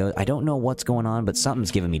here with the goat. I don't know what's going on, but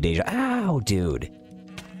something's giving me deja. Ow, dude.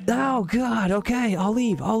 Oh, God. Okay, I'll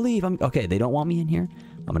leave. Okay, they don't want me in here.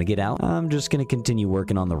 I'm gonna get out. I'm just gonna continue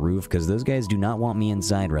working on the roof because those guys do not want me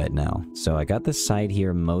inside right now. So I got the side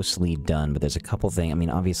here mostly done, but there's a couple things. I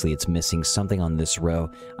mean, obviously it's missing something on this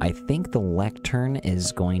row. I think the lectern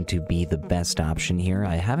is going to be the best option here.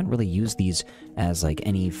 I haven't really used these as like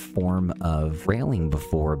any form of railing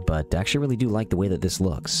before, but I actually really do like the way that this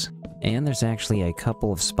looks. And there's actually a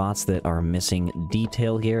couple of spots that are missing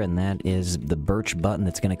detail here, and that is the birch button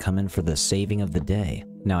that's going to come in for the saving of the day.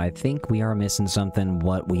 Now, I think we are missing something.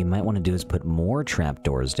 What we might want to do is put more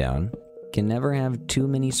trapdoors down. Can never have too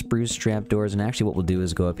many spruce trapdoors, and actually what we'll do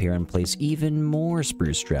is go up here and place even more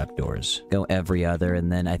spruce trapdoors. Go every other,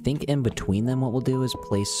 and then I think in between them what we'll do is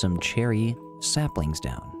place some cherry saplings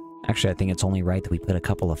down. Actually, I think it's only right that we put a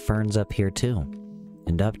couple of ferns up here too.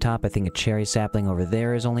 And up top, I think a cherry sapling over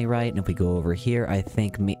there is only right. And if we go over here, I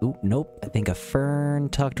think nope. I think a fern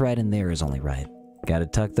tucked right in there is only right. Gotta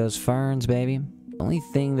tuck those ferns, baby. The only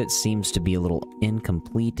thing that seems to be a little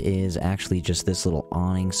incomplete is actually just this little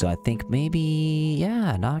awning. So I think maybe,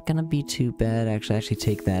 yeah, not gonna be too bad. Actually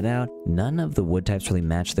take that out. None of the wood types really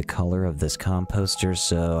match the color of this composter.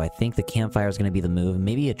 So I think the campfire is gonna be the move.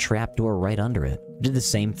 Maybe a trapdoor right under it. Did the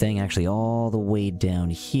same thing actually all the way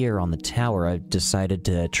down here on the tower. I decided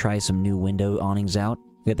to try some new window awnings out.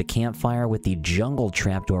 We got the campfire with the jungle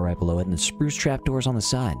trapdoor right below it and the spruce trapdoors on the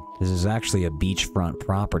side. This is actually a beachfront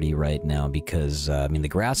property right now because, I mean, the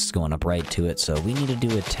grass is going up right to it, so we need to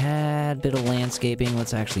do a tad bit of landscaping.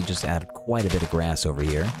 Let's actually just add quite a bit of grass over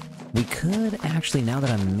here. We could actually, now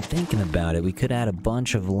that I'm thinking about it, we could add a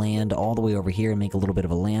bunch of land all the way over here and make a little bit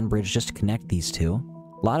of a land bridge just to connect these two.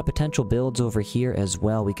 A lot of potential builds over here as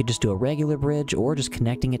well. We could just do a regular bridge or just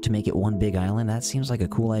connecting it to make it one big island. That seems like a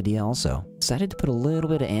cool idea also. Decided to put a little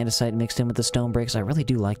bit of andesite mixed in with the stone bricks. I really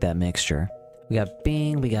do like that mixture. We got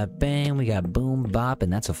bing, we got bang, we got boom, bop,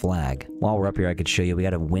 and that's a flag. While we're up here, I could show you. We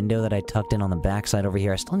got a window that I tucked in on the backside over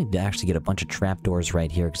here. I still need to actually get a bunch of trapdoors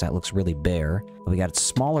right here because that looks really bare. But we got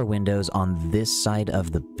smaller windows on this side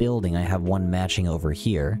of the building. I have one matching over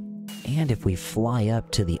here. And if we fly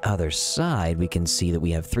up to the other side, we can see that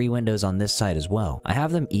we have 3 windows on this side as well. I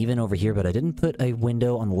have them even over here, but I didn't put a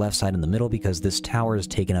window on the left side in the middle because this tower is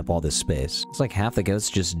taking up all this space. It's like half the goats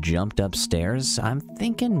just jumped upstairs. I'm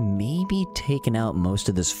thinking maybe taking out most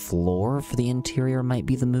of this floor for the interior might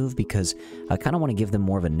be the move because I kind of want to give them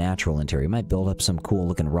more of a natural interior. Might build up some cool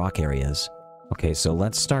looking rock areas. Okay, so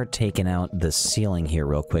let's start taking out the ceiling here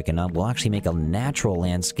real quick, and we'll actually make a natural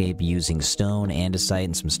landscape using stone, andesite,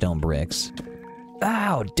 and some stone bricks.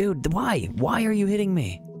 Ow, dude, why? Why are you hitting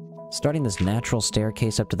me? Starting this natural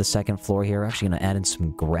staircase up to the 2nd floor here, we're actually going to add in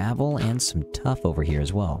some gravel and some tuff over here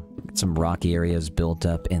as well. Some rocky areas built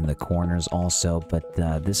up in the corners also, but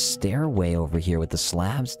this stairway over here with the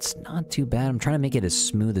slabs, it's not too bad. I'm trying to make it as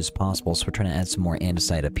smooth as possible, so we're trying to add some more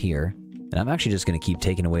andesite up here. And I'm actually just going to keep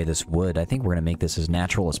taking away this wood. I think we're going to make this as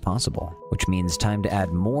natural as possible. Which means time to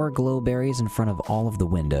add more glow berries in front of all of the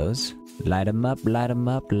windows. Light them up, light them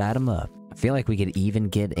up, light them up. I feel like we could even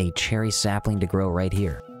get a cherry sapling to grow right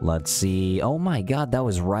here. Let's see. Oh my god, that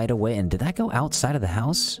was right away. And did that go outside of the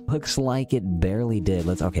house? Looks like it barely did.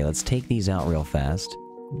 Okay, let's take these out real fast.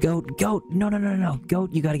 Goat, goat. No.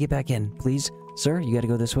 Goat, you got to get back in, please. Sir, you got to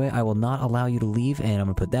go this way. I will not allow you to leave. And I'm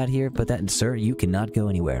going to put that here, put that in. Sir, you cannot go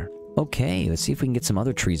anywhere. Okay, let's see if we can get some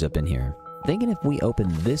other trees up in here. Thinking if we open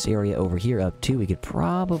this area over here up too, we could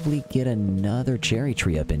probably get another cherry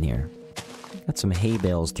tree up in here. Got some hay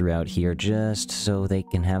bales throughout here just so they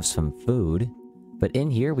can have some food. But in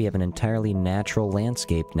here we have an entirely natural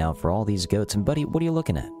landscape now for all these goats. And buddy, what are you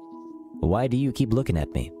looking at? Why do you keep looking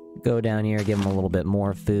at me? Go down here, give them a little bit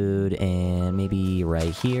more food, and maybe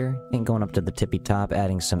right here. And going up to the tippy top,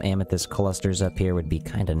 adding some amethyst clusters up here would be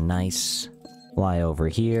kind of nice. Fly over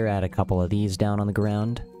here, add a couple of these down on the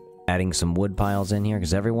ground. Adding some wood piles in here,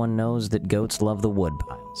 because everyone knows that goats love the wood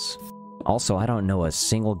piles. Also, I don't know a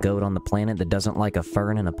single goat on the planet that doesn't like a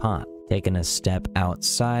fern in a pot. Taking a step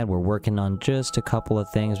outside, we're working on just a couple of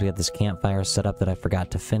things. We have this campfire set up that I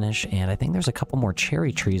forgot to finish, and I think there's a couple more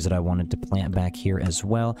cherry trees that I wanted to plant back here as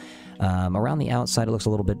well. Around the outside, it looks a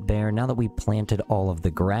little bit bare. Now that we planted all of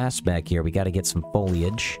the grass back here, we got to get some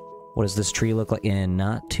foliage. What does this tree look like? And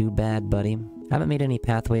not too bad, buddy. Haven't made any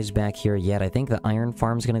pathways back here yet. I think the iron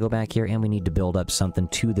farm's gonna go back here, and we need to build up something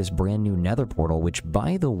to this brand new nether portal, which,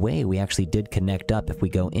 by the way, we actually did connect up. If we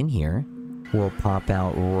go in here, we'll pop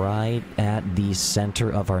out right at the center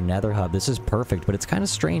of our nether hub. This is perfect, but it's kind of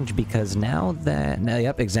strange because now that...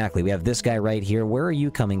 Yep, exactly. We have this guy right here. Where are you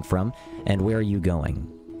coming from, and where are you going?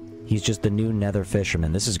 He's just the new nether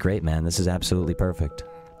fisherman. This is great, man. This is absolutely perfect.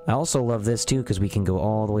 I also love this, too, because we can go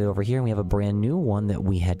all the way over here, and we have a brand new one that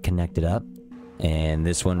we had connected up. And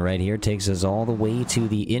this one right here takes us all the way to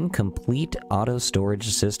the incomplete auto storage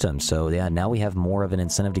system. So yeah, now we have more of an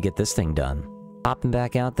incentive to get this thing done. Popping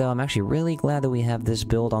back out though, I'm actually really glad that we have this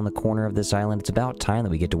build on the corner of this island. It's about time that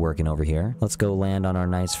we get to working over here. Let's go land on our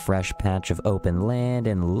nice fresh patch of open land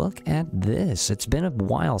and look at this. It's been a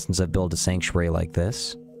while since I've built a sanctuary like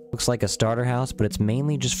this. Looks like a starter house, but it's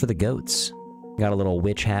mainly just for the goats. Got a little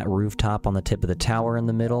witch hat rooftop on the tip of the tower in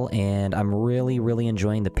the middle, and I'm really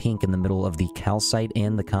enjoying the pink in the middle of the calcite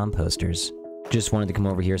and the composters. Just wanted to come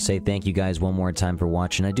over here say thank you guys one more time for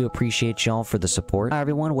watching. I do appreciate y'all for the support. Hi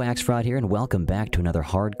everyone, Waxfraud here, and welcome back to another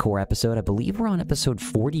hardcore episode. I believe we're on episode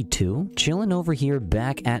 42. Chilling over here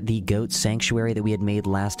back at the goat sanctuary that we had made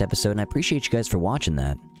last episode, and I appreciate you guys for watching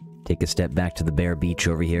that. Take a step back to the bare beach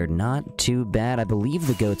over here. Not too bad. I believe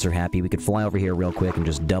the goats are happy. We could fly over here real quick and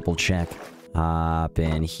just double check. Hop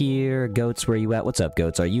in here. Goats, where you at? What's up,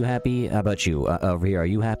 goats? Are you happy? How about you? Over here, are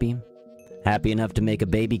you happy? Happy enough to make a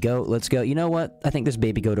baby goat? Let's go. You know what? I think this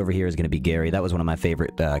baby goat over here is going to be Gary. That was one of my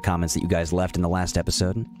favorite comments that you guys left in the last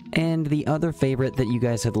episode. And the other favorite that you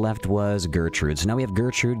guys had left was Gertrude. So now we have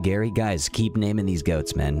Gertrude, Gary. Guys, keep naming these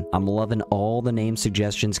goats, man. I'm loving all the name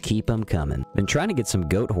suggestions. Keep them coming. Been trying to get some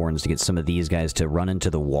goat horns to get some of these guys to run into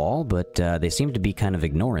the wall, but they seem to be kind of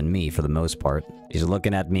ignoring me for the most part. He's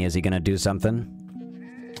looking at me. Is he going to do something?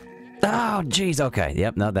 Oh, jeez. Okay.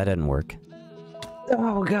 Yep. No, that didn't work.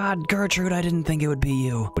 Oh god, Gertrude, I didn't think it would be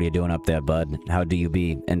you. What are you doing up there, bud? How do you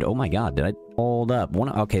be? And oh my god, did I... Hold up.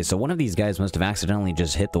 Okay, so one of these guys must have accidentally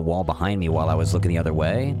just hit the wall behind me while I was looking the other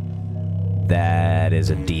way. That is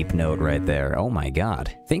a deep note right there. Oh my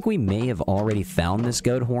god. I think we may have already found this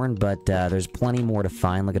goat horn, but there's plenty more to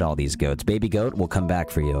find. Look at all these goats. Baby goat will come back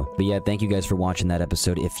for you. But yeah, thank you guys for watching that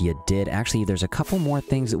episode. If you did, actually, there's a couple more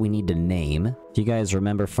things that we need to name. If you guys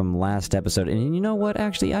remember from last episode, and you know what?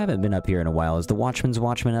 Actually, I haven't been up here in a while. Is the Watchman's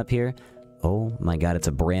Watchman up here? Oh my god, it's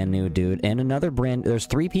a brand new dude. And another there's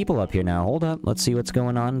 3 people up here now. Hold up, let's see what's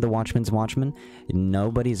going on. The Watchman's Watchman.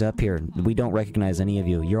 Nobody's up here. We don't recognize any of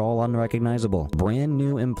you. You're all unrecognizable. Brand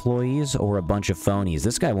new employees or a bunch of phonies.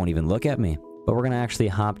 This guy won't even look at me. But we're gonna actually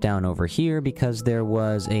hop down over here because there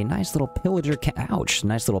was a nice little pillager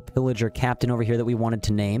nice little pillager captain over here that we wanted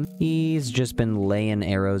to name. He's just been laying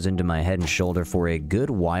arrows into my head and shoulder for a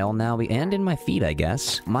good while now, and in my feet, I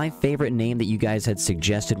guess. My favorite name that you guys had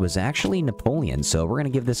suggested was actually Napoleon, so we're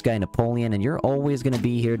gonna give this guy Napoleon, and you're always gonna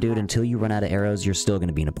be here, dude. Until you run out of arrows, you're still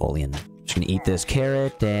gonna be Napoleon. Just gonna eat this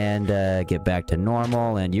carrot and get back to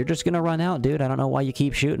normal, and you're just gonna run out, dude. I don't know why you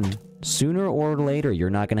keep shooting. Sooner or later, you're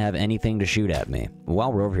not going to have anything to shoot at me.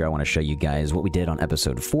 While we're over here, I want to show you guys what we did on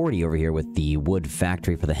episode 40 over here with the wood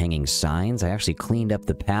factory for the hanging signs. I actually cleaned up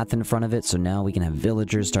the path in front of it, so now we can have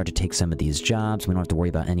villagers start to take some of these jobs. We don't have to worry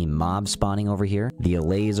about any mob spawning over here. The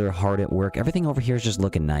allays are hard at work. Everything over here is just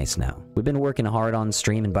looking nice now. We've been working hard on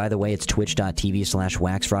stream, and by the way, it's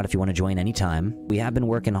twitch.tv/waxfraud if you want to join anytime. We have been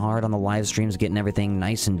working hard on the live streams, getting everything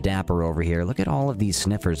nice and dapper over here. Look at all of these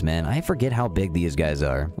sniffers, man. I forget how big these guys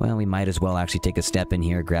are. Well, we might as well actually take a step in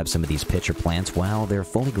here, grab some of these pitcher plants while they're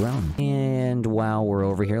fully grown. And while we're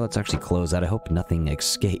over here, let's actually close out. I hope nothing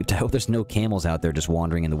escaped. I hope there's no camels out there just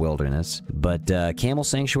wandering in the wilderness. But camel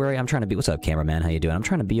sanctuary, I'm trying to be... What's up, cameraman? How you doing? I'm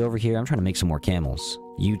trying to be over here. I'm trying to make some more camels.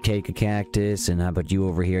 You take a cactus, and how about you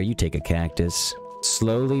over here? You take a cactus.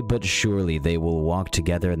 Slowly but surely, they will walk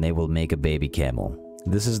together and they will make a baby camel.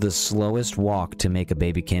 This is the slowest walk to make a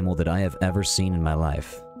baby camel that I have ever seen in my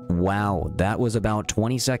life. Wow, that was about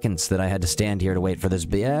 20 seconds that I had to stand here to wait for this.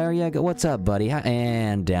 There you go. What's up, buddy?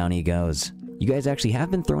 And down he goes. You guys actually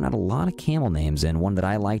have been throwing out a lot of camel names, and one that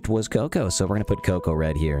I liked was Coco, so we're gonna put Coco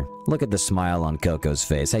right here. Look at the smile on Coco's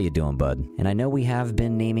face. How you doing, bud? And I know we have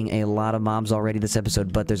been naming a lot of mobs already this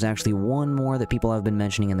episode, but there's actually one more that people have been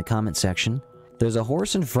mentioning in the comment section. There's a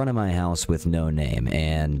horse in front of my house with no name,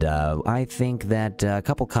 and I think that a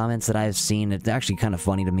couple comments that I've seen, it's actually kind of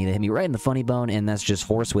funny to me. They hit me right in the funny bone, and that's just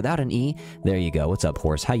horse without an E. There you go. What's up,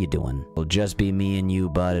 horse? How you doing? It'll just be me and you,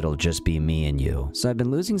 bud. It'll just be me and you. So I've been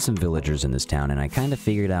losing some villagers in this town, and I kind of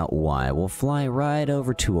figured out why. We'll fly right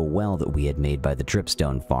over to a well that we had made by the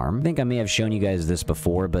dripstone farm. I think I may have shown you guys this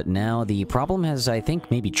before, but now the problem has, I think,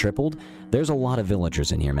 maybe tripled. There's a lot of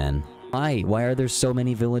villagers in here, man. Why are there so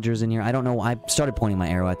many villagers in here? I don't know. I started pointing my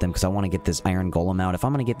arrow at them because I want to get this iron golem out. If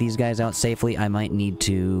I'm going to get these guys out safely, I might need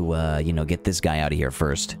to, you know, get this guy out of here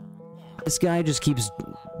first. This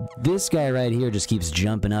guy right here just keeps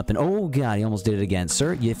jumping up, and oh god, he almost did it again.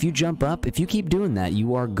 Sir, if you jump up, if you keep doing that,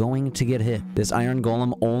 you are going to get hit. This iron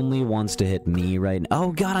golem only wants to hit me right now.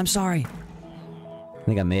 Oh god, I'm sorry. I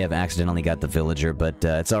think I may have accidentally got the villager, but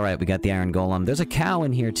it's alright. We got the iron golem. There's a cow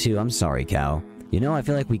in here too. I'm sorry, cow. You know, I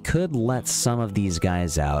feel like we could let some of these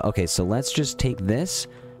guys out. Okay, so let's just take this,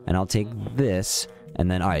 and I'll take this,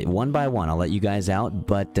 and then, alright, one by one, I'll let you guys out,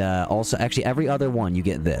 but also, actually, every other one, you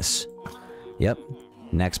get this. Yep.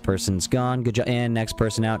 Next person's gone, good job, and next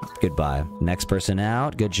person out, goodbye. Next person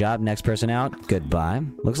out, good job, next person out, goodbye.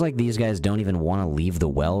 Looks like these guys don't even want to leave the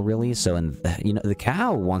well, really, so, you know, the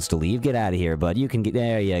cow wants to leave, get out of here, bud. You can get,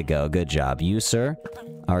 there you go, good job. You, sir,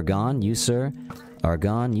 are gone, you, sir, are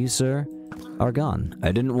gone, you, sir, are gone.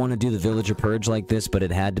 I didn't want to do the villager purge like this, but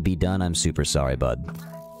it had to be done. I'm super sorry, bud.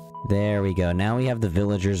 There we go. Now we have the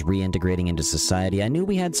villagers reintegrating into society. I knew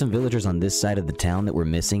we had some villagers on this side of the town that were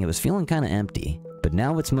missing. It was feeling kind of empty. But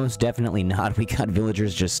now it's most definitely not. We got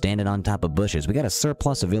villagers just standing on top of bushes. We got a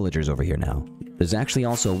surplus of villagers over here now. There's actually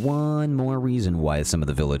also one more reason why some of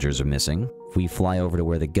the villagers are missing. If we fly over to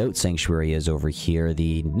where the goat sanctuary is over here,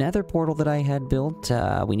 the nether portal that I had built,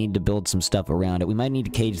 we need to build some stuff around it. We might need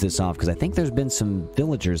to cage this off because I think there's been some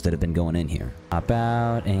villagers that have been going in here. Hop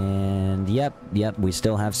out, and yep, we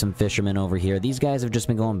still have some fishermen over here. These guys have just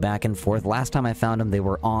been going back and forth. Last time I found them, they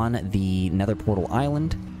were on the nether portal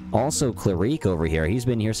island. Also, Clarique over here, he's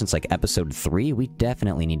been here since like episode 3. We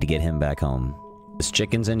definitely need to get him back home. This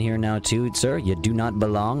chicken's in here now too, sir. You do not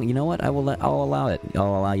belong. You know what? I'll allow it.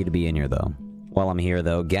 I'll allow you to be in here though. While I'm here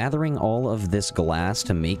though, gathering all of this glass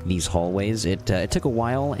to make these hallways, it took a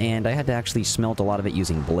while, and I had to actually smelt a lot of it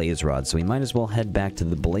using blaze rods, so we might as well head back to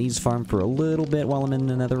the blaze farm for a little bit while I'm in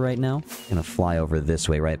the nether right now. Gonna fly over this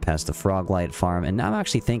way right past the froglight farm, and now I'm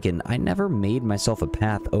actually thinking I never made myself a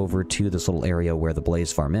path over to this little area where the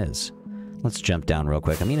blaze farm is. Let's jump down real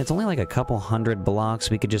quick. I mean, it's only like a couple hundred blocks.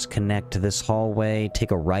 We could just connect to this hallway, take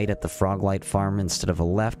a right at the Froglight Farm instead of a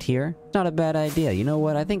left here. Not a bad idea. You know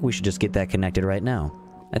what? I think we should just get that connected right now.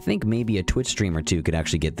 I think maybe a Twitch stream or two could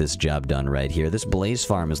actually get this job done right here. This blaze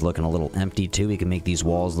farm is looking a little empty too. We can make these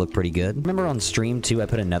walls look pretty good. Remember on stream too, I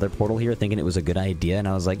put another portal here thinking it was a good idea, and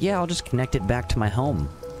I was like, yeah, I'll just connect it back to my home.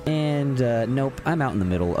 And, nope, I'm out in the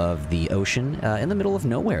middle of the ocean, in the middle of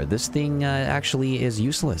nowhere. This thing, actually is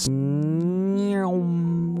useless.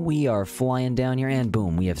 We are flying down here, and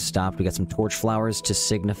boom, we have stopped. We got some torch flowers to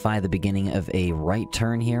signify the beginning of a right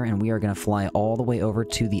turn here, and we are gonna fly all the way over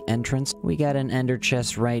to the entrance. We got an ender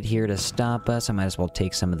chest right here to stop us. I might as well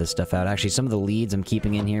take some of this stuff out. Actually, some of the leads I'm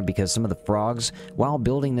keeping in here because some of the frogs, while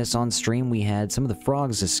building this on stream, we had some of the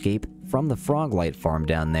frogs escape from the frog light farm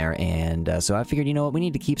down there, and so I figured, you know what, we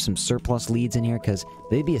need to keep some surplus leads in here because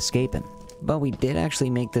they'd be escaping. But we did actually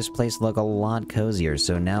make this place look a lot cozier,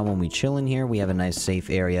 so now when we chill in here, we have a nice safe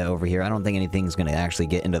area over here. I don't think anything's gonna actually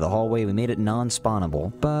get into the hallway. We made it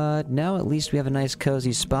non-spawnable, but now at least we have a nice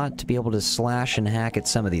cozy spot to be able to slash and hack at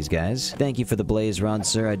some of these guys. Thank you for the blaze rod,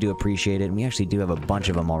 sir. I do appreciate it, and we actually do have a bunch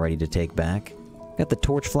of them already to take back. Got the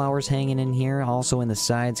torch flowers hanging in here, also in the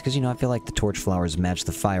sides, because, you know, I feel like the torch flowers match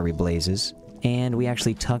the fiery blazes. And we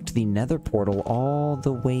actually tucked the nether portal all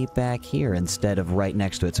the way back here instead of right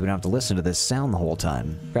next to it, so we don't have to listen to this sound the whole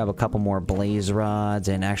time. Grab a couple more blaze rods,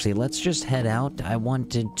 and actually, let's just head out. I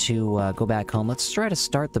wanted to go back home. Let's try to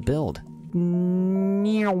start the build.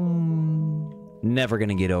 Never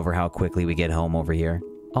gonna get over how quickly we get home over here.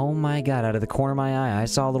 Oh my god, out of the corner of my eye, I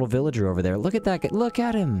saw a little villager over there. Look at that guy. Look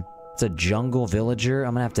at him! It's a jungle villager.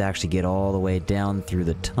 I'm gonna have to actually get all the way down through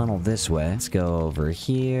the tunnel this way. Let's go over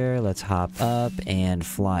here. Let's hop up and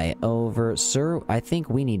fly over. Sir, I think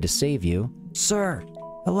we need to save you. Sir!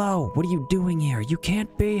 Hello! What are you doing here? You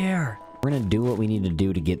can't be here! We're gonna do what we need to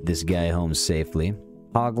do to get this guy home safely.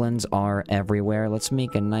 Hoglins are everywhere. Let's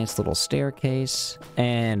make a nice little staircase.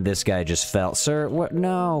 And this guy just fell. Sir, what?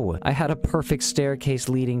 No! I had a perfect staircase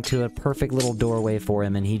leading to a perfect little doorway for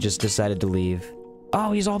him, and he just decided to leave.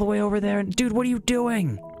 Oh, he's all the way over there. Dude, what are you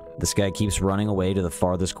doing? This guy keeps running away to the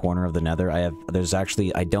farthest corner of the nether. There's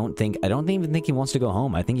actually, I don't even think he wants to go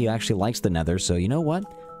home. I think he actually likes the nether, so you know what?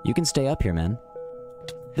 You can stay up here, man.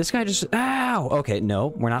 This guy just, ow! Okay, no,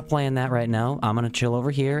 we're not playing that right now. I'm gonna chill over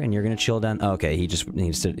here, and you're gonna chill down. Okay, he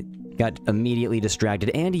got immediately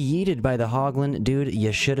distracted and yeeted by the hoglin. Dude,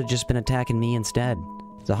 you should have just been attacking me instead.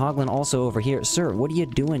 The hoglin also over here. Sir, what are you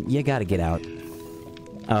doing? You gotta get out.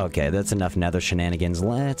 Okay, that's enough nether shenanigans.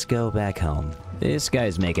 Let's go back home. This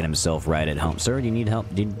guy's making himself right at home. Sir, do you need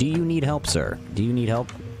help? Do you need help, sir? Do you need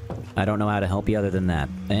help? I don't know how to help you other than that.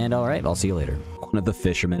 And alright, I'll see you later. One of the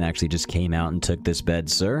fishermen actually just came out and took this bed.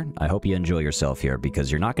 Sir, I hope you enjoy yourself here,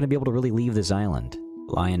 because you're not going to be able to really leave this island.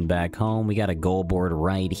 Flying back home, we got a goal board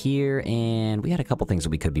right here, and we had a couple things that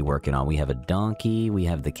we could be working on. We have a donkey, we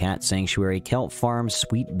have the cat sanctuary, kelp farm,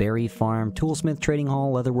 sweet berry farm, toolsmith trading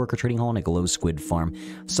hall, leather worker trading hall, and a glow squid farm.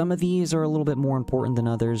 Some of these are a little bit more important than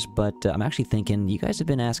others, but I'm actually thinking, you guys have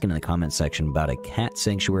been asking in the comment section about a cat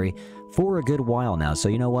sanctuary for a good while now, so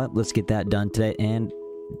you know what? Let's get that done today, and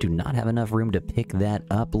do not have enough room to pick that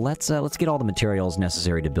up. Let's get all the materials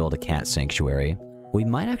necessary to build a cat sanctuary. We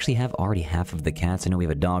might actually have already half of the cats. I know we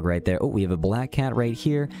have a dog right there. Oh, we have a black cat right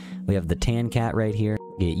here. We have the tan cat right here.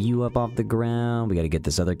 Get you up off the ground. We gotta get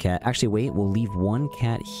this other cat. Actually, wait, we'll leave one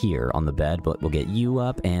cat here on the bed, but we'll get you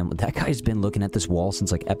up. And that guy's been looking at this wall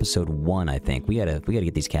since like episode 1, I think. We gotta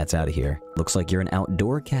get these cats out of here. Looks like you're an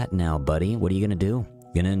outdoor cat now, buddy. What are you gonna do?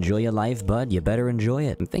 Gonna enjoy your life, bud? You better enjoy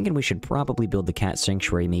it. I'm thinking we should probably build the cat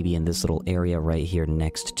sanctuary maybe in this little area right here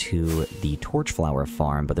next to the torchflower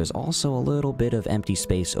farm, but there's also a little bit of empty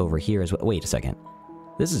space over here as well. Wait a second.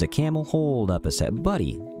 This is a camel. Hold up a sec.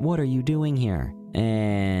 Buddy, what are you doing here?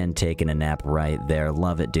 And taking a nap right there.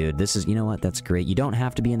 Love it, dude. This is, you know what? That's great. You don't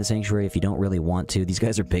have to be in the sanctuary if you don't really want to. These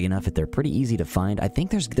guys are big enough that they're pretty easy to find. I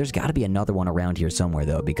think there's got to be another one around here somewhere,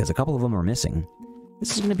 though, because a couple of them are missing.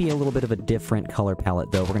 This is going to be a little bit of a different color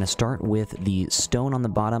palette, though. We're going to start with the stone on the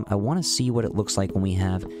bottom. I want to see what it looks like when we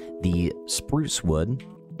have the spruce wood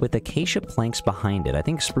with acacia planks behind it. I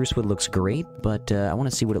think spruce wood looks great, but I want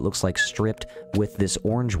to see what it looks like stripped with this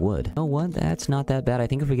orange wood. You know what? That's not that bad. I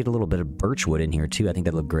think if we get a little bit of birch wood in here, too, I think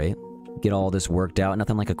that'd look great. Get all this worked out.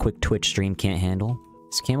 Nothing like a quick Twitch stream can't handle.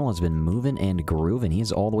 This camel has been moving and grooving.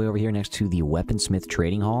 He's all the way over here next to the weaponsmith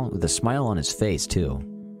trading hall with a smile on his face, too.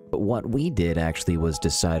 But what we did actually was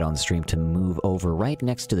decide on stream to move over right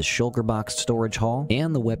next to the shulker box storage hall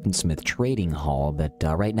and the weaponsmith trading hall. But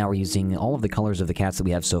right now we're using all of the colors of the cats that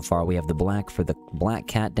we have so far. We have the black for the black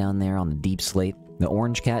cat down there on the deep slate. The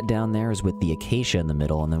orange cat down there is with the acacia in the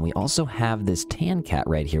middle. And then we also have this tan cat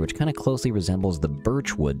right here, which kind of closely resembles the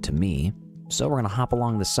birch wood to me. So we're going to hop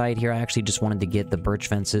along the side here. I actually just wanted to get the birch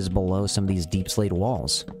fences below some of these deep slate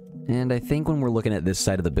walls. And I think when we're looking at this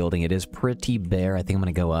side of the building, it is pretty bare. I think I'm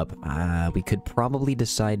gonna go up. We could probably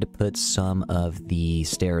decide to put some of the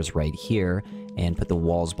stairs right here and put the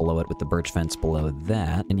walls below it with the birch fence below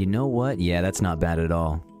that. And you know what? Yeah, that's not bad at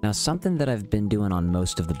all. Now, something that I've been doing on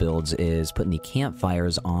most of the builds is putting the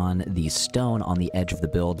campfires on the stone on the edge of the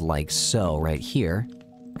build like so, right here.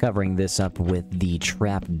 Covering this up with the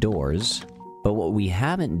trap doors. But what we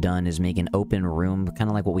haven't done is make an open room, kind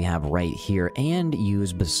of like what we have right here, and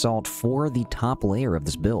use basalt for the top layer of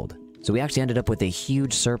this build. So we actually ended up with a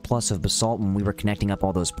huge surplus of basalt when we were connecting up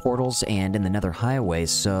all those portals and in the nether highway,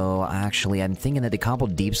 so actually I'm thinking that the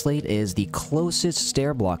cobbled deep slate is the closest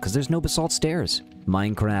stair block, because there's no basalt stairs.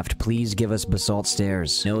 Minecraft, please give us basalt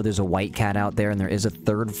stairs. No, there's a white cat out there, and there is a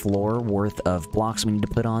third floor worth of blocks we need to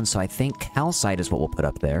put on, so I think calcite is what we'll put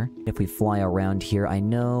up there. If we fly around here, I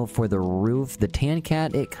know for the roof, the tan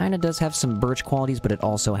cat, it kind of does have some birch qualities, but it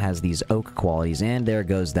also has these oak qualities, and there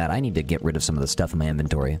goes that. I need to get rid of some of the stuff in my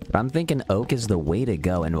inventory. But I'm thinking oak is the way to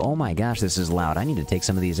go, and oh my gosh, this is loud. I need to take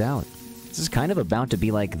some of these out. This is kind of about to be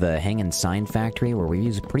like the hanging sign factory where we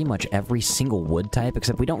use pretty much every single wood type,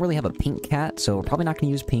 except we don't really have a pink cat, so we're probably not going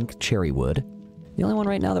to use pink cherry wood. The only one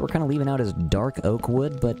right now that we're kind of leaving out is dark oak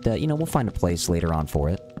wood, but, you know, we'll find a place later on for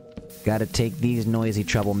it. Gotta take these noisy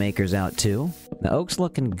troublemakers out, too. The oak's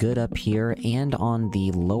looking good up here and on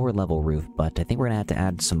the lower level roof, but I think we're gonna have to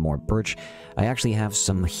add some more birch. I actually have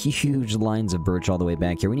some huge lines of birch all the way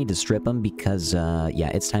back here. We need to strip them because, yeah,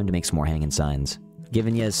 it's time to make some more hanging signs.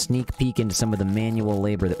 Giving you a sneak peek into some of the manual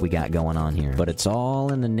labor that we got going on here. But it's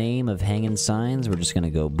all in the name of hanging signs. We're just gonna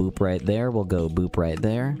go boop right there. We'll go boop right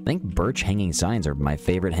there. I think birch hanging signs are my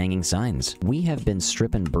favorite hanging signs. We have been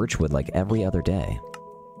stripping birchwood like every other day.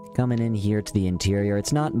 Coming in here to the interior,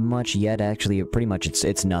 it's not much yet, actually. Pretty much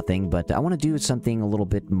it's nothing, but I want to do something a little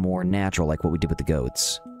bit more natural like what we did with the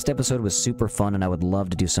goats. This episode was super fun, and I would love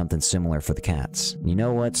to do something similar for the cats. You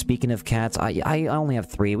know what? Speaking of cats, I only have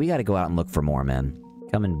 3. We gotta go out and look for more, man.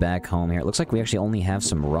 Coming back home here. It looks like we actually only have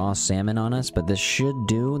some raw salmon on us, but this should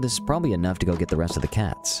do. This is probably enough to go get the rest of the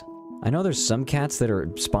cats. I know there's some cats that are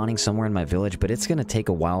spawning somewhere in my village, but it's gonna take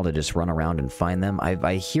a while to just run around and find them.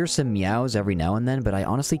 I hear some meows every now and then, but I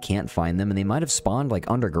honestly can't find them, and they might have spawned, like,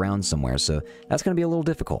 underground somewhere, so that's gonna be a little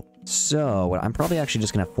difficult. So, I'm probably actually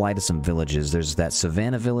just gonna fly to some villages. There's that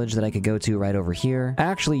savannah village that I could go to right over here.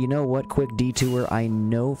 Actually, you know what? Quick detour. I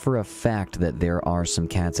know for a fact that there are some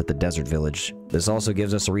cats at the desert village. This also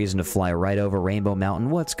gives us a reason to fly right over Rainbow Mountain.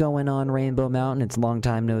 What's going on, Rainbow Mountain? It's a long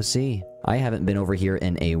time no see. I haven't been over here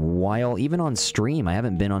in a while, even on stream. I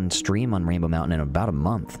haven't been on stream on Rainbow Mountain in about a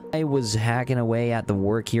month. I was hacking away at the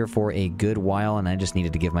work here for a good while, and I just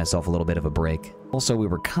needed to give myself a little bit of a break. Also, we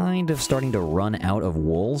were kind of starting to run out of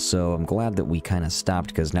wool, so I'm glad that we kind of stopped,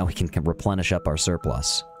 because now we can replenish up our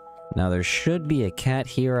surplus. Now, there should be a cat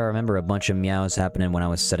here. I remember a bunch of meows happening when I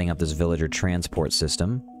was setting up this villager transport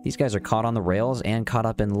system. These guys are caught on the rails and caught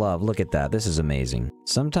up in love. Look at that. This is amazing.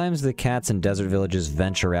 Sometimes the cats in desert villages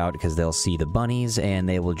venture out because they'll see the bunnies and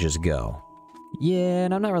they will just go. Yeah,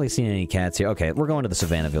 and I'm not really seeing any cats here. Okay, we're going to the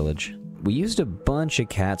savannah village. We used a bunch of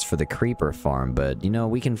cats for the creeper farm, but, you know,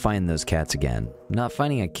 we can find those cats again. Not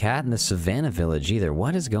finding a cat in the savannah village either.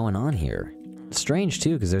 What is going on here? Strange,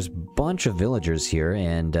 too, because there's a bunch of villagers here,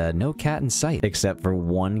 and no cat in sight. Except for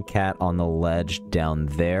one cat on the ledge down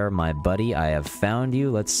there. My buddy, I have found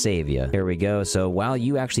you. Let's save you. Here we go. So while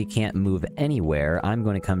you actually can't move anywhere, I'm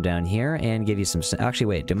going to come down here and give you some... Actually,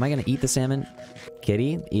 wait. Am I going to eat the salmon?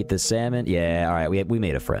 Kitty, eat the salmon. Yeah, all right. We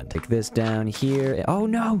made a friend. Take this down here. Oh,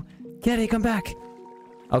 no! Kitty, come back!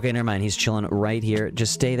 Okay, never mind. He's chilling right here.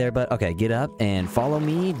 Just stay there, but... Okay, get up and follow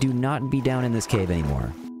me. Do not be down in this cave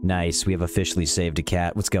anymore. Nice, we have officially saved a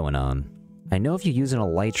cat. What's going on? I know if you use an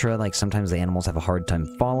elytra, like, sometimes the animals have a hard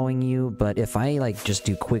time following you, but if I, like, just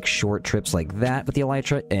do quick short trips like that with the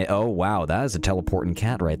elytra... oh, wow, that is a teleporting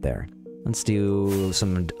cat right there. Let's do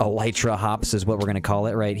some elytra hops is what we're gonna call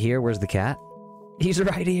it right here. Where's the cat? He's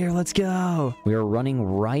right here, let's go! We are running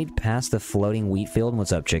right past the floating wheat field.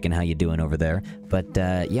 What's up, chicken? How you doing over there? But,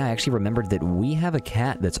 yeah, I actually remembered that we have a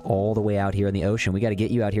cat that's all the way out here in the ocean. We gotta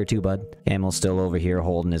get you out here too, bud. Camel's still over here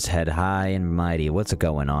holding his head high and mighty. What's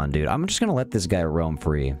going on, dude? I'm just gonna let this guy roam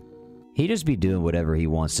free. He just be doing whatever he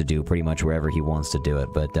wants to do, pretty much wherever he wants to do it.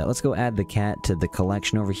 But let's go add the cat to the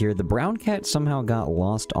collection over here. The brown cat somehow got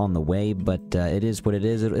lost on the way, but it is what it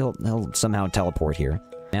is. He'll somehow teleport here.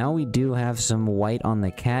 Now we do have some white on the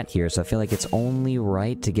cat here, so I feel like it's only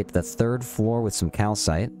right to get to the 3rd floor with some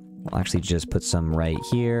calcite. We'll actually just put some right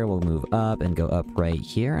here. We'll move up and go up right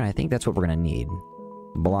here, and I think that's what we're gonna need.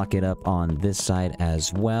 Block it up on this side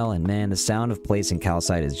as well, and man, the sound of placing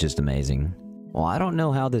calcite is just amazing. Well, I don't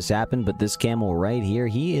know how this happened, but this camel right here,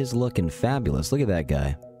 he is looking fabulous. Look at that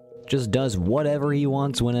guy. Just does whatever he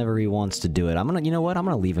wants whenever he wants to do it. You know what? I'm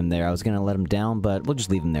gonna leave him there. I was gonna let him down, but we'll just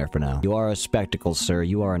leave him there for now. You are a spectacle, sir.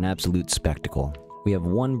 You are an absolute spectacle. We have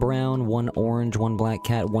one brown, one orange, one black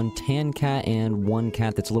cat, one tan cat, and one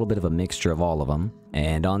cat that's a little bit of a mixture of all of them.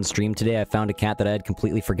 And on stream today, I found a cat that I had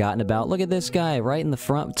completely forgotten about. Look at this guy right in the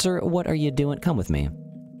front. Sir, what are you doing? Come with me.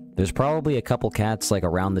 There's probably a couple cats like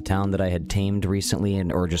around the town that I had tamed recently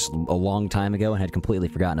or just a long time ago and had completely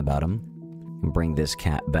forgotten about them. Bring this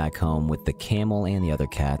cat back home with the camel and the other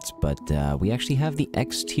cats, but we actually have the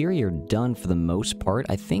exterior done for the most part.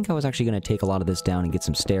 I think I was actually going to take a lot of this down and get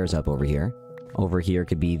some stairs up over here. Over here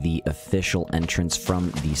could be the official entrance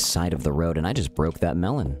from the side of the road, and I just broke that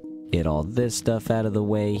melon. Get all this stuff out of the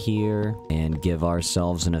way here, and give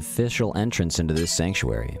ourselves an official entrance into this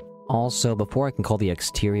sanctuary. Also, before I can call the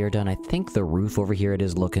exterior done, I think the roof over here, it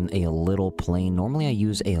is looking a little plain. Normally I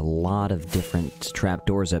use a lot of different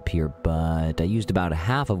trapdoors up here, but I used about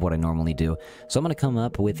half of what I normally do. So I'm going to come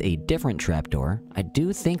up with a different trapdoor. I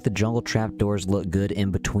do think the jungle trapdoors look good in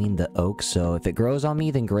between the oaks, so if it grows on me,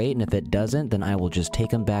 then great, and if it doesn't, then I will just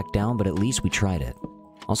take them back down, but at least we tried it.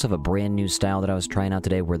 Also have a brand new style that I was trying out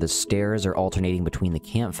today where the stairs are alternating between the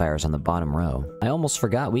campfires on the bottom row. I almost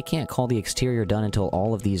forgot we can't call the exterior done until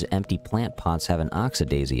all of these empty plant pots have an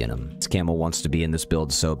oxadaisy in them. This camel wants to be in this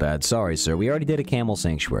build so bad. Sorry, sir. We already did a camel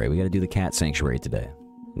sanctuary. We gotta do the cat sanctuary today.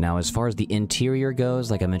 Now, as far as the interior goes,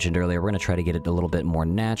 like I mentioned earlier, we're gonna try to get it a little bit more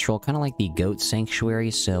natural, kind of like the goat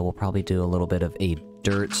sanctuary, so we'll probably do a little bit of a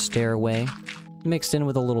dirt stairway, mixed in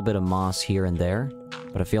with a little bit of moss here and there.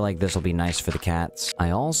 But I feel like this will be nice for the cats. I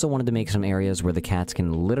also wanted to make some areas where the cats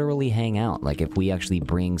can literally hang out. Like if we actually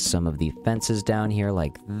bring some of the fences down here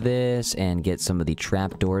like this and get some of the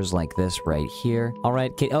trapdoors like this right here. All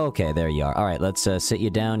right, okay, there you are. All right, let's sit you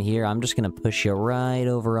down here. I'm just going to push you right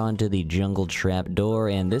over onto the jungle trapdoor,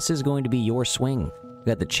 and this is going to be your swing. We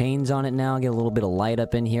got the chains on it now, get a little bit of light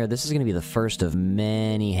up in here. This is going to be the first of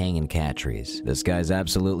many hanging cat trees. This guy's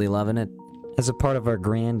absolutely loving it. As a part of our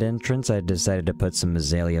grand entrance, I decided to put some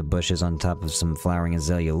azalea bushes on top of some flowering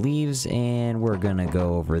azalea leaves, and we're gonna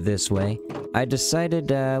go over this way. I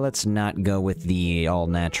decided, let's not go with the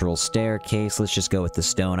all-natural staircase, let's just go with the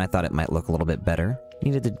stone. I thought it might look a little bit better.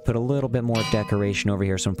 Needed to put a little bit more decoration over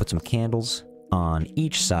here, so I'm gonna put some candles on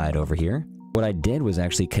each side over here. What I did was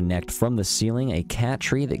actually connect from the ceiling a cat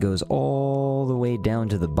tree that goes all the way down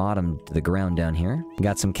to the bottom, to the ground down here.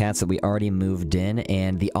 Got some cats that we already moved in,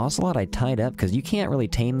 and the ocelot I tied up, because you can't really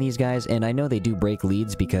tame these guys, and I know they do break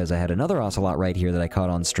leads because I had another ocelot right here that I caught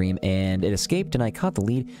on stream, and it escaped and I caught the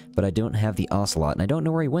lead, but I don't have the ocelot, and I don't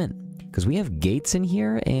know where he went. Because we have gates in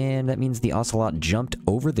here, and that means the ocelot jumped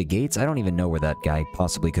over the gates. I don't even know where that guy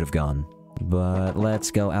possibly could have gone. But let's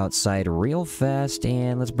go outside real fast,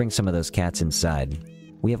 and let's bring some of those cats inside.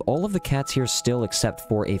 We have all of the cats here still except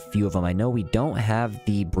for a few of them. I know we don't have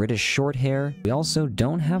the British Shorthair. We also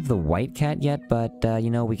don't have the white cat yet, but, you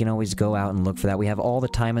know, we can always go out and look for that. We have all the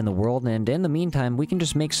time in the world, and in the meantime, we can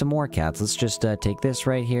just make some more cats. Let's just take this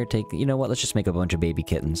right here, you know what, let's just make a bunch of baby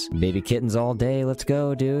kittens. Baby kittens all day, let's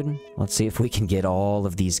go, dude. Let's see if we can get all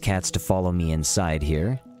of these cats to follow me inside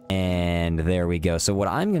here. And there we go. So what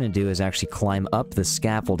I'm going to do is actually climb up the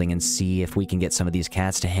scaffolding and see if we can get some of these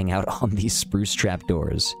cats to hang out on these spruce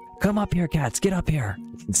trapdoors. Come up here, cats. Get up here.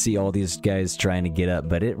 You can see all these guys trying to get up,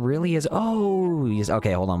 but it really is... Oh, yes.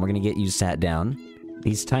 Okay, hold on. We're going to get you sat down.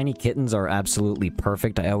 These tiny kittens are absolutely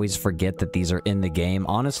perfect. I always forget that these are in the game.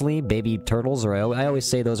 Honestly, baby turtles are... I always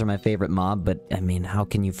say those are my favorite mob, but I mean, how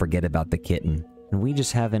can you forget about the kitten? And we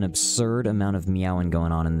just have an absurd amount of meowing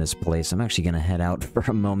going on in this place. I'm actually going to head out for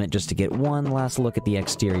a moment just to get one last look at the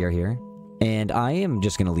exterior here. And I am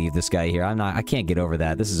just going to leave this guy here. I can't get over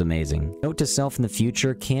that. This is amazing. Note to self in the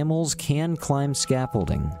future, camels can climb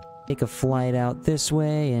scaffolding. Take a flight out this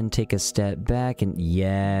way and take a step back, and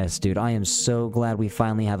yes, dude, I am so glad we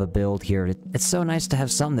finally have a build here. It's so nice to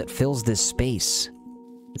have something that fills this space.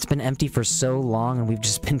 It's been empty for so long, and we've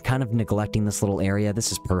just been kind of neglecting this little area.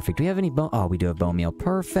 This is perfect. Do we have any bone... Oh, we do have bone meal.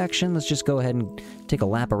 Perfection. Let's just go ahead and take a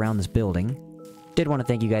lap around this building. Did want to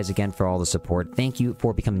thank you guys again for all the support. Thank you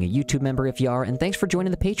for becoming a YouTube member if you are, and thanks for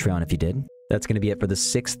joining the Patreon if you did. That's going to be it for the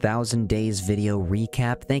 6,000 days video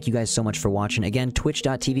recap. Thank you guys so much for watching. Again,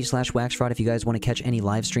 twitch.tv/waxfraud if you guys want to catch any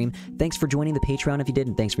live stream. Thanks for joining the Patreon if you did,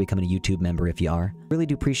 and thanks for becoming a YouTube member if you are. Really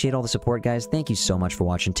do appreciate all the support, guys. Thank you so much for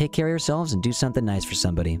watching. Take care of yourselves and do something nice for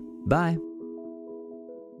somebody. Bye.